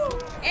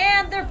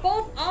 And they're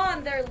both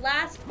on their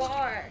last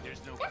bar.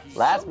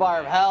 Last bar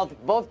of health.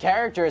 Both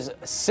characters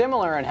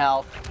similar in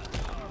health.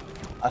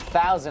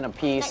 1,000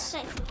 apiece.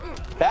 Nice.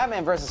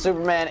 Batman versus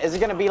Superman. Is it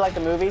gonna be like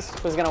the movies?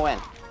 Who's gonna win?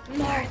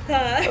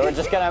 Martha. They're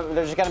just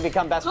gonna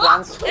become best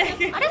friends.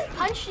 I just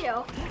punched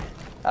you.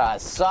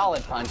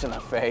 Solid punch in the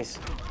face.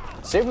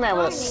 Superman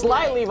with a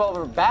slight lead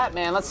over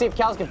Batman. Let's see if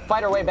Kelis can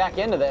fight her way back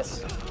into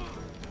this.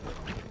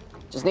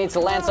 Just needs to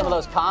land some of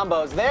those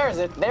combos. There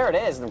it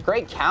is. The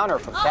great counter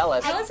from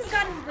Kelis. Kelis has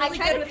gotten really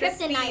good with his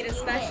speed,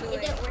 especially.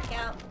 It didn't work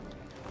out.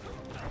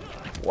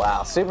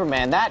 Wow,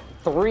 Superman, that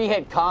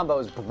 3-hit combo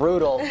is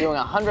brutal, doing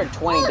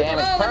 120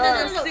 damage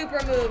per.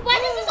 Super move. Why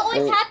does this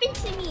always happen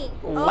to me?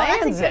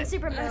 Lands That's a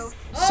good it. super move.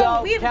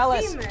 So we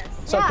haven't seen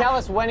this.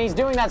 Kelis, when he's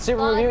doing that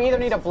super move, you either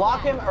need to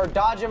block him or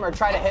dodge him or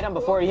try to hit him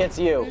before he hits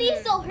you.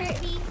 Please don't hurt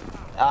me.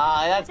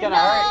 That's gonna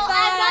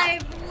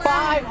hurt.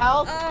 5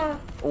 health.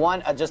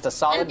 One, just a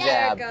solid There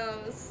jab. it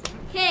goes.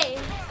 Okay.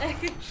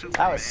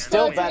 That was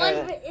still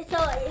better. So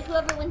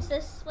whoever wins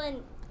this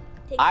one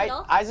takes it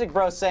off? Isaac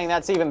Bro's saying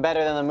that's even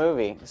better than the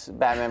movie,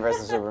 Batman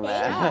versus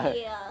Superman.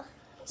 Yeah.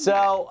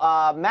 So,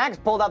 Max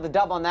pulled out the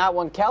dub on that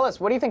one. Kelis,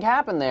 what do you think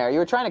happened there? You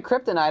were trying to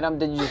kryptonite him.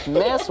 Did you just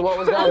miss? What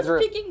was going through? I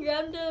was picking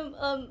random,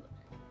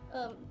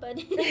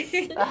 buddies.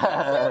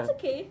 So it's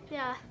okay.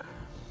 Yeah.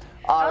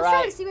 All I was trying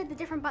right. to see what the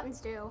different buttons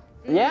do.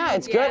 Yeah,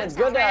 it's good. It's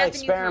good to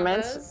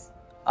experiment.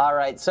 All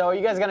right, so are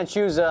you guys gonna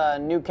choose a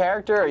new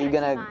character, or are you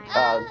gonna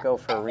go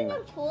for a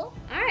rematch? Cool.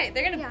 All right,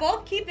 they're gonna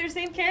both keep their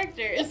same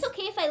characters. It's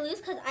okay if I lose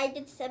because I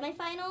did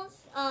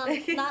semifinals.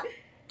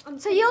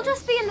 So you'll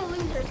just be in the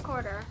loser's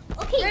quarter.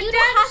 Okay,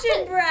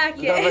 redemption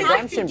bracket. The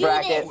redemption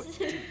bracket.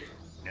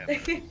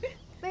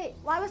 Wait,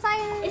 why was I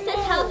in? It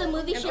says how the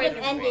movie should have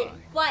ended.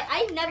 Why?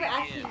 I've never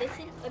actually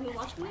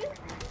watched the movie.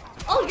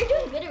 Oh, you're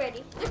doing good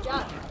already. Good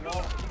job. You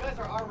guys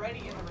are already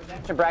in the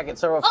redemption bracket.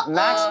 So if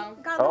Max,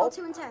 got a little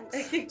too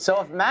intense.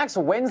 So if Max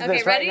wins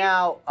this right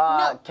now,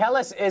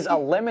 Kelis is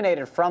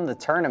eliminated from the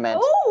tournament.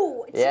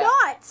 Oh, it's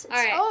not.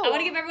 All right, I want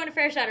to give everyone a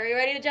fair shot. Are you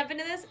ready to jump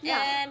into this?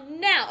 Yeah. And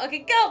now, okay,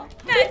 go.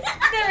 Nice.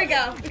 There we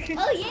go.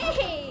 Oh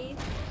yay!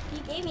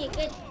 You gave me a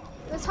good.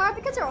 It was hard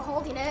because they were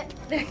holding it.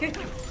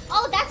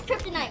 Oh, that's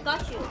kryptonite.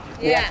 Got you.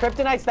 Yeah,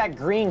 kryptonite's that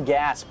green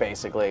gas,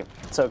 basically.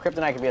 So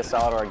kryptonite can be a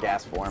solid or a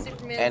gas form.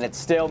 And it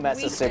still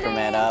messes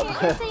Superman up.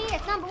 See,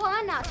 it's number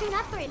 1, not 2,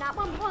 not 3, not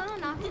 1,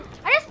 not 2.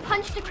 I just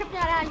punched the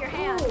kryptonite out of your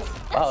hands.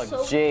 Oh,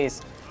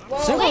 jeez.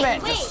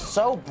 Superman just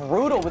so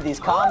brutal with these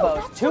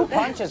combos. 2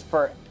 punches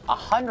for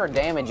 100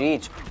 damage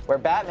each, where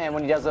Batman,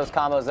 when he does those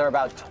combos, they're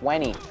about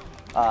 20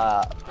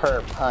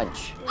 per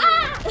punch.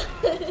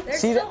 They're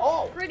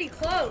still pretty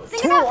close. The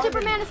thing about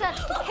Superman is that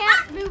he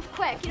can't move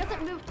quick. He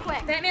doesn't move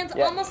quick. Batman's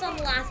almost on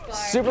the last bar.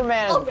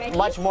 Superman is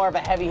much more of a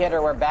heavy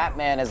hitter, where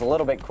Batman is a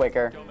little bit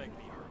quicker.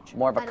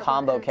 More of a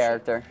combo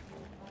character.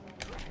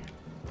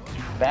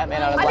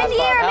 Batman on his last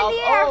bar of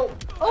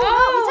health.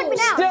 Oh, he took me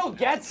down. Still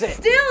gets it.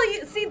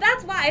 Still, see,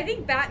 that's why I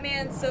think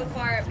Batman so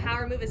far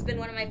power move has been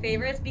one of my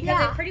favorites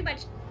because it pretty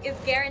much is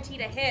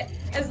guaranteed a hit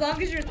as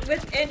long as you're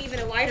within even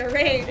a wider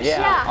range.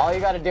 Yeah, all you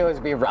got to do is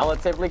be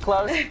relatively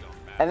close.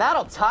 And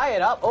that'll tie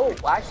it up. Oh,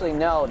 actually,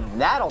 no,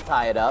 that'll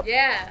tie it up.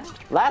 Yeah.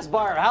 Last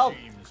bar of health.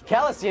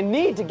 Kelis, you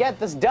need to get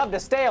this dub to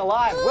stay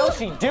alive. Will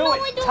she do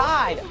it?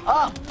 Tied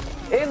up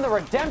in the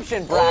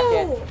redemption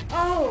bracket.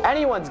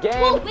 Anyone's game.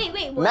 Whoa,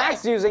 wait, what?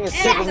 Max using his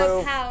super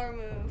move. Power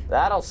move.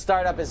 That'll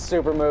start up his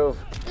super move.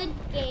 Good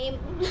game.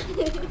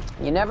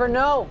 You never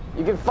know.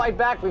 You can fight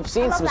back. We've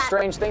seen some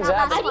strange things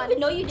happen. I didn't even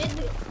know you did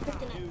the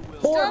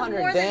kryptonite.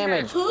 400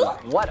 damage.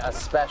 What a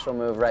special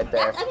move right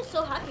there. I'm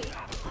so happy.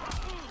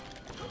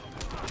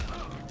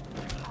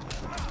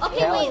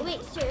 Okay,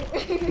 wait, sir.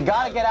 You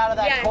gotta get out of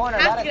that corner.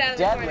 That is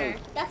deadly.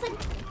 That's like.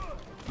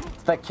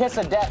 It's the kiss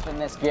of death in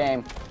this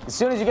game. As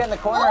soon as you get in the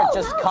corner, it's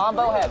just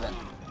combo heaven.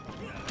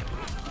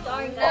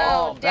 Darn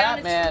Oh,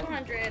 down Batman. to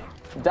 200.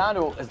 Down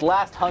to his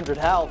last 100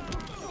 health.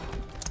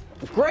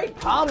 Great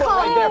combo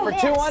right there for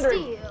 200.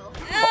 Steal.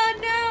 Oh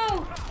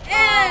no!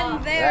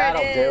 And there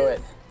That'll it do is.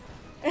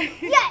 it.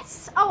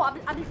 Yes. Oh,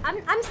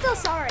 I'm still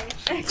sorry.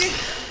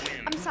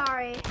 I'm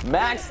sorry.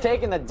 Max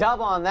taking the dub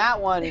on that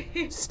one.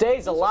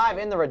 Stays alive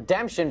in the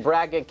redemption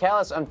bracket.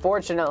 Kelis,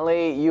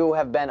 unfortunately, you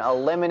have been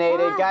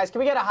eliminated. Guys, can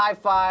we get a high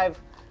five?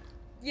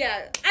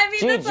 Yeah, I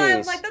mean, that's why I'm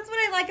GG's. like, that's what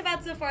I like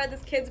about so far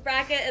this kids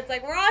bracket. It's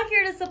like, we're all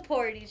here to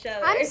support each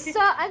other.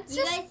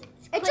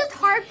 It's just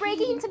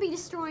heartbreaking to be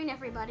destroying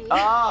everybody.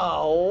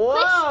 Oh,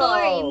 Quick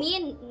story, whoa. me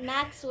and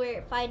Max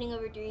were fighting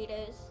over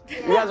Doritos.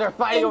 You guys are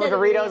fighting over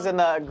Doritos in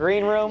the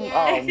green room?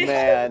 Yeah. Oh,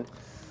 man.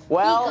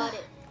 Well, got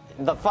it.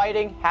 the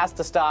fighting has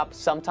to stop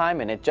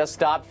sometime, and it just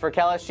stopped for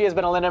Kelis. She has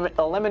been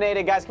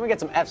eliminated. Guys, can we get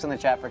some Fs in the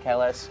chat for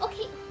Kelis?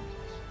 Okay.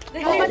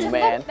 Oh,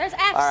 man. There's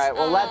Fs. All right,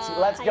 well,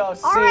 let's go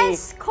see.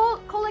 RS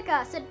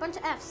Kolika said a bunch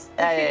of Fs.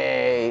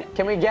 Hey,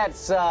 can we get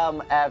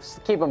some Fs?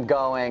 Keep them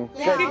going.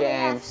 Yeah, Good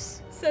game.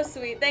 Fs. So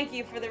sweet. Thank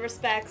you for the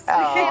respects.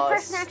 Oh, That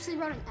person actually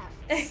wrote an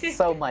F.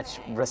 so much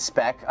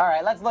respect. All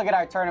right, let's look at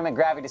our tournament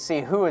graphic to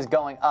see who is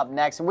going up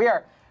next. We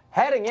are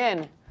heading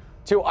in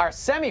to our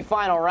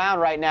semifinal round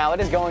right now. It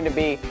is going to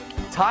be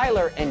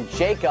Tyler and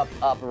Jacob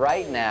up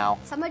right now.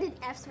 Somebody did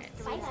Fs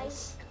with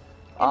Doritos.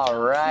 All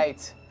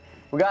right.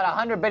 We got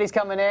 100 biddies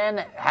coming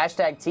in.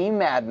 Hashtag Team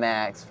Mad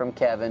Max from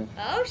Kevin.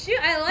 Oh shoot,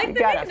 I like You the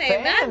got a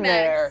nickname, Mad fan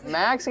Max. there.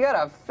 Max, you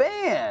got a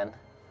fan.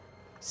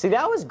 See,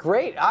 that was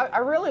great. I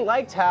really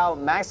liked how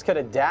Max could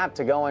adapt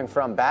to going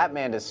from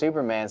Batman to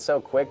Superman so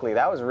quickly.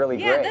 That was really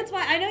Yeah, great. that's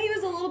why I know he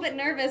was a little bit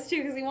nervous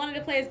too because he wanted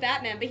to play as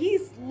Batman, but he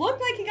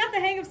looked like he got the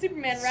hang of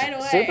Superman right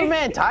away.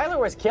 Superman, Tyler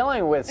was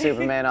killing with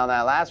Superman on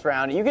that last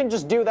round. You can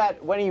just do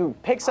that when you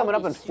pick someone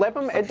up and flip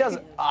him. It does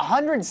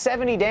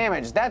 170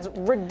 damage. That's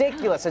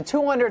ridiculous. A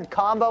 200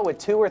 combo with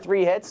 2 or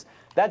 3 hits,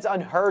 that's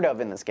unheard of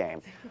in this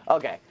game.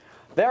 Okay.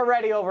 They're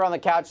ready over on the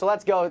couch, so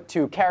let's go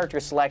to character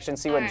selection,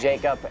 see what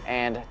Jacob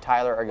and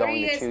Tyler are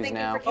going to choose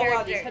now. For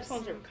characters? These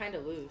headphones are kind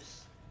of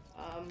loose.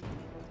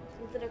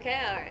 Is it okay?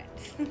 All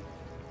right.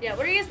 Yeah,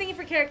 what are you guys thinking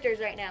for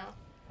characters right now?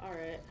 All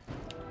right.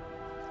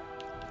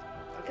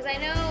 Because I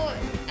know,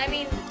 I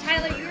mean,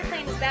 Tyler, you were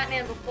playing as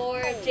Batman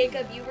before.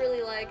 Jacob, you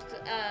really liked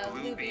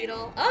Blue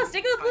Beetle. Oh,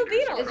 sticking with Blue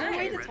Beetle. Is there a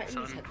way Nice. to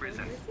tighten these headphones?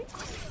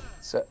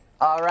 So,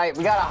 all right,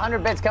 we got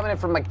 100 bits coming in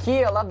from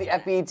Micah. I love the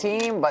FB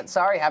team, but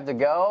sorry, have to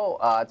go.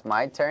 It's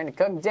my turn to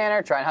cook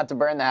dinner. Try not to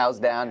burn the house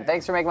down.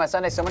 Thanks for making my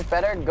Sunday so much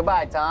better.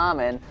 Goodbye, Tom,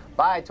 and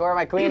bye, Tora,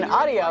 my queen.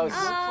 Adios.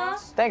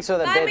 Thanks for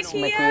the Bye, bits,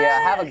 Micah. Micah.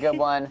 Have a good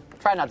one.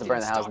 Try not to burn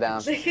the house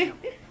down.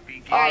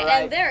 All right,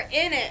 and they're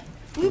in it.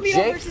 Blue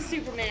Beetle versus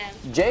Superman.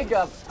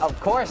 Jacob, of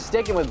course,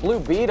 sticking with Blue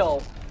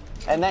Beetle.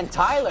 And then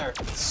Tyler,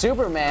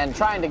 Superman,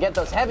 trying to get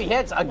those heavy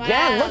hits.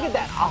 Again, Wow. look at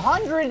that,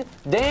 100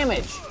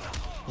 damage.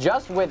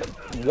 Just with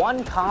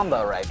one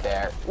combo right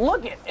there.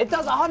 Look it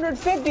does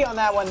 150 on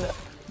that one.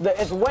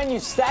 It's when you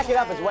stack it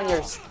up, it's when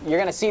you're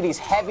gonna see these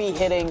heavy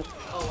hitting,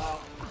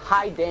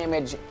 high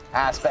damage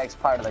aspects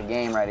part of the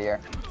game right here.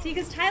 See,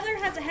 because Tyler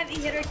has a heavy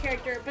hitter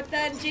character, but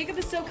then Jacob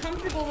is so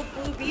comfortable with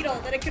Blue Beetle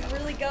that it could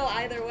really go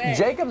either way.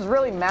 Jacob's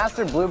really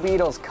mastered Blue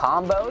Beetle's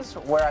combos,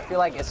 where I feel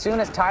like as soon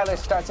as Tyler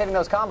starts hitting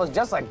those combos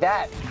just like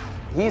that,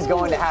 he's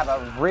going to have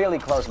a really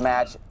close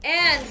match.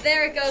 And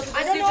there it goes with the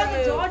I don't know how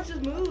to super move. dodge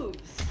his moves.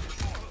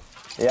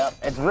 Yep,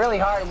 it's really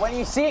hard. When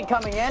you see it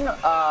coming in,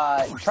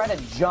 try to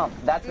jump.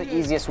 That's the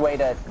easiest way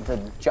to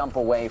jump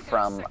away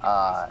from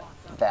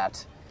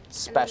that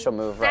special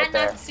move right That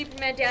there. knocked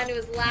Superman down to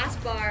his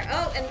last bar.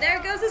 Oh, and there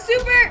goes the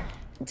super!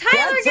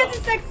 Tyler gets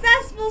a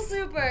successful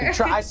super!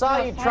 I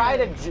saw you try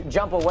to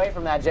jump away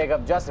from that,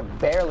 Jacob, just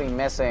barely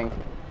missing.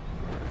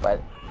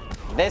 But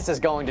this is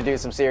going to do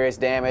some serious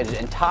damage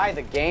and tie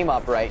the game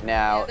up right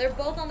now. Yeah, they're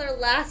both on their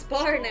last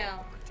bar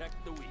now.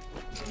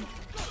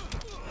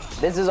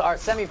 This is our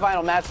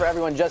semifinal match for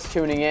everyone just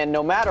tuning in.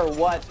 No matter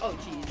what,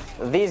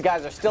 these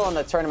guys are still in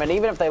the tournament.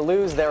 Even if they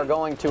lose, they're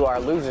going to our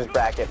losers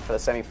bracket for the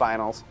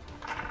semifinals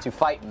to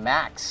fight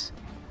Max.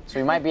 So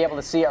we might be able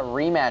to see a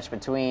rematch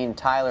between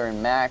Tyler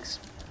and Max,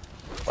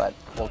 but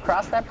we'll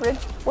cross that bridge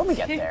when we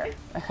get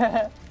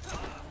there.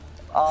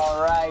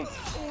 All right,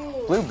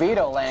 Blue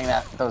Beetle laying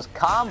those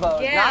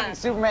combos, knocking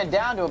Superman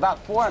down to about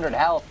 400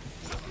 health.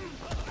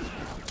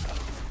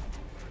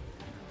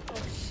 Oh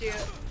shoot.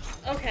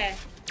 Okay.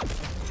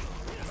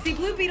 See,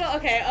 Blue Beetle,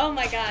 okay, oh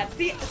my god.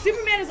 See,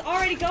 Superman is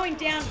already going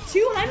down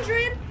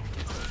 200,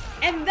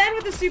 and then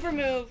with the super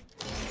move.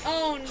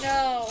 Oh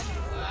no.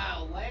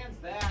 Wow, lands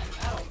that.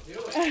 That'll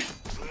do it.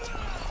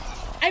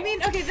 I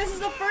mean, okay, this is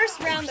the first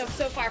round though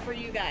so far for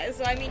you guys,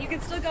 so I mean, you can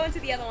still go into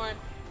the other one.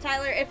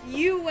 Tyler, if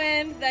you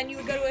win, then you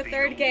would go to a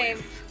third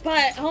game.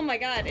 But, oh my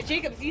god,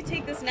 Jacob, if you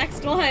take this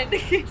next one.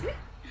 It's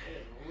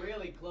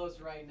really close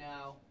right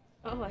now.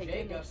 Oh my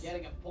Jacob goodness.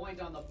 getting a point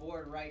on the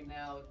board right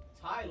now.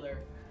 Tyler.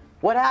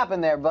 What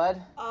happened there,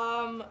 bud?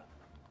 I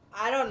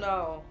don't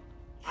know.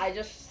 I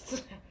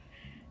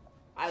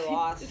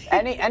lost.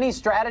 Any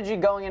strategy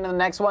going into the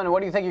next one? What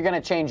do you think you're going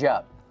to change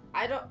up?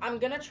 I'm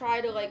gonna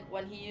try to, like,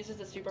 when he uses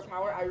the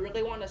superpower, I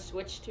really want to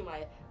switch to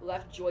my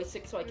left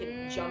joystick so I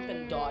can jump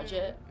and dodge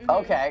it.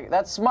 Okay,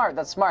 that's smart.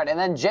 That's smart. And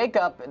then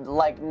Jacob,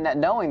 like,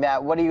 knowing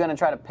that, what are you gonna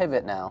try to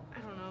pivot now? I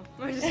don't know.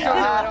 I just don't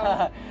know at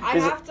all.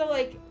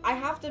 I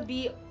have to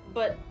be,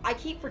 but I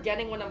keep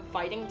forgetting when I'm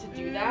fighting to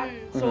do that.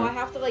 So I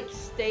have to, like,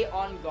 stay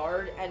on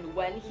guard, and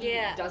when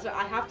he does it,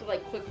 I have to,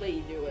 like,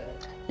 quickly do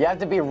it. You have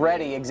to be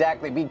ready,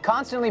 exactly.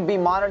 Constantly be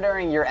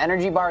monitoring your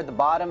energy bar at the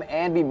bottom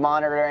and be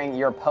monitoring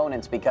your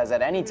opponents, because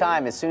at any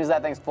time, as soon as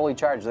that thing's fully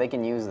charged, they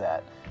can use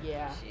that.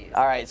 Yeah. Jeez.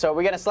 All right, so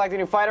we're gonna select a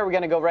new fighter. We're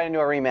gonna go right into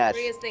a rematch.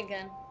 Rhea's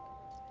thinking.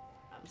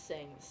 I'm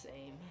saying the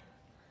same.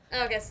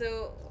 Okay,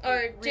 so,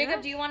 or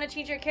Jacob, do you want to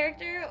change your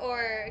character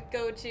or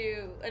go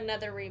to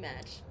another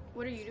rematch?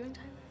 What are you doing,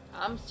 Tyler?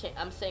 I'm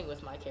staying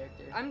with my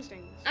character. I'm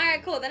staying. All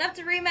right, cool. Then up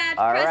to rematch.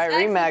 All Press right,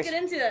 X. rematch. Let's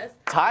get into this.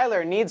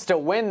 Tyler needs to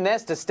win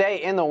this to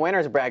stay in the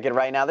winner's bracket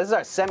right now. This is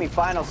our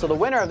semifinal, so the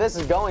winner of this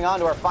is going on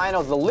to our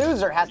finals. The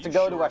loser has to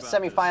go to our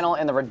semifinal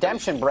in the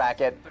redemption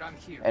bracket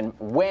and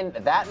win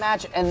that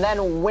match, and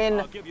then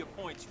win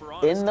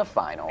in the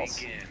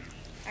finals.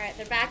 All right,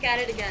 they're back at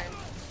it again.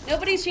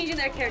 Nobody's changing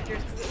their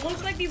characters because it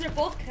looks like these are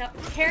both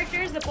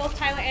characters that both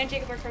Tyler and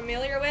Jacob are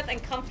familiar with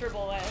and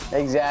comfortable with.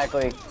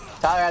 Exactly.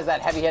 Tyler has that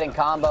heavy-hitting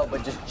combo,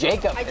 but just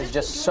Jacob is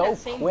just so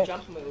quick.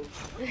 Jump move.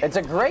 It's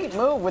a great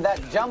move with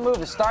that jump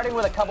move, starting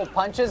with a couple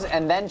punches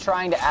and then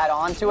trying to add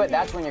on to it.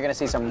 That's when you're going to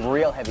see some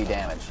real heavy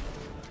damage.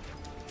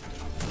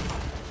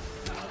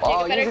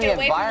 Oh, using the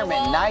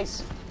environment.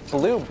 Nice.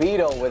 Blue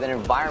Beetle with an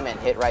environment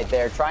hit right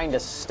there, trying to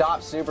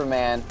stop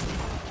Superman.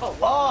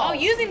 Oh,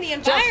 using the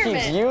environment.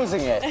 Just keeps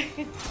using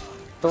it.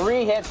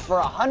 3 hits for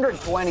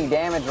 120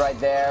 damage right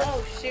there.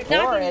 Oh, shoot.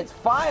 4 hits,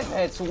 5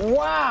 hits.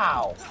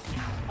 Wow.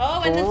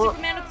 Oh, and then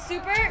Superman with the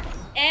super,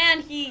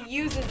 and he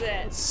uses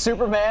it.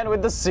 Superman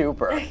with the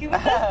super. with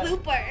the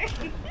super.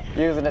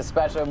 Using a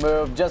special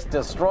move, just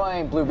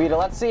destroying Blue Beetle.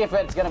 Let's see if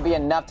it's going to be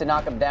enough to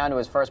knock him down to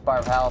his first bar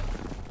of health.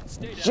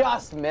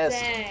 Just missed.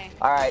 Dang.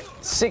 All right,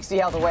 60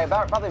 health away.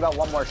 Probably about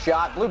one more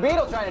shot. Blue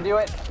Beetle trying to do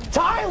it.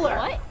 Tyler!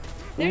 What?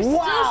 They're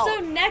still so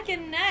neck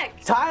and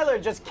neck. Tyler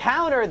just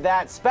countered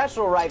that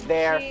special right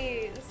there.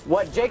 Jeez.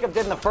 What Jacob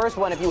did in the first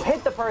one, if you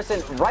hit the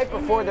person right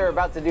before they're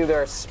about to do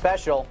their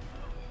special,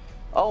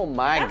 oh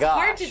my gosh. That's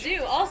hard to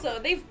do. Also,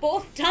 they've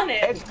both done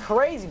it. It's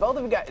crazy. Both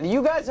of you guys.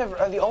 You guys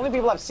are the only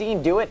people I've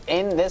seen do it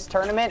in this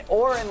tournament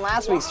or in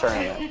last week's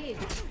tournament.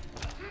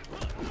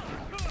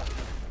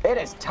 It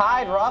is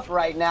tied up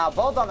right now,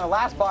 both on their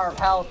last bar of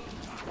health.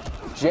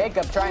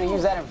 Jacob trying to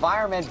use that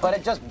environment, but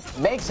it just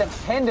makes him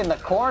pinned in the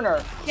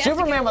corner.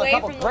 Superman with a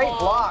couple great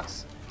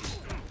blocks.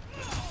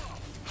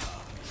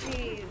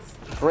 Jeez.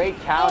 Great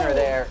counter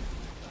there.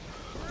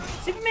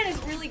 Superman is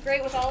really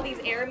great with all these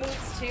air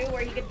moves too,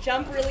 where he could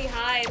jump really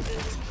high and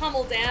just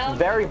pummel down.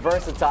 Very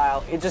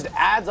versatile. It just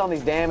adds on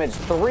these damage.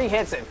 3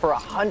 hits for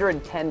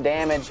 110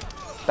 damage.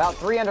 About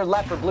 300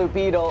 left for Blue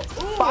Beetle.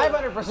 Ooh.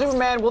 500 for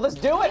Superman. Will this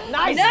do it?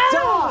 Nice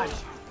dodge!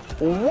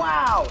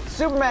 Wow!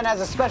 Superman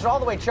has a special all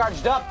the way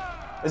charged up.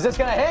 Is this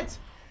gonna hit?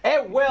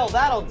 It will.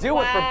 That'll do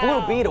it for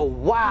Blue Beetle.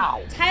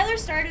 Wow. Tyler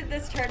started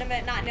this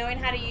tournament not knowing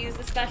how to use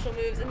the special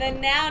moves, and then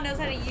now knows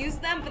how to use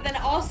them, but then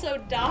also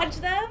dodge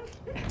them.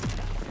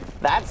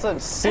 That's some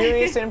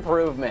serious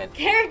improvement.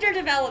 Character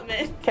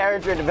development.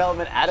 Character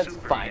development at its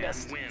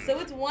finest. So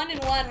it's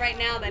 1-1 right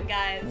now then,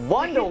 guys.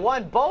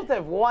 1-1. Both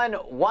have won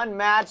one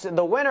match.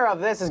 The winner of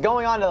this is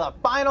going on to the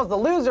finals. The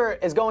loser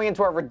is going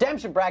into our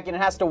redemption bracket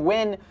and has to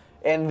win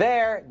in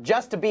there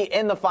just to be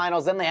in the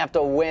finals. Then they have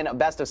to win a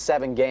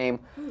best-of-7 game.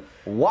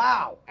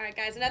 Wow. All right,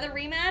 guys, another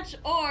rematch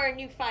or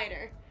new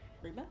fighter?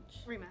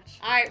 Rematch? Rematch.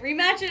 All right,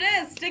 rematch it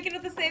is. Sticking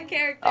with the same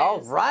characters. All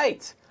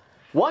right.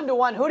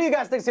 1-1. Who do you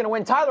guys think is going to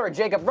win? Tyler or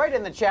Jacob? Right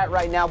in the chat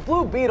right now.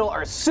 Blue Beetle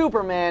or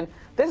Superman?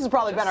 This has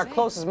probably been our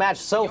closest match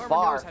so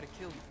far.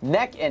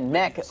 Neck and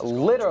neck,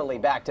 literally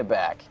back to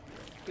back.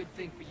 Good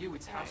thing for you,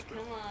 it's house. Come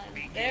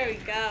on. There we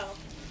go.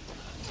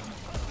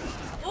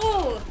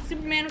 Ooh,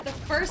 Superman with the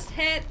first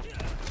hit.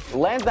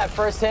 Lands that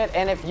first hit,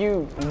 and if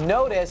you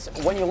notice,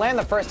 when you land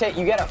the first hit,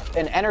 you get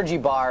an energy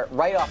bar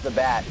right off the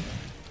bat.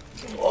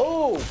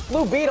 Oh,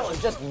 Blue Beetle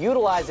is just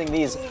utilizing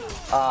these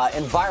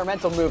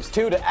environmental moves,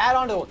 too, to add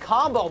on to a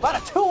combo. About a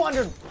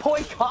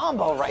 200-point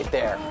combo right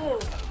there. Ooh.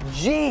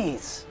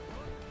 Jeez.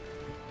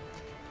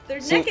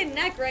 They're neck and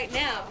neck right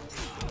now.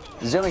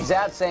 Zooming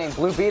Zap saying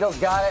Blue Beetle's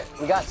got it.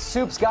 We got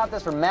Soup's got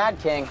this from Mad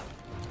King.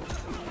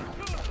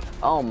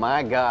 Oh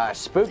my gosh.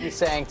 Spooky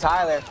saying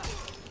Tyler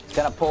is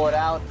gonna pull it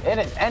out. It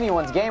is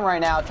anyone's game right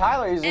now.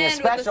 Tyler using a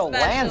special,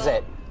 lands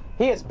it.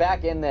 He is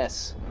back in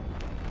this.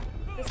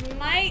 This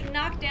might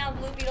knock down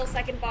Blue Beetle's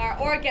second bar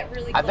or get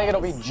really close. I think it'll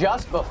be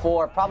just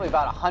before, probably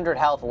about 100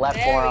 health left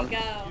for him.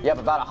 There we go. Yep,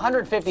 about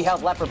 150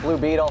 health left for Blue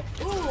Beetle.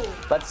 Ooh.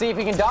 Let's see if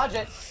he can dodge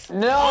it.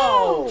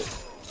 No! Ooh.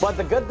 But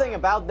the good thing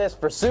about this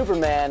for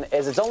Superman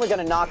is it's only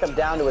gonna knock him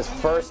down to his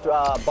first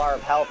bar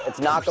of health. It's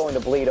not going to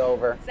bleed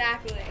over.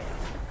 Exactly.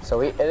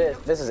 So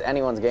this is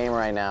anyone's game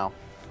right now.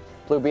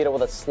 Blue Beetle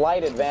with a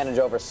slight advantage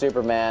over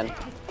Superman.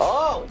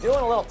 Oh, doing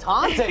a little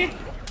taunting.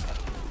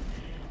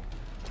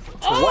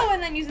 Oh,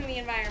 and then using the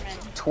environment.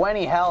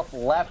 20 health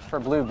left for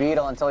Blue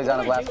Beetle until he's on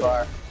his last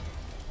bar.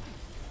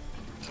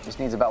 Just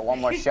needs about one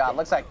more shot.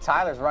 Looks like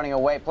Tyler's running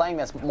away, playing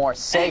this more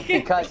safe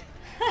because,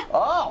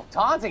 oh,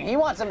 taunting. He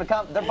wants him to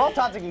come. They're both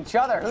taunting each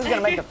other. Who's going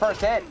to make the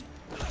first hit?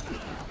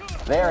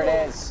 There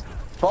it is.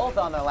 Both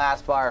on their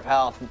last bar of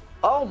health.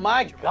 Oh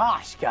my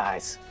gosh,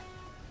 guys.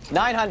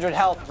 900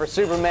 health for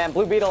Superman.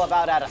 Blue Beetle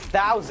about at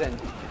 1,000.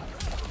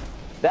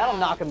 That'll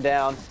knock him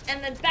down.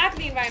 And then back to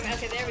the environment.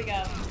 Okay, there we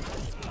go.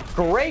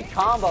 Great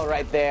combo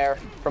right there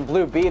from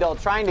Blue Beetle,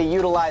 trying to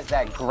utilize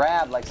that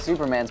grab like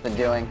Superman's been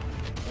doing.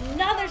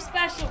 Another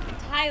special from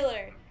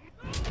Tyler.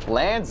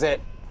 Lands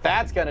it.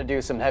 That's gonna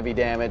do some heavy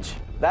damage.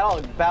 That'll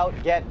about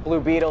get Blue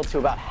Beetle to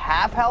about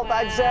half health, Wow.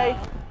 I'd say.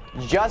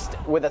 Just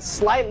with a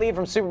slight lead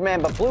from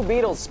Superman, but Blue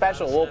Beetle's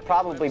special will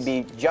probably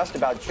be just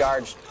about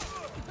charged.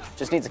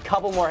 Just needs a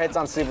couple more hits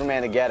on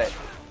Superman to get it.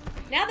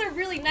 Now they're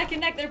really neck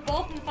and neck. They're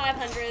both in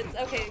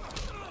 500s. Okay.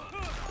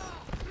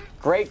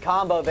 Great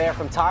combo there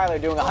from Tyler,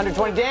 doing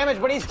 120 damage,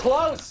 but he's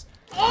close.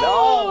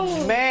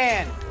 Oh,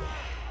 man.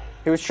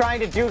 He was trying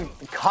to do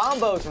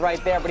combos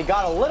right there, but he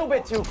got a little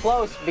bit too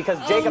close because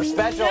Jacob's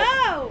special.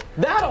 No!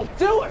 That'll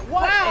do it.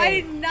 What? Wow,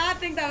 I did not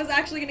think that was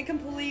actually going to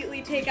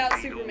completely take out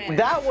Superman.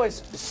 That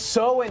was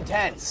so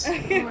intense.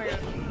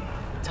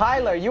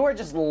 Tyler, you were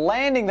just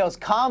landing those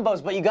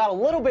combos, but you got a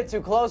little bit too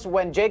close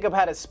when Jacob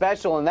had his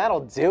special, and that'll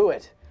do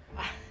it.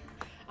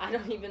 I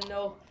don't even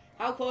know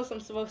how close I'm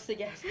supposed to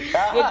get.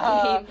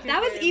 That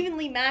was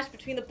evenly matched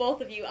between the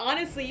both of you.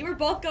 Honestly, you were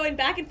both going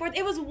back and forth.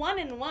 It was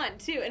 1-1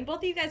 too, and both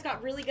of you guys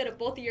got really good at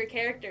both of your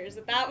characters.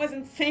 That was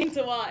insane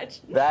to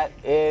watch. That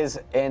is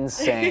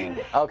insane.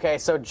 Okay,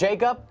 so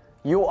Jacob,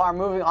 you are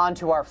moving on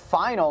to our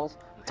finals.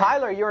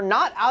 Tyler, you're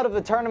not out of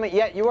the tournament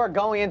yet. You are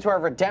going into our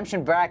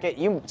redemption bracket.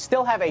 You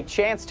still have a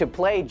chance to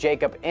play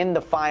Jacob in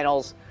the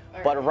finals,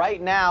 but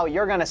right now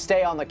you're going to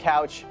stay on the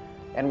couch.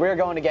 And we're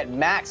going to get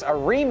Max a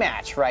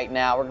rematch right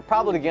now. We're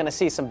probably going to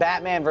see some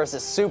Batman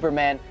versus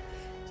Superman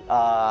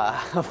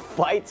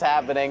fights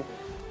happening.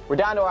 We're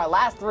down to our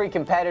last three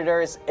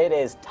competitors. It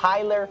is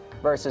Tyler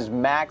versus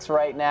Max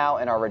right now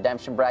in our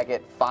redemption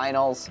bracket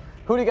finals.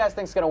 Who do you guys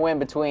think is going to win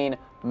between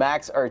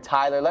Max or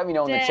Tyler? Let me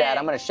know in the chat.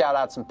 I'm going to shout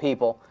out some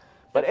people.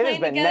 But it has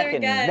been neck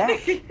and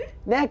neck.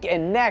 Neck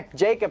and neck.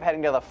 Jacob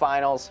heading to the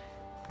finals.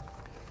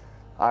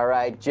 All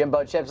right,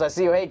 Jimbo Chips, I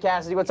see you. Hey,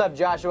 Cassidy. What's up,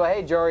 Joshua?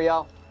 Hey,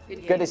 Joriel.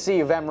 Good to see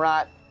you,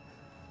 Vemrot.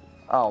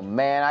 Oh,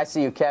 man, I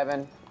see you,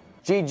 Kevin.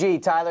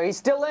 GG, Tyler. He's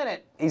still in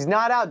it. He's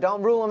not out.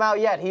 Don't rule him out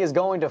yet. He is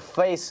going to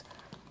face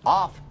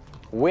off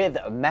with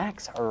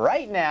Max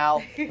right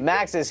now.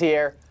 Max is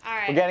here. All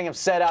right. We're getting him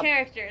set up.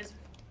 Characters.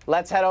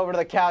 Let's head over to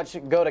the couch,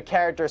 go to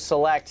character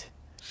select,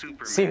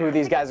 see who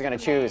these guys are going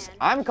to choose.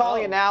 I'm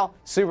calling it now,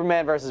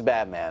 Superman versus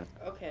Batman.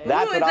 Okay.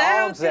 That's what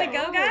how I'm it's going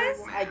saying. to go,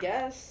 guys? I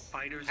guess.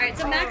 All right,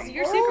 so Max,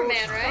 you're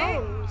Superman,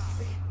 right?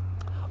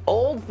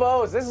 Old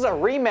foes. This is a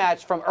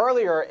rematch from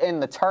earlier in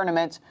the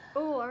tournament.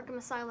 Oh, Arkham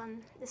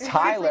Asylum. This is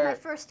Tyler- my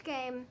first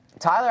game.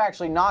 Tyler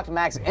actually knocked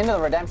Max into the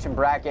redemption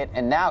bracket,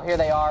 and now here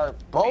they are,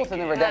 both in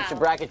the redemption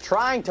bracket,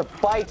 trying to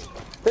fight.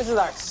 This is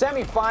our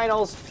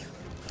semifinals.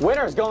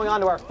 Winners going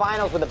on to our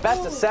finals with a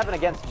best of 7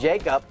 against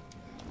Jacob.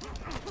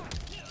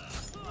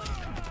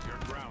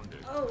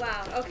 Oh,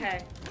 wow.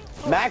 Okay.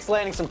 Max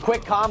landing some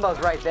quick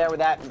combos right there with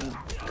that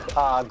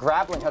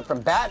grappling hook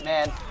from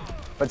Batman,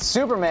 but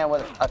Superman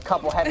with a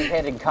couple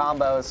heavy-hitting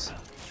combos.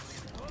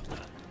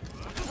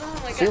 Oh,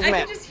 my God. Superman. I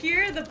can just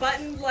hear the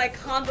button, like,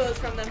 combos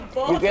from them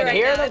both You can right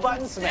hear now. the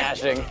button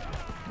smashing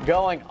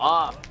going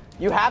off.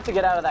 You have to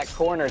get out of that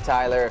corner,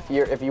 Tyler,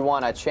 if you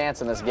want a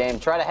chance in this game.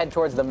 Try to head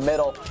towards the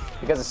middle,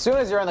 because as soon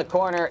as you're in the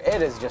corner,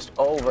 it is just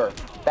over.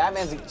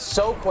 Batman's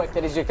so quick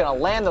that he's just going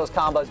to land those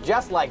combos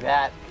just like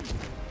that.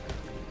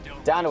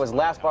 Down to his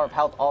last bar of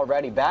health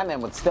already. Batman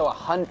with still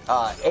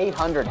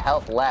 800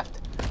 health left.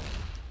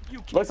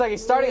 Looks like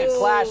he's starting a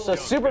clash, so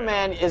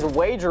Superman is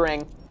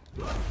wagering,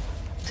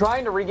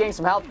 trying to regain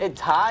some health. It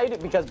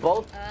tied because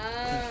both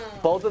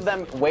of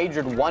them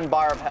wagered 1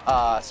 bar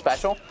of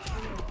special.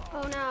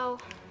 Oh no.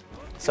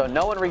 So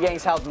no one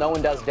regains health, no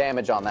one does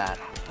damage on that.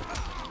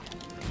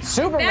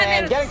 Superman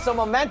Batman getting some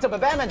momentum, but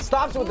Batman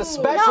stops with the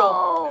special.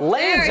 No.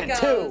 Lands There it it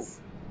too. goes.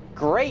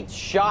 Great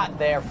shot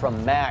there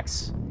from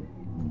Max.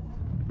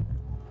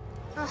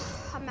 Ugh,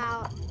 I'm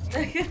out.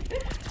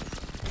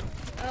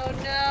 Oh,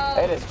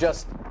 no. It is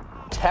just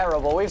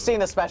terrible. We've seen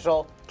the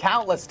special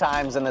countless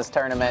times in this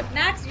tournament.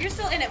 Max, you're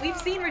still in it. We've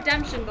seen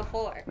redemption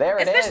before. There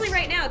it Especially is.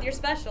 right now with your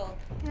special.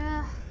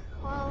 Yeah,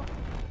 well,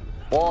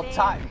 Well,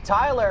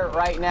 Tyler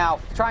right now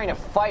trying to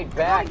fight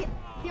back.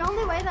 the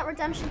only way that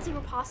redemption's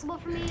even possible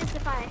for me is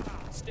if I...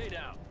 Stay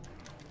down.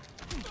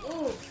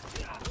 Ooh.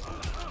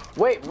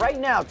 Wait, right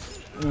now,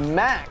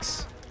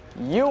 Max,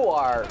 you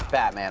are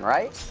Batman,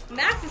 right?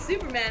 Max is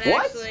Superman,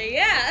 What? actually.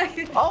 Yeah.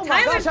 Oh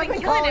my Tyler's gosh, I've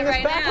been killing calling it this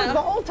right backwards now.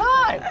 the whole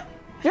time.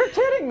 You're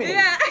kidding me.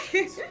 Yeah.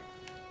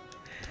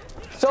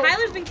 So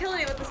Tyler's been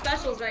killing it with the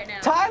specials right now.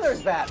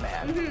 Tyler's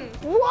Batman.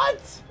 What?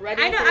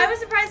 Ready I know. for- I was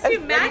surprised too.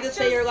 Ready Max to chose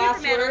say your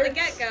last Superman on the words?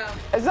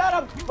 get-go. Is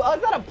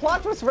that a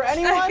plot twist for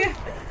anyone?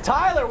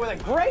 Tyler with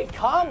a great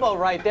combo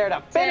right there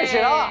to finish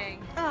it off.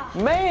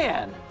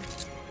 Man.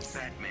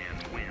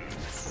 Batman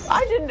wins.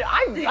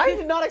 I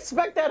did not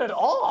expect that at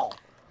all.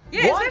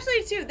 Yeah, What?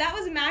 especially too. That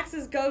was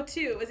Max's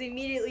go-to. Was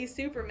immediately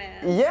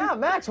Superman. Yeah,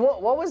 Max,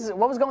 what was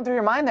going through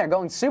your mind there,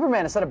 going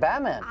Superman instead of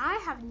Batman?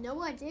 I have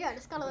no idea. I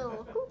just got a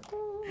little cuckoo.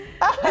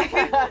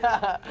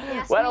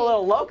 Went a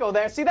little loco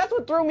there. See, that's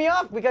what threw me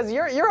off because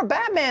you're a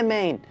Batman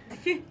main.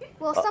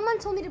 Well, someone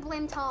told me to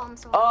blame Tom,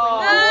 so.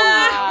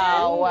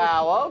 Oh,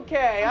 wow.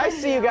 Okay, I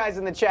see you guys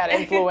in the chat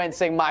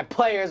influencing my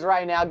players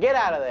right now. Get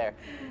out of there.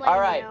 All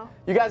right,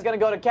 you guys gonna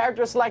go to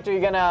character select, or you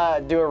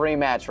gonna do a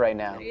rematch right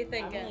now? What are you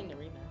thinking? I'm willing to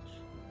rematch.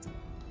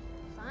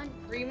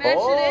 Rematch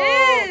Oh,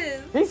 it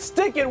is. He's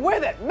sticking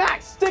with it.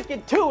 Max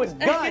sticking to his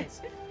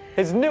guns.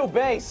 His new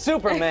base,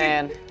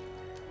 Superman.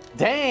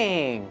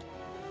 Dang.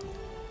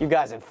 You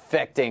guys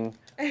infecting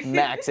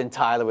Max and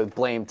Tyler with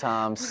blame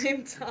Toms.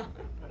 Blame Tom.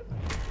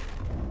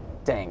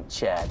 Dang,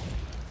 Chad.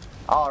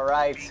 All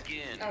right.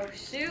 Oh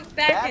shoot!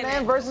 Back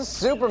Batman in versus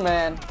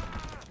Superman.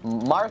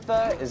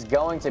 Martha is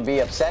going to be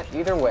upset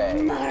either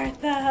way.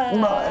 Martha.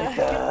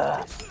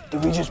 Martha.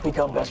 Did we just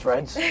become best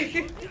friends?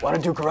 Want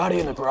to do karate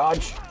in the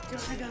garage?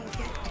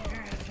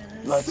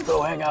 Let's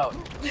go hang out.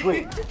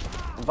 Sweet.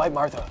 Invite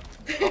Martha.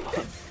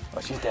 Oh,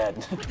 she's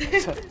dead.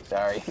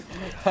 Sorry.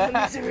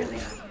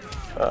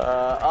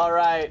 All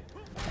right.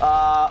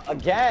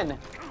 Again,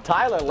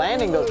 Tyler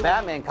landing those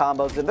Batman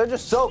combos. They're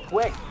just so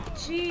quick.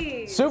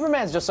 Jeez.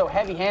 Superman's just so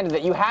heavy-handed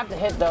that you have to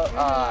hit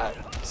the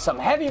some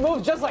heavy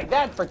moves just like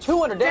that for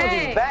 200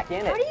 damage. He's back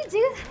in it. How do you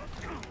do that?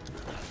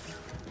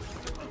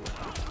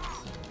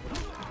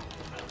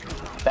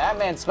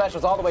 Batman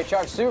specials all the way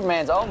charged.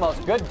 Superman's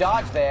almost good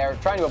dodge there,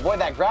 trying to avoid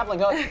that grappling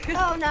hook.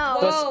 Oh no.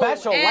 The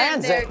special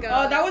lands it.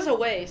 Oh, that was a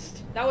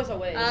waste. That was a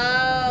waste. Oh,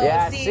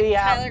 Yeah, see, see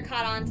how- Tyler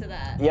caught on to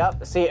that.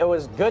 Yep. See, it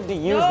was good to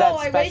use no, that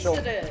I special.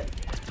 wasted it.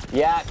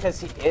 Yeah,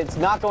 because it's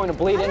not going to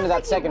bleed into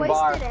that second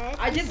bar.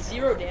 I did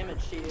 0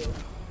 damage to you.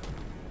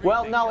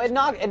 Well, no, it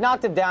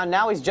knocked him down.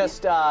 Now he's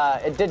just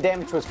it did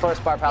damage to his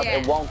first bar health. Yeah.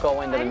 It won't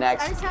go into the I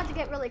next. just have to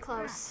get really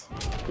close.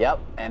 Yep,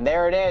 and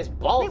there it is.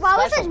 Both Wait, why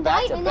was specials it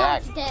back night to and now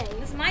back. it's day?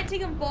 This might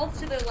take them both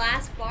to their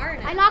last bar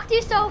now. I knocked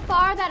you so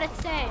far that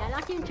it's day. I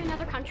knocked you into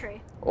another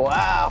country.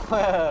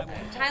 Wow.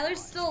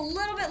 Tyler's still a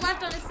little bit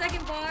left on his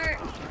second bar.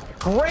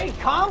 Great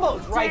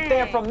combos right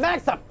there from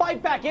Max to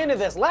fight back into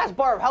this. Last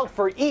bar of health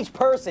for each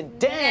person.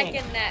 Dang.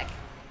 Neck and neck.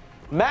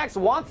 Max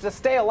wants to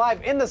stay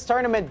alive in this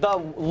tournament. The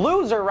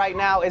loser right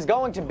now is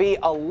going to be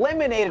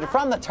eliminated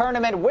from the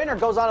tournament. Winner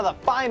goes on to the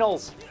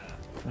finals.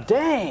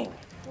 Dang.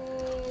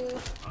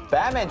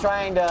 Batman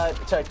trying to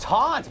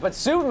taunt, but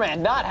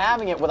Superman not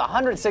having it with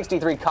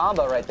 163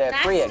 combo right there.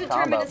 Max 3-hit is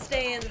determined combo. to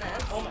stay in this.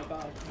 Oh my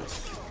god.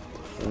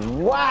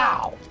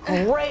 Wow.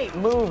 Great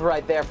move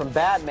right there from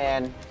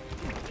Batman.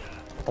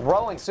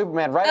 Throwing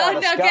Superman right out Oh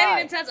of no, the getting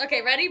sky. intense.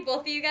 Okay, ready?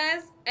 Both of you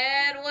guys?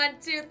 And 1,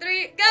 2,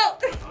 3, go!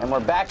 And we're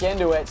back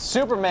into it.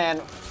 Superman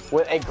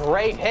with a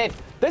great hit.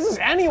 This is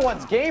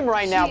anyone's game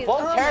right now. Jeez,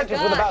 Both oh my characters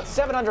with God. about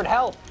 700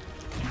 health.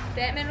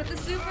 Batman with the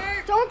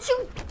super. Don't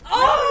you?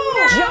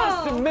 Oh!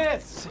 Just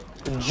missed.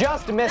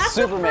 Just missed That's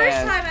Superman. the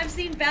first time I've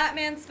seen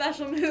Batman's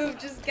special move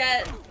just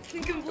get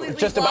completely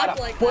Just blocked about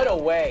a like foot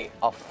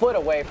that.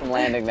 away from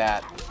landing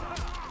that.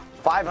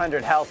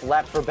 500 health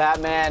left for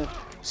Batman.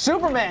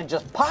 Superman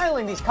just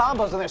piling these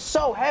combos, and they're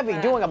so heavy,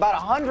 doing about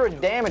 100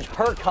 damage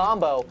per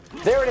combo.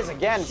 There it is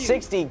again,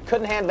 60.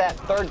 Couldn't hand that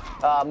third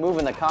move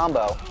in the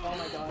combo. Oh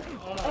my god.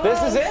 Oh my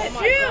This is god. it. Oh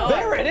my god.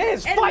 There it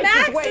is. And Fights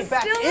Max his way is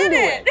back still into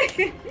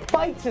in it.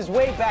 Fights his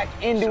way back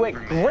into it.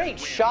 Great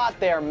shot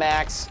there,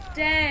 Max.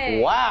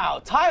 Dang.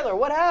 Wow. Tyler,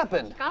 what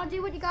happened? Gotta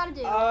do what you gotta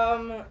do.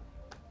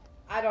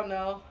 I don't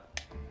know.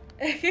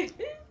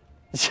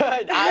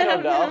 I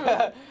don't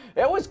know.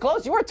 It was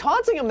close. You were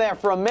taunting him there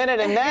for a minute,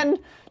 and then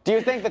do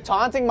you think the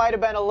taunting might have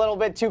been a little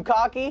bit too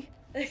cocky?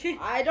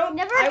 I don't.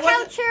 Never I wasn't-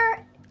 count your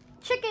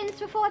chickens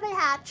before they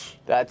hatch.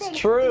 That's Think.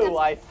 true,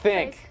 I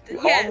think.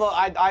 Yes.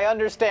 I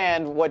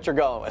understand what you're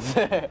going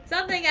with.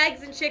 Something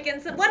eggs and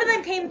chickens. One of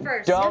them came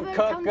first. Don't Never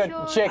cook comes a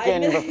your-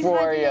 chicken I missed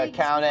before my you eggs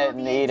count it before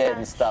and being eat it and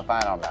hatched. stuff.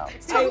 I don't know.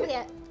 Totally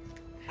it.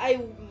 I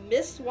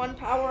missed one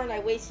power and I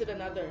wasted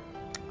another.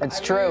 It's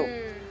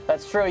true.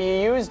 That's true.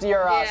 You used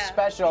your Yeah.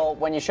 special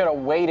when you should have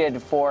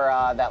waited for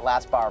that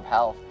last bar of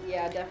health.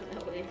 Yeah,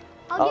 definitely.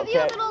 I'll give you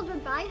a Okay. little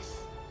advice.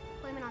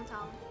 Blame it on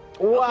Tom.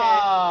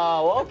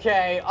 Wow.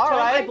 Okay. All Tom,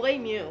 I right.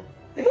 blame you.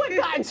 What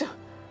guys?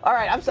 All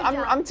right.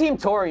 I'm Team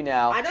Tory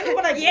now. I don't know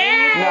what I blame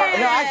Yeah.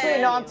 No,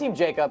 actually, no. I'm Team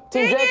Jacob.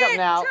 Team Dang Jacob it,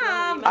 now.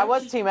 Tom. I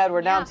was Team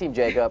Edward. Now I'm Yeah. Team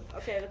Jacob. you.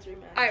 Okay, let's rematch.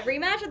 All right,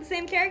 rematch with the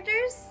same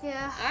characters?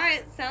 Yeah. All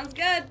right, sounds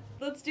good.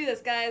 Let's do this,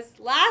 guys.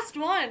 Last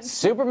one.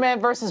 Superman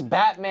versus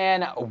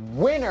Batman.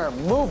 Winner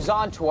moves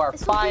on to our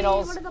This will be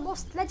finals. one of the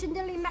most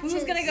legendary matches.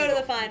 Who's gonna go to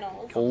the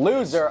finals?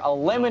 Loser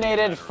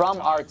eliminated from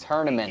our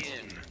tournament.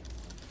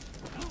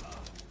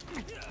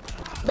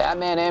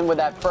 Batman in with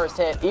that first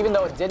hit. Even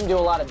though it didn't do a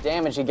lot of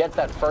damage, he gets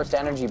that first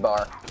energy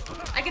bar.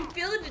 I can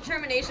feel the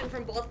determination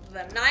from both of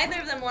them. Neither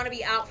of them want to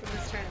be out from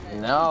this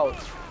tournament. No,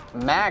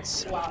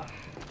 Max. Wow.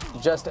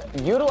 just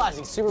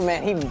utilizing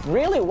Superman. He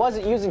really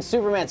wasn't using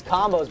Superman's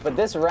combos, but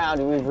this round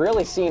we've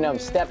really seen him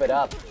step it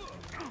up.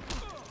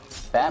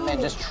 Batman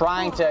just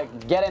trying to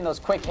get in those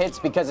quick hits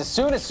because as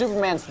soon as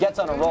Superman gets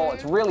on a roll,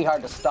 it's really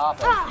hard to stop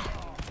him.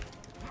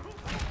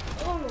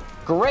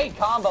 Great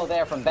combo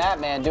there from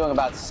Batman, doing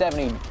about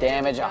 70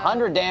 damage,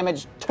 100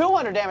 damage,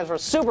 200 damage for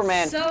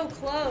Superman. So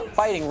close.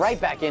 Fighting right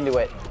back into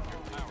it.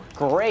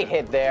 Great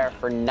hit there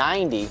for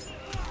 90.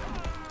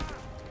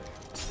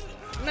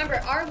 Remember,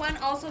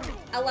 R1 also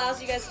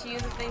allows you guys to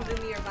use the things in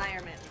the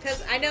environment.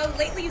 Because I know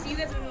lately you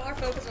guys have been more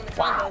focused on the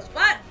combos,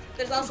 but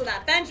there's also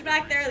that bench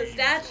back there, the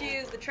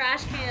statues, the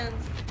trash cans.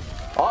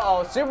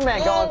 Uh-oh,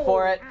 Superman going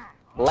for it.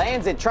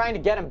 Lands it, trying to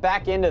get him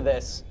back into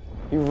this.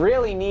 He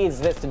really needs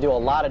this to do a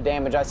lot of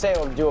damage. I say it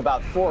will do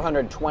about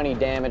 420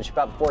 damage,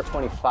 about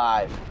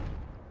 425.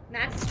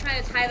 Max is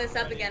trying to tie this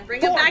up again.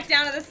 Bring it back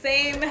down to the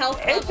same health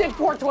level. It did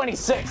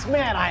 426.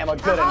 Man, I am a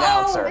good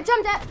announcer. I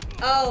jumped it.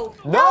 Oh,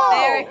 no!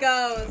 There it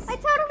goes. I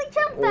totally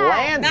jumped that.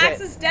 Lands Max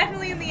it. is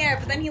definitely in the air,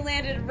 but then he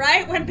landed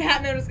right when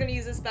Batman was going to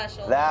use his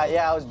special.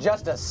 Yeah, it was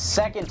just a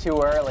second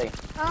too early.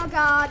 Oh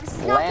God, this is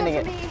not Landing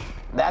good it. for me.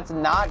 That's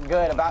not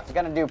good.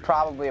 Gonna do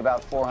probably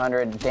about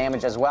 400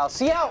 damage as well.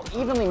 See how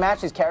evenly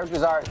matched these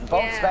characters are?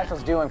 Both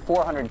specials doing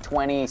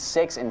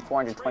 426 and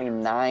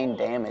 429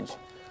 damage.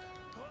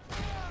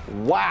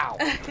 Wow.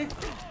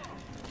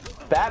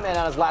 Batman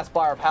on his last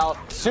bar of health.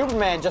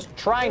 Superman just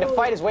trying to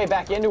fight his way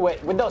back into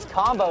it. With those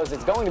combos,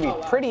 it's going to be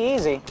pretty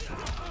easy.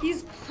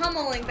 He's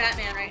pummeling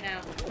Batman right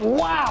now.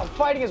 Wow,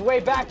 fighting his way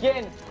back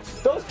in.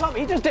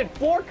 He just did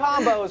 4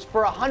 combos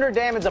for 100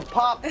 damage a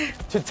pop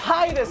to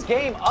tie this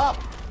game up.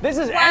 This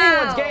is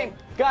anyone's game.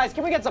 Guys,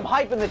 can we get some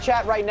hype in the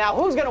chat right now?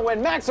 Who's gonna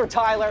win, Max or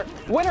Tyler?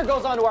 Winner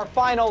goes on to our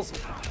finals.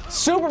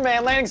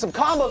 Superman landing some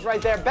combos right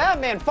there.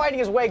 Batman fighting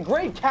his way,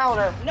 great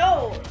counter.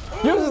 No.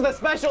 Uses the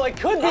special, it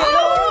could be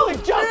another early,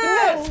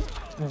 just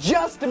missed.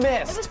 Just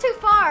missed. It was too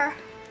far.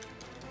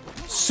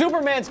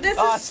 Superman's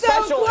so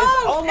special close,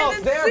 is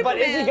almost there, but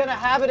is he gonna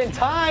have it in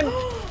time?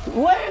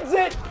 Lands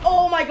it.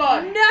 Oh my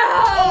God. No.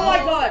 Oh my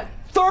God.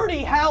 30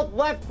 health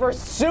left for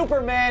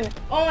Superman.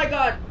 Oh my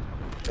God.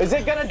 Is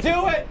it gonna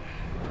do it?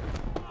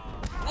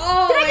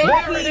 Oh,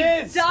 there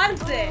it is.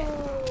 Does it.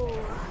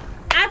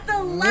 At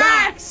the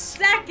last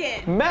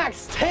second.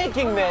 Max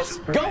taking this,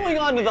 going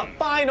on to the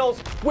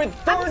finals with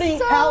 30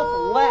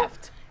 health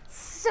left.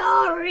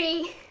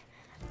 Sorry.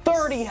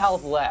 30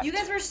 health left. You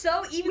guys were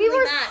so evenly We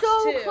were matched,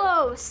 so too.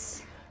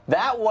 close.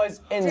 That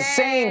was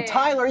insane. Dang.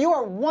 Tyler, you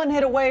are 1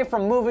 hit away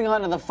from moving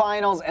on to the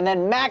finals, and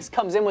then Max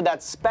comes in with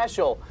that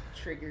special.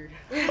 Triggered.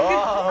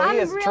 Oh, he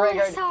is I'm really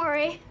triggered.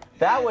 sorry.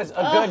 That was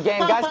a good game.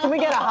 Guys, can we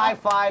get a high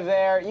five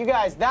there? You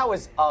guys, that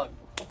was a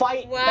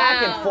fight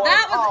back and forth.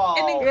 That was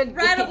Oh. an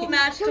incredible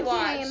match to Good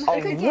watch. game.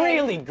 A Good game.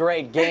 really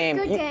great game.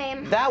 Good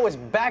game. That was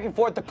back and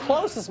forth. The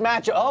closest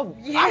match of,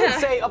 I would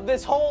say, of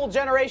this whole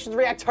Generations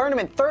React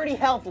tournament. 30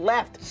 health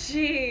left.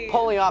 Jeez.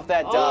 Pulling off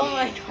that dub. Oh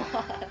my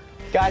God.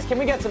 Guys, can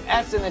we get some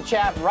F's in the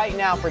chat right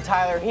now for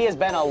Tyler? He has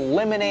been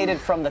eliminated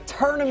from the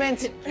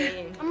tournament.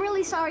 I'm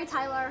really sorry,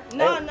 Tyler.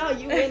 No,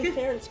 you win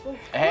fair and square.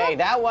 Hey,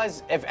 that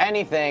was, if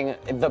anything,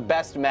 the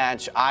best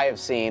match I have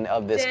seen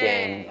of this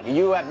game.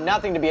 You have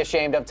nothing to be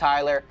ashamed of,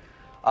 Tyler.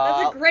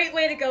 That's a great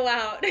way to go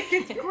out.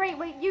 Great,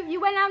 wait,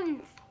 you went out in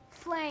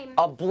flame.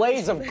 A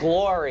blaze of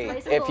glory,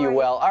 Blaze of if you glory.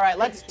 will. All right,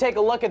 let's take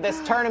a look at this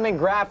tournament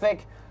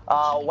graphic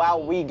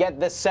while we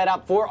get this set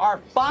up for our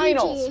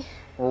finals. GG.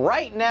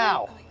 Right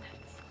now,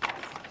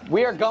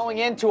 we are going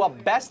into a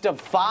best of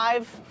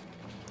 5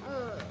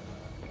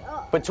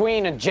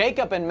 between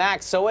Jacob and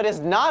Max. So it is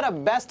not a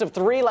best of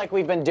 3 like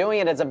we've been doing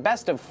it. It's a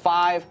best of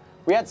 5.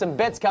 We had some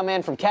bits come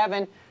in from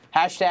Kevin.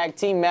 Hashtag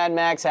Team Mad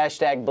Max,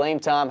 hashtag Blame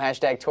Tom,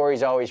 hashtag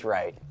Tori's always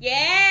right.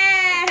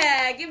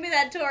 Yeah! Give me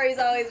that Tori's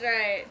always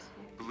right.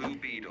 Blue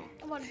Beetle.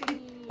 I want to be...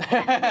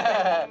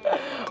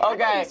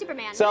 Okay,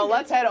 Superman. so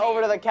let's head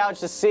over to the couch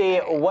to see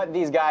what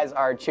these guys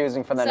are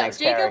choosing for the next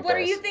Jacob, characters. what are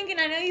you thinking?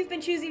 I know you've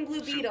been choosing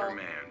Blue Beetle.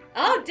 Superman.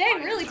 Oh,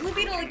 dang, really? Blue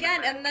Beetle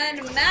again. And then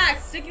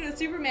Max sticking with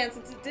Superman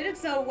since it did it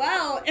so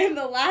well in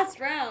the last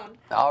round.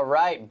 All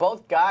right,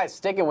 both guys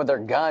sticking with their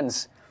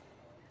guns.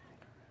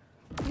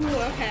 Ooh,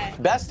 okay.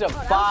 Best of Oh, that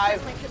was 5.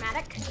 certainly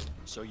dramatic.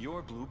 So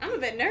you're blue. I'm a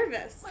bit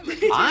nervous.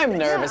 I'm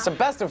nervous. A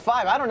best of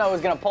 5. I don't know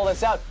who's going to pull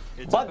this out.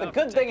 But the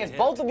good thing is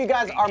both of you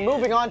guys are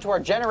moving on to our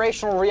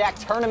Generational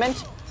React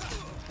tournament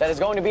that is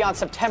going to be on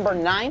September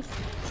 9th.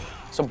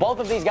 So both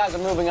of these guys are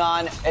moving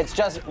on. It's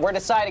just we're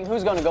deciding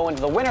who's going to go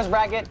into the winner's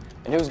bracket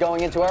and who's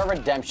going into our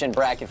redemption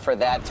bracket for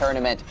that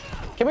tournament.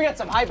 Can we get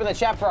some hype in the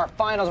chat for our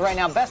finals right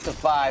now? Best of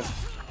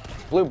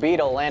 5. Blue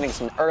Beetle landing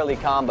some early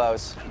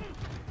combos.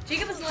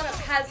 Jacob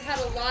has had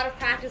a lot of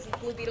practice with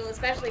Blue Beetle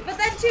especially, but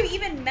then too,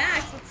 even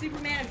Max with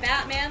Superman and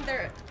Batman,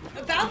 they're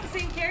about the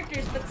same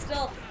characters, but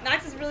still,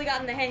 Max has really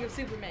gotten the hang of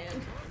Superman.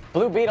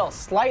 Blue Beetle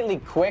slightly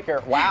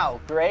quicker. Wow,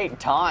 great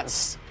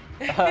taunts.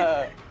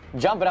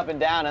 Jumping up and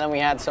down, and then we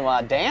had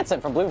some dancing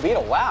from Blue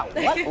Beetle. Wow,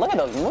 look at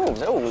those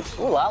moves.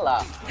 Ooh, ooh la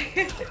la.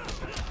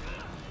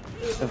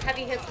 Ooh, some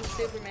heavy hits from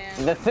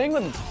Superman. The thing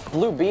with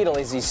Blue Beetle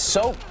is he's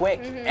so quick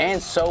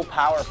and so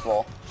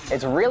powerful.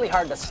 It's really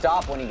hard to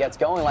stop when he gets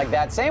going like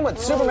that. Same with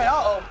Superman.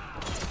 Uh-oh.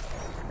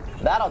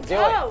 That'll do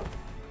it.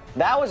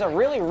 That was a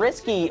really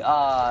risky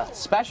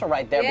special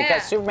right there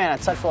because Superman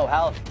had such low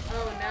health.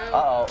 Oh, no.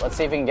 Uh-oh. Let's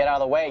see if he can get out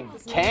of the way.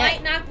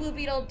 Might knock Blue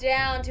Beetle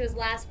down to his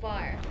last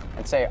bar.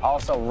 I'd say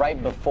also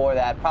right before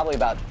that, probably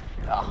about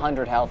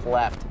 100 health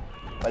left.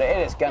 But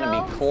it is going to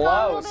be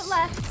close. A little bit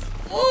left.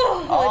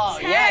 Oh,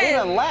 yeah,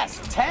 even less.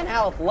 10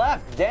 health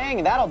left.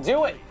 Dang, that'll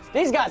do it.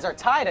 These guys are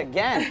tied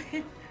again.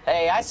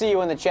 Hey, I see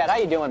you in the chat. How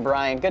you doing,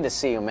 Brian? Good to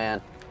see you,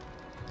 man.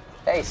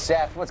 Hey,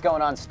 Seth. What's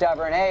going on,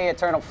 Stubborn? Hey,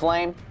 Eternal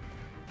Flame.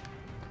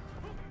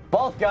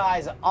 Both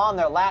guys on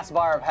their last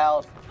bar of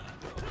health.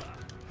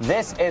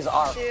 This is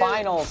our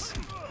finals.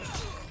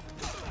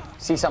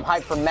 See some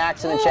hype from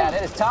Max in the chat.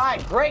 It is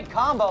tied. Great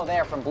combo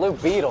there from Blue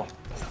Beetle.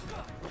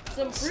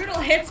 Some brutal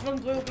hits from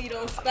Blue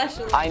Beetle,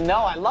 especially. I know.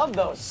 I love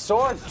those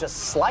swords just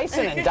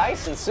slicing and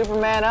dicing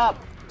Superman up.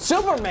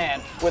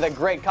 Superman with a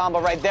great combo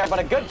right there, but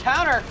a good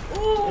counter.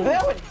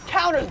 That would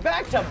counters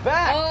back to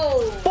back.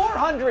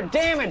 400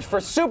 damage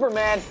for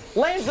Superman.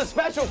 Lands the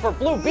special for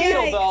Blue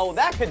Beetle, though.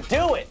 That could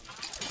do it.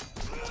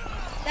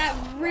 That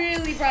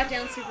really brought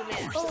down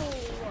Superman.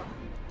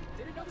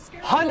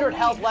 100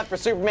 health left for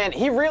Superman.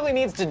 He really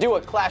needs to do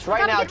a clash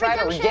right now, try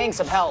to regain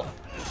some health.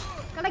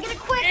 Gotta get it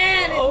quick.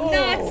 And it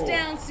knocks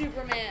down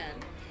Superman.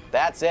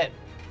 That's it.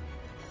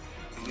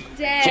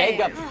 Dang.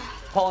 Jacob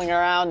pulling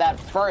around that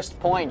first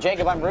point.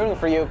 Jacob, I'm rooting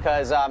for you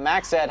because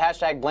Max said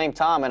 #blame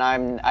Tom, and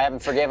I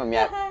haven't forgiven him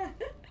yet.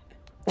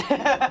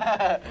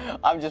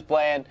 I'm just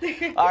playing.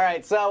 All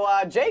right, so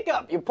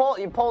Jacob, you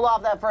pulled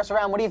off that first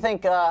round. What do you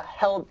think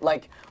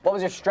what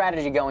was your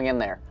strategy going in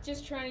there?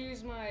 Just trying to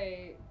use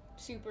my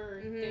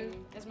super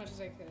thing as much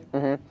as I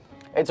could.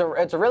 It's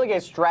a really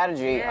good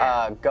strategy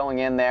going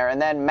in there.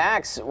 And then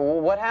Max,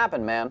 what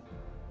happened, man?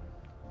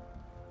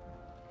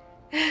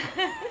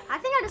 I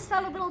think I just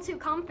felt a little too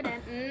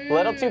confident. A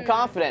little too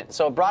confident,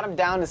 so it brought him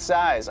down to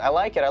size. I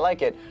like it, I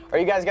like it. Are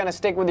you guys gonna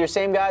stick with your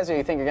same guys, or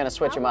you think you're gonna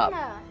switch them up?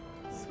 I'm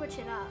gonna switch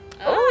it up.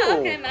 Oh,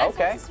 okay, Max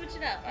wants to switch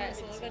it up. All right,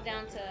 so we'll go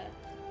down to...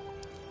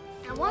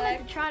 I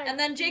wanted to try to... And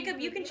then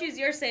Jacob, you can choose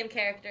your same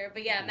character,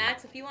 but yeah,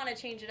 Max, if you want to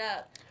change it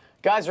up.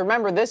 Guys,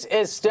 remember, this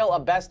is still a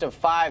best of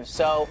 5,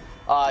 so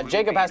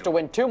Jacob has to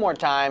win 2 more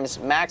times,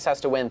 Max has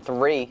to win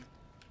 3.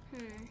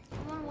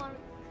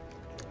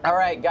 All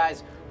right,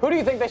 guys. Who do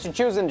you think they should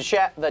choose in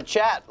the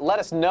chat? Let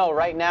us know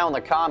right now in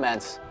the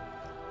comments.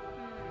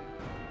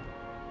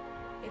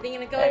 You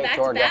thinking of going back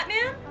to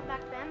Batman? Go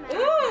back to Batman.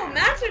 Ooh,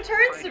 Max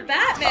returns to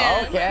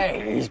Batman.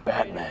 Okay, he's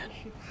Batman.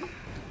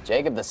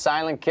 Jacob, the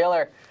silent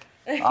killer.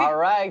 All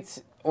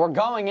right, we're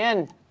going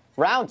in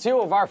round 2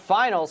 of our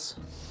finals.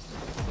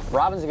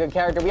 Robin's a good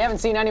character. We haven't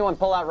seen anyone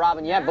pull out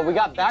Robin yet, but we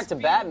got back to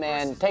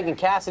Batman, taking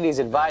Cassidy's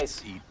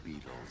advice.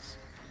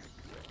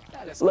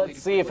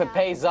 Let's see if it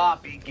pays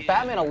off.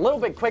 Batman a little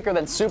bit quicker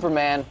than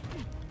Superman.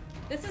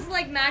 This is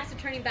like Max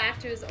returning back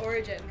to his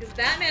origin, because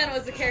Batman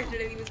was the character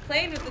that he was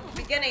playing with at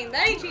the beginning,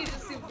 then he changed to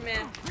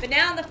Superman, but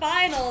now in the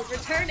finals,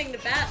 returning to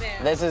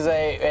Batman. This is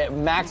a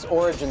Max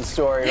origin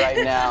story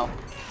right now.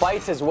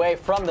 Fights his way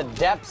from the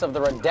depths of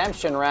the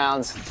redemption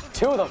rounds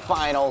to the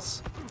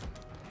finals.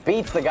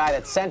 Beats the guy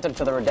that sent him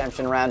to the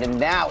redemption round, and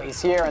now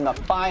he's here in the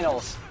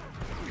finals.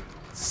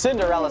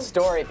 Cinderella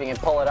story if he can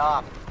pull it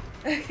off.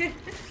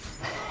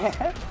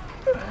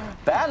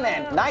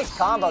 Batman, nice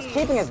combos,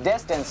 keeping his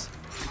distance.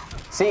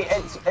 See,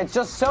 it's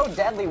just so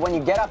deadly when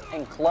you get up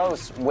and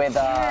close with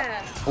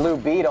Blue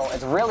Beetle.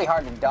 It's really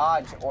hard to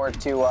dodge or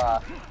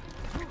to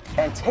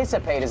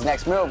anticipate his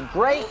next move.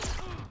 Great.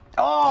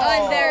 Oh,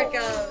 and there it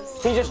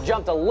goes. He just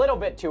jumped a little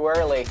bit too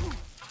early.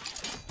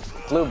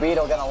 Blue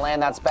Beetle gonna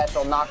land that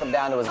special, knock him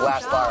down to his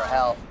last bar of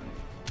health.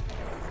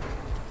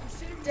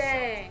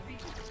 Dang.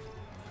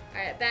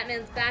 All right,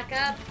 Batman's back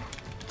up.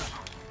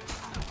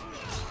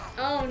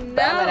 Oh no!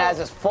 Batman has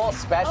his full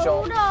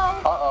special. Oh no!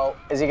 Uh-oh,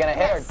 is he gonna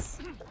hit her?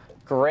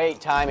 Great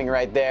timing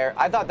right there.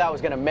 I thought that was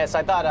gonna miss.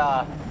 I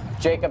thought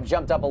Jacob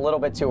jumped up a little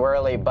bit too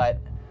early, but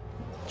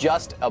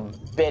just a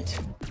bit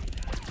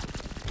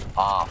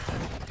off.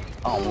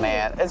 Oh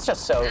man, it's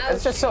just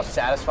so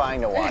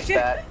satisfying to watch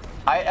that.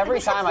 Every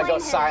time I go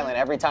silent,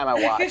 every time I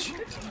watch.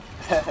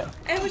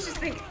 I was just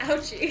thinking,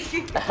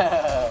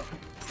 ouchie.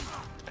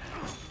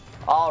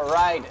 All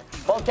right,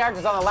 both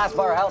characters on the last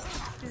bar of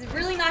health. He's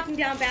really knocking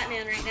down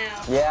Batman right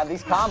now. Yeah,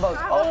 these combos,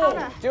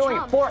 doing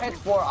 4 hits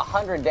for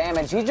 100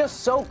 damage. He's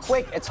just so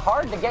quick. It's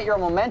hard to get your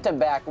momentum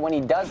back when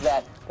he does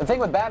that. The thing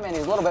with Batman,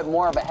 he's a little bit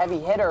more of a heavy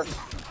hitter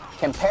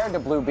compared to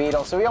Blue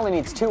Beetle, so he only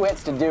needs 2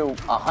 hits to do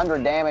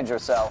 100 damage or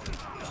so.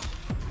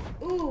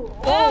 Ooh,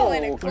 oh,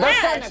 and a clash. They're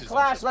starting to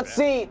clash. Let's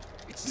see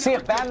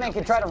if Batman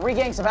can try to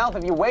regain some health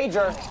if you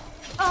wager.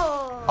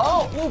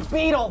 Oh, Blue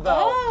Beetle,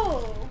 though.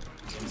 Oh.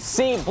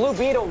 See, Blue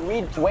Beetle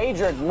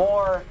wagered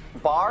more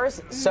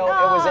bars, so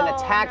it was an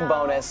attack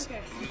bonus.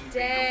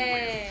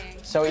 Dang.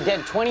 So he did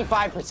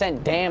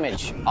 25%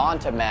 damage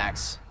onto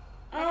Max.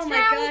 Oh my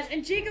gosh,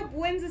 and Jacob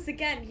wins this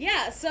again.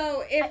 Yeah,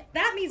 so if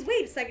that means,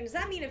 wait a second, does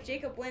that mean if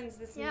Jacob wins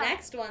this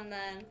next one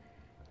then?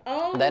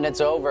 Oh. Then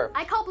it's over.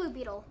 I call Blue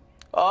Beetle.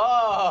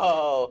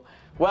 Oh.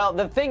 Well,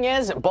 the thing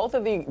is, both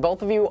of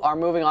you are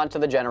moving on to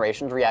the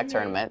Generations React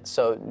tournament,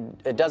 so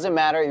it doesn't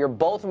matter. You're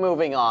both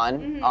moving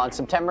on. On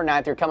September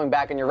 9th, you're coming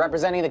back and you're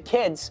representing the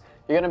kids.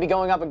 You're going to be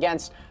going up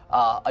against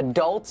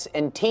adults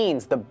and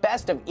teens, the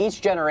best of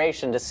each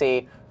generation, to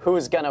see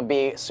who's going to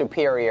be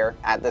superior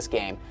at this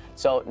game.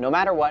 So no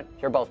matter what,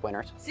 you're both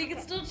winners. So you can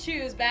still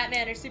choose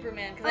Batman or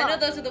Superman, because I know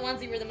those are the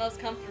ones you were the most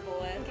comfortable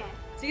with. Okay.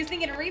 So you're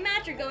thinking a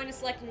rematch or going to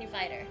select a new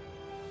fighter?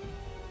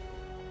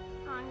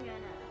 I'm gonna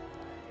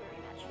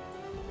do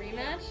a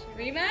rematch.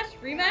 Rematch?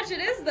 Rematch it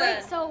is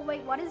then. Wait, so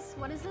what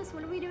is this?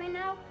 What are we doing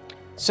now?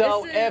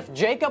 So if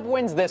Jacob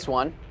wins this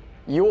one,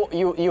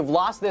 you've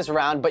lost this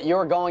round, but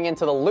you're going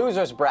into the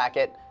losers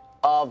bracket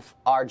of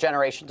our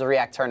Generations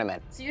React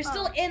tournament. So you're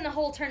still in the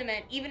whole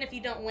tournament, even if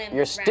you don't win.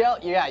 You're still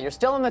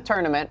in the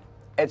tournament.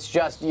 It's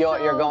just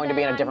you're going to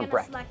be in a different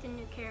bracket. I'm gonna select a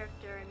new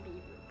character and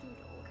be Blue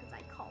Beetle because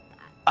I called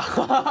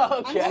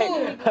that.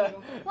 Okay.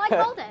 Well, I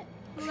called it.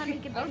 Well, then we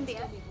could both be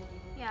it.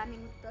 Yeah, I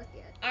mean, both be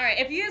it. All right,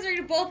 if you guys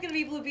are both gonna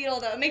be Blue Beetle,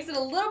 though, it makes it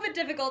a little bit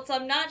difficult. So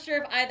I'm not sure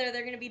if either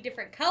they're gonna be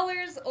different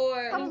colors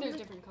or. I think there's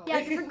different colors. Yeah,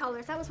 different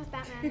colors. That was with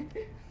Batman.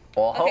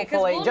 Well, Okay, 'cause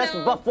hopefully, we'll just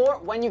know- before,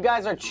 when you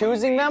guys are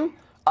choosing them,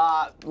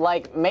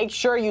 like, make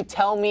sure you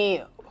tell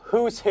me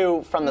who's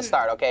who from the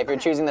start, okay? If you're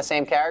choosing the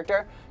same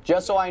character,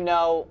 just so I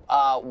know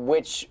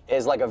which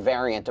is like a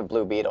variant of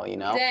Blue Beetle, you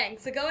know? Dang.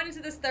 So going into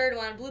this third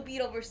one, Blue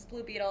Beetle versus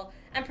Blue Beetle,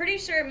 I'm pretty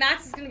sure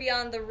Max is gonna be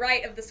on the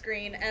right of the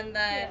screen, and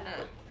then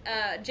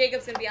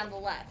Jacob's gonna be on the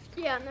left.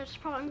 Yeah, and there's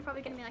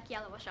probably gonna be like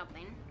yellow or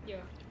something. Yeah.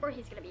 Or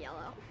he's gonna be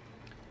yellow.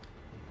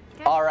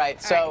 Okay. All right,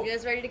 All so right, you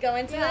guys ready to go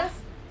into this?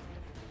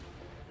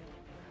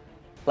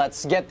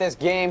 let's get this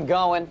game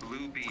going.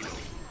 Blue Beetle.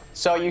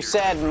 So you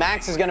said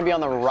Max is going to be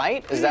on the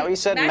right? Is that what you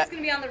said? Max is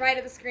gonna be on the right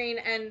of the screen,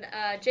 and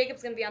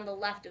Jacob's gonna be on the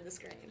left of the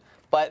screen.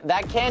 But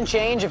that can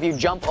change if you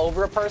jump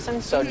over a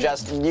person, so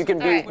just, you can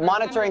be All right.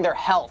 monitoring their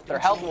health. Their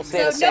health will stay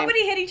So the same.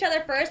 nobody hit each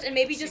other first, and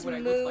maybe just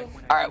move.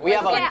 All right, we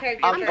have one a,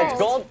 character first. it's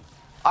gold.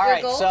 All You're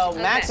right, gold? so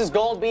Max Okay. is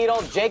Gold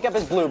Beetle, Jacob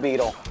is Blue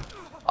Beetle.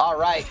 All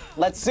right,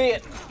 let's see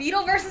it.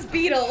 Beetle versus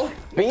Beetle.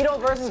 Beetle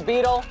versus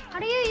Beetle. How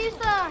do you use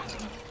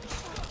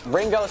the?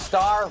 Ringo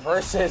Starr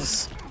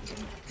versus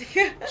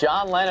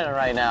John Lennon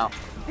right now.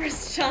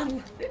 Versus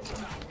John.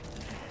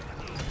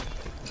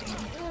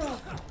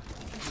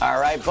 All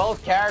right,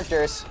 both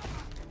characters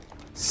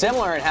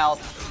similar in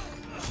health,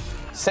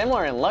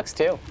 similar in looks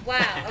too. Wow.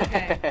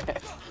 Okay.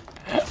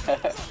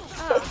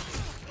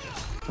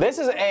 This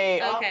is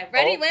a. Okay.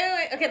 Ready?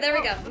 Wait. Okay. There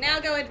we go. Now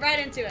going right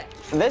into it.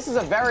 This is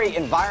a very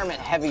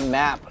environment-heavy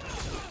map.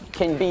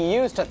 Can be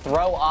used to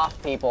throw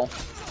off people,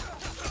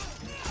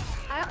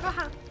 I don't know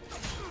how.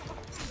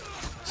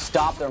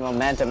 stop their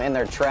momentum in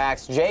their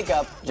tracks.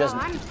 Jacob just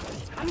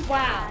I'm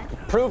Wow.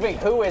 proving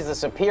who is the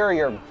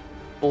superior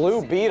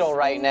Blue Beetle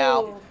right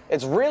now. Ooh.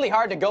 It's really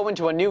hard to go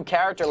into a new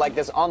character like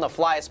this on the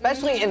fly,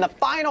 especially in the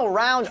final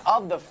round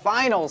of the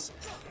finals.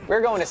 We're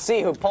going to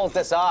see who pulls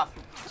this off.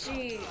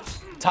 Jeez.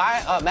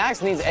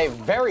 Max needs a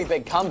very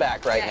big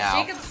comeback right Yeah,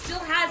 now. Jacob still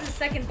has his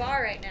second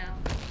bar right now.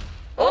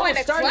 Oh, and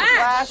a starting to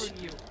clash.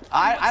 clash.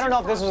 I don't know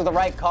if this was the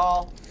right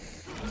call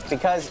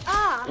because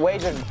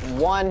Wager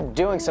won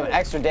doing some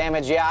extra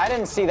damage. Yeah, I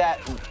didn't see that.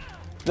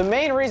 The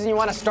main reason you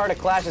want to start a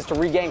clash is to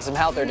regain some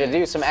health or to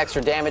do some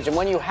extra damage. And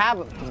when you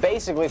have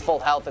basically full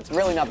health, it's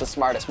really not the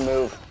smartest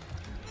move.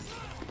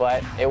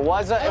 But it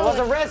was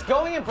a risk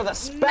going in for the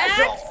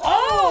special. Max,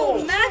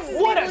 oh, Max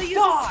is what able a to use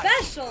dodge! a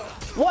special.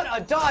 What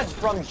a dodge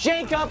from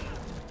Jacob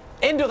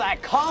into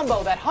that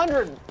combo, that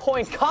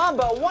 100-point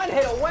combo. One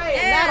hit away,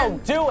 and that'll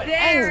do it. there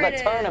Ends it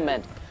the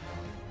tournament.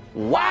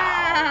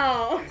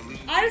 Wow. Wow.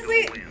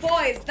 Honestly,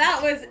 boys, that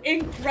was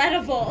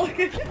incredible.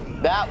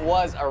 That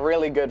was a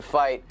really good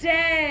fight.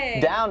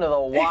 Dang. Down to the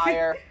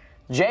wire.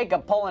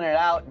 Jacob pulling it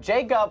out.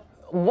 Jacob,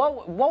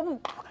 what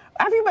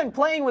have you been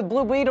playing with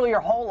Blue Beetle your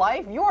whole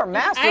life? You are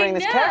mastering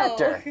this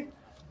character.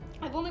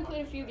 I've only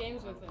played a few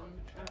games with him,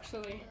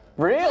 actually.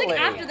 Really? Like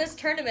after this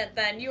tournament,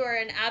 then you are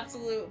an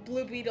absolute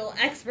Blue Beetle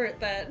expert.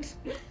 Then.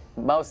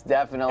 Most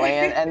definitely.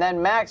 And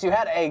then Max, you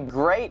had a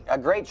great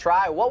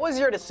try. What was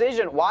your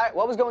decision? What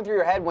was going through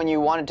your head when you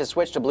wanted to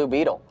switch to Blue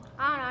Beetle?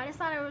 I don't know. I just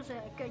thought it was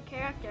a good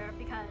character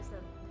because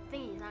the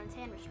thingies on his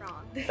hand were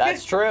strong.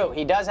 That's true.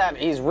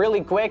 He's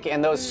really quick,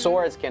 and those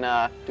swords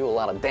can do a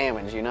lot of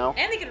damage, you know?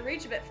 And they can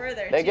reach a bit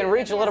further. They too, can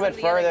reach a than little some bit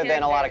of the other further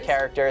than a lot of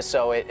characters,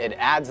 so it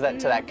adds that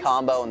to that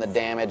combo and the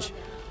damage.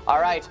 All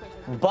right,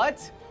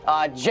 but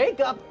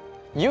Jacob,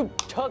 you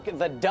took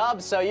the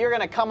dub, so you're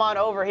gonna come on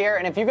over here,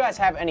 and if you guys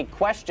have any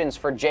questions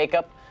for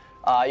Jacob,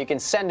 you can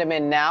send them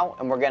in now,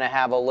 and we're gonna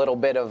have a little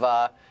bit of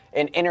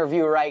an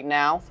interview right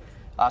now,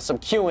 some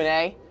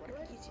Q&A.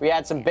 We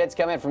had some bits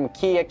come in from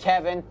Kia,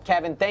 Kevin.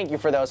 Kevin, thank you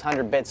for those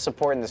 100 bits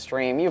supporting the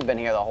stream. You've been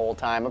here the whole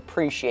time.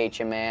 Appreciate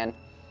you, man.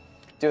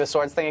 Do the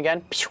swords thing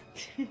again.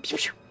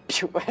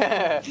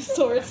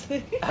 Swords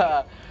thing.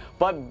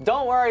 But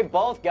don't worry,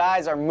 both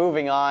guys are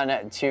moving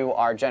on to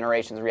our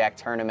Generations React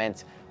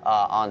tournament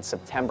on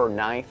September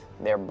 9th.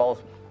 They're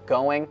both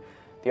going.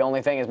 The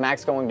only thing is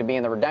Mac's going to be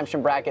in the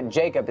redemption bracket.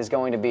 Jacob is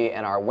going to be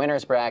in our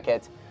winners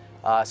bracket.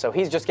 So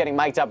he's just getting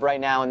mic'd up right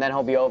now, and then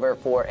he'll be over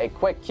for a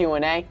quick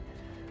Q&A.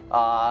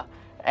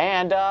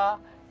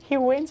 He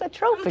wins a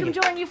trophy. Come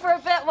join you for a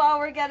bit while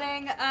we're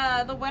getting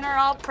the winner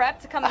all prepped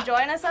to come and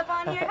join us up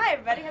on here. Hi,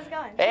 everybody. How's it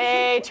going?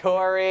 Hey,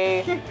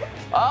 Tori.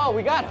 Oh,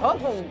 we got Hook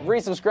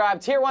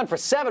resubscribed Tier 1 for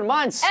 7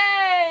 months.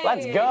 Hey!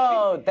 Let's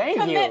go. Thank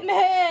you.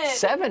 Commitment.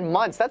 7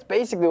 months. That's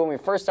basically when we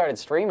first started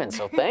streaming,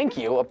 so thank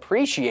you.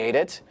 Appreciate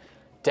it.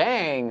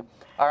 Dang.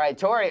 All right,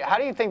 Tori, how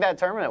do you think that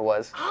tournament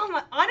was?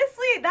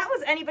 Honestly, that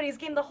was anybody's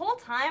game the whole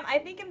time. I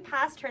think in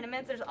past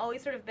tournaments, there's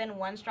always sort of been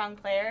one strong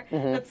player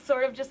that's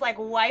sort of just like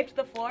wiped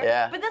the floor.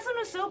 Yeah. But this one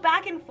was so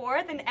back and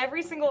forth in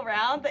every single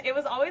round that it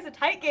was always a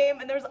tight game,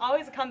 and there was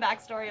always a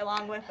comeback story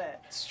along with it.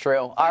 It's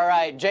true. All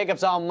right,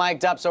 Jacob's all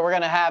mic'd up, so we're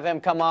going to have him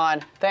come on.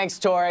 Thanks,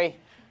 Tori.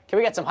 Can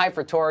we get some hype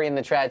for Tori in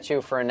the chat,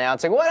 too, for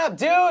announcing? What up,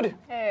 dude?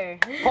 Hey.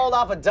 Pulled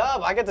off a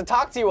dub. I get to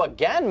talk to you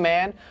again,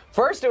 man.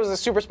 First, it was a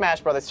Super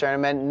Smash Brothers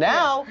tournament.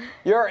 Now,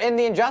 you're in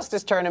the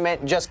Injustice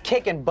tournament, just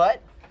kicking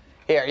butt.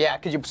 Here, yeah,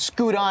 could you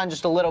scoot on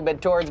just a little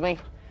bit towards me?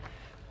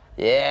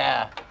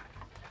 Yeah.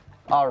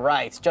 All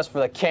right, just for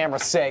the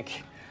camera's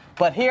sake.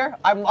 But here,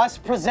 I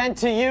must present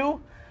to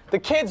you the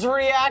Kids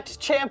React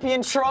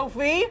Champion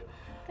Trophy.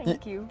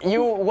 Thank you.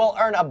 You will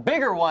earn a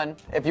bigger one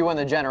if you win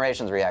the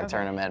Generations React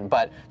tournament.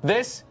 But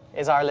this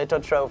is our little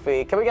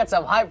trophy. Can we get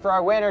some hype for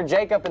our winner,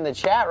 Jacob, in the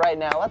chat right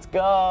now? Let's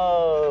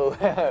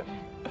go.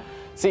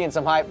 Seeing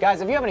some hype.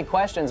 Guys, if you have any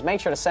questions, make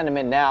sure to send them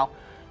in now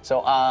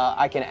so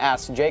I can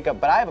ask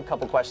Jacob. But I have a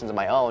couple questions of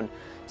my own.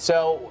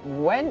 So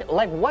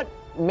what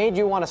made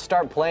you want to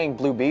start playing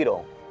Blue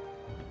Beetle?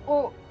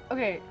 Well,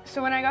 okay,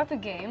 so when I got the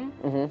game,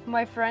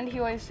 my friend, he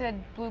always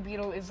said Blue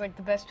Beetle is like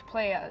the best to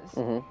play as.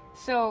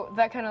 So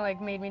that kind of like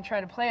made me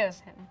try to play as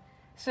him.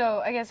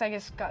 So I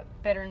guess got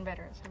better and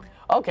better as him.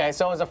 Okay,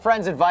 so it was a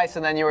friend's advice,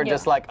 and then you were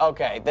just like,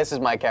 okay, this is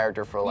my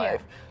character for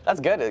life. That's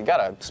good. You got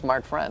a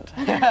smart friend.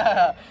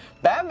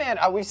 Batman,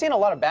 we've seen a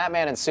lot of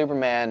Batman and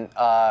Superman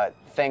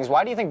things.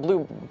 Why do you think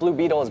Blue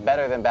Beetle is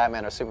better than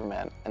Batman or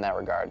Superman in that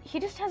regard?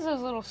 He just has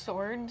those little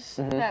swords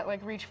that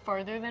like reach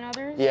farther than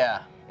others.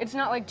 Yeah. It's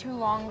not like too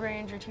long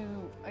range or too,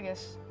 I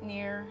guess,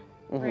 near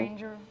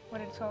range or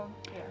what it's called.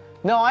 Yeah.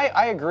 No,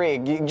 I agree.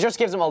 It just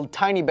gives him a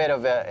tiny bit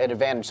of an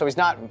advantage. So he's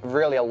not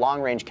really a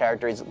long-range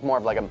character. He's more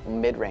of like a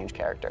mid-range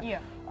character.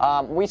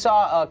 Yeah. We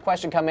saw a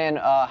question come in.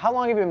 How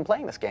long have you been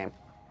playing this game?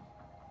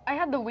 I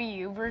had the Wii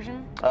U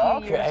version a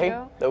few years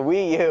ago, the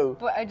Wii U.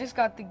 but I just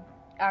got the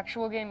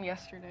actual game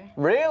yesterday.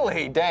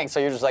 Really? Dang, so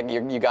you're just like,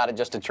 you got it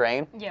just to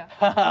train? Yeah.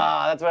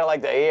 That's what I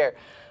like to hear.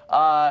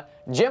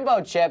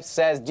 Jimbo Chips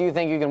says, do you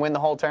think you can win the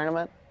whole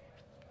tournament?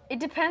 It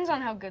depends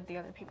on how good the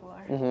other people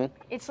are.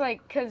 It's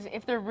like, because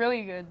if they're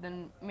really good,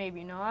 then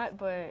maybe not,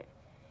 but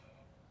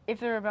if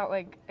they're about,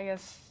 like, I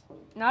guess,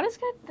 not as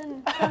good,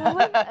 then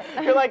probably.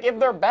 You're like, if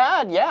they're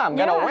bad, yeah, I'm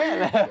gonna win.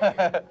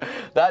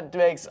 That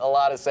makes a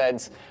lot of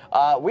sense.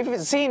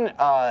 We've seen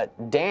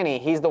Danny,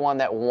 he's the one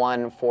that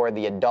won for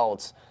the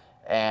adults,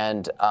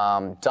 and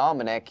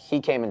Dominic, he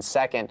came in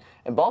second,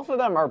 and both of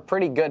them are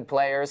pretty good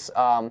players.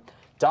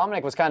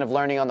 Dominic was kind of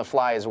learning on the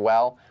fly as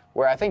well,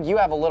 where I think you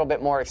have a little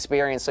bit more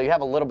experience, so you have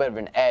a little bit of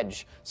an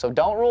edge. So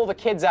don't rule the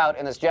kids out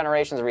in this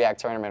Generations React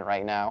tournament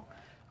right now.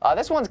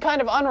 This one's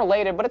kind of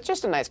unrelated, but it's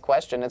just a nice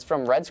question. It's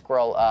from Red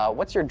Squirrel.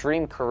 What's your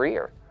dream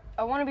career?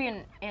 I want to be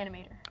an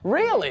animator.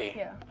 Really?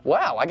 Yeah.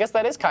 Wow, I guess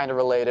that is kind of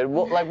related.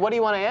 Well, like, what do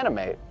you want to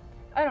animate?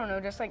 I don't know,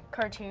 just like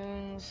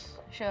cartoons,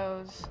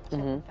 shows,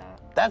 something like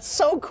that. That's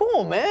so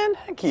cool, man.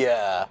 Heck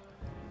yeah.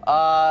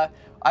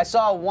 I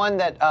saw one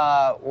that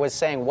was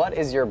saying, what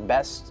is your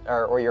best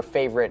or your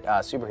favorite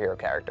superhero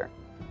character?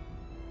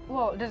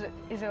 Well,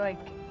 is it like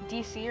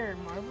DC or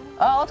Marvel?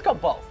 Let's go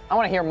both. I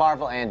want to hear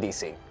Marvel and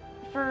DC.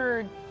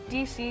 For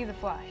DC, The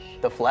Flash.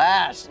 The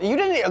Flash.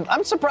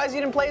 I'm surprised you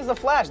didn't play as The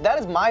Flash. That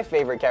is my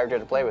favorite character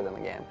to play with in the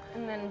game.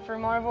 And then for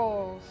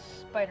Marvel,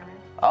 Spider-Man.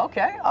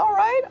 Okay, all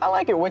right. I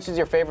like it. Which is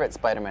your favorite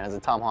Spider-Man? Is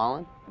it Tom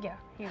Holland? Yeah,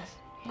 he is.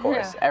 Of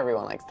course,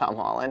 everyone likes Tom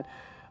Holland.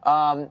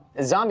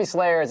 Zombie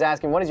Slayer is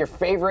asking, what is your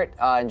favorite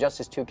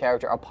Injustice 2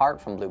 character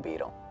apart from Blue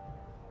Beetle?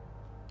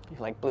 You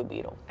like Blue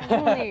Beetle?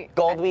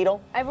 Gold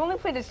Beetle? I've only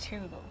played as 2,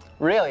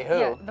 though. Really? Who?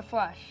 Yeah, The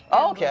Flash.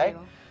 Oh, okay.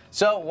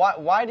 So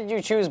why did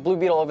you choose Blue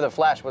Beetle over The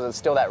Flash? Was it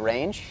still that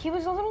range? He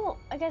was a little,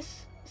 I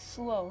guess,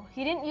 slow.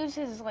 He didn't use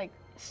his, like,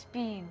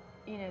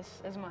 speediness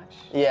as much.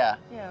 Yeah.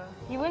 Yeah.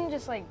 He wouldn't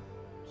just, like,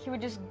 he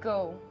would just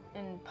go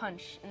and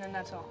punch, and then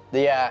that's all.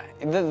 Yeah,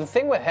 the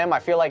thing with him, I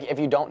feel like if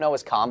you don't know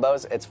his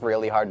combos, it's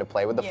really hard to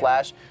play with the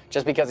Flash,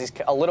 just because he's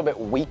a little bit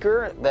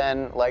weaker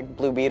than like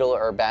Blue Beetle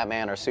or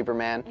Batman or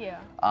Superman.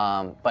 Yeah.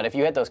 But if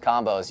you hit those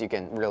combos, you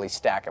can really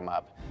stack him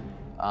up.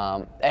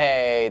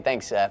 Hey,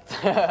 thanks, Seth.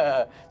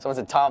 Someone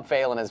said Tom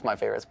Phelan is my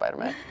favorite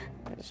Spider-Man.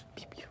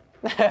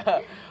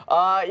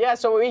 Yeah,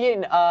 so we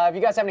can, if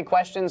you guys have any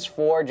questions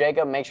for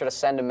Jacob, make sure to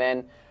send them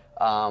in.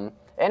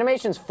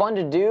 Animation's fun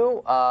to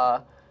do.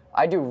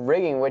 I do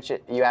rigging, which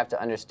you have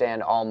to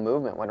understand all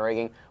movement when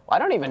rigging. Well, I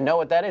don't even know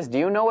what that is. Do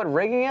you know what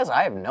rigging is?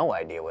 I have no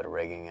idea what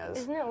rigging is.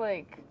 Isn't it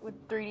like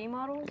with 3D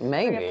models?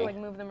 Maybe. You have to like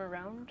move them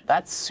around?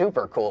 That's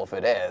super cool if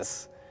it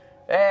is.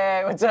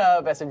 Hey, what's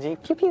up,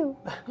 SMG? Pew pew.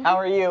 How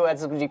are you,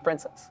 SMG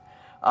Princess?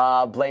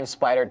 Blame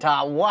Spider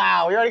Tom.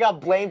 Wow, we already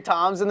got Blame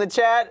Toms in the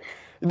chat.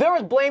 There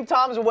was Blame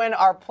Toms when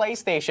our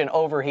PlayStation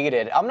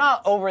overheated. I'm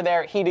not over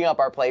there heating up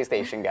our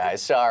PlayStation,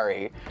 guys.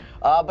 Sorry.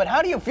 But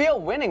how do you feel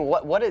winning?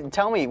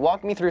 Tell me,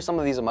 walk me through some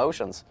of these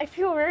emotions. I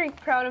feel very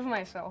proud of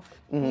myself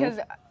because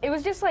it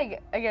was just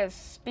like, I guess,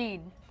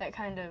 speed that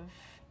kind of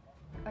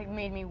like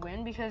made me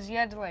win because you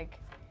had to like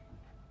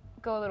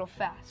go a little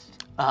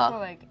fast. So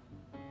like,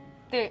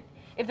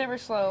 if they were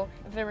slow,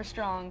 if they were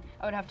strong,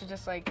 I would have to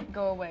just like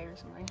go away or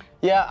something.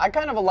 Yeah, I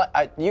kind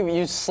of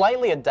you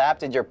slightly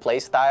adapted your play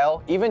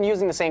style. Even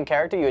using the same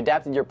character, you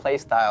adapted your play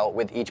style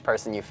with each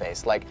person you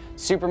faced. Like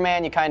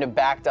Superman, you kind of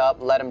backed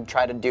up, let him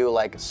try to do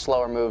like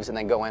slower moves and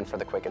then go in for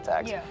the quick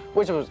attacks,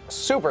 which was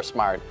super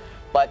smart.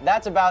 But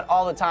that's about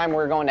all the time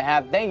we're going to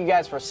have. Thank you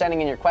guys for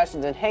sending in your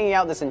questions and hanging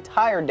out this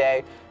entire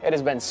day. It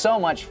has been so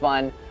much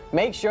fun.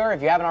 Make sure,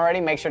 if you haven't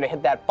already, make sure to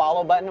hit that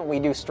follow button. We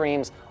do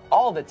streams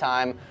all the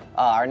time.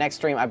 Our next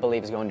stream, I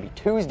believe, is going to be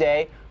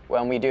Tuesday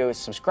when we do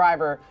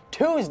Subscriber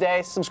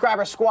Tuesday,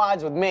 Subscriber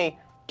Squads with me,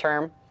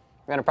 Term.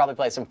 We're going to probably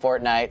play some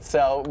Fortnite.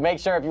 So make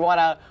sure if you want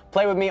to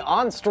play with me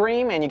on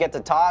stream and you get to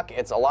talk,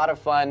 it's a lot of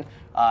fun.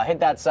 Hit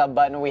that sub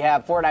button. We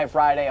have Fortnite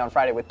Friday on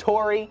Friday with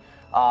Tori.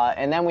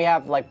 And then we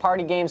have like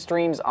party game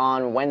streams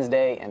on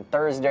Wednesday and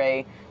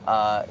Thursday.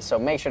 So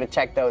make sure to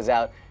check those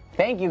out.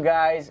 Thank you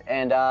guys.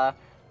 And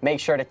make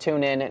sure to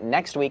tune in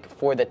next week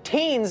for the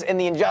teens in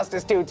the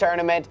Injustice 2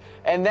 tournament.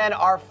 And then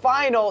our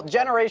final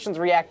Generations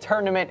React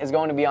tournament is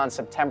going to be on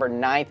September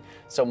 9th.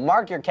 So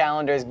mark your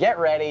calendars, get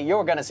ready.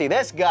 You're going to see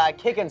this guy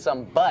kicking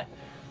some butt.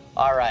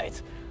 All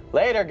right.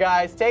 Later,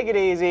 guys. Take it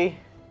easy.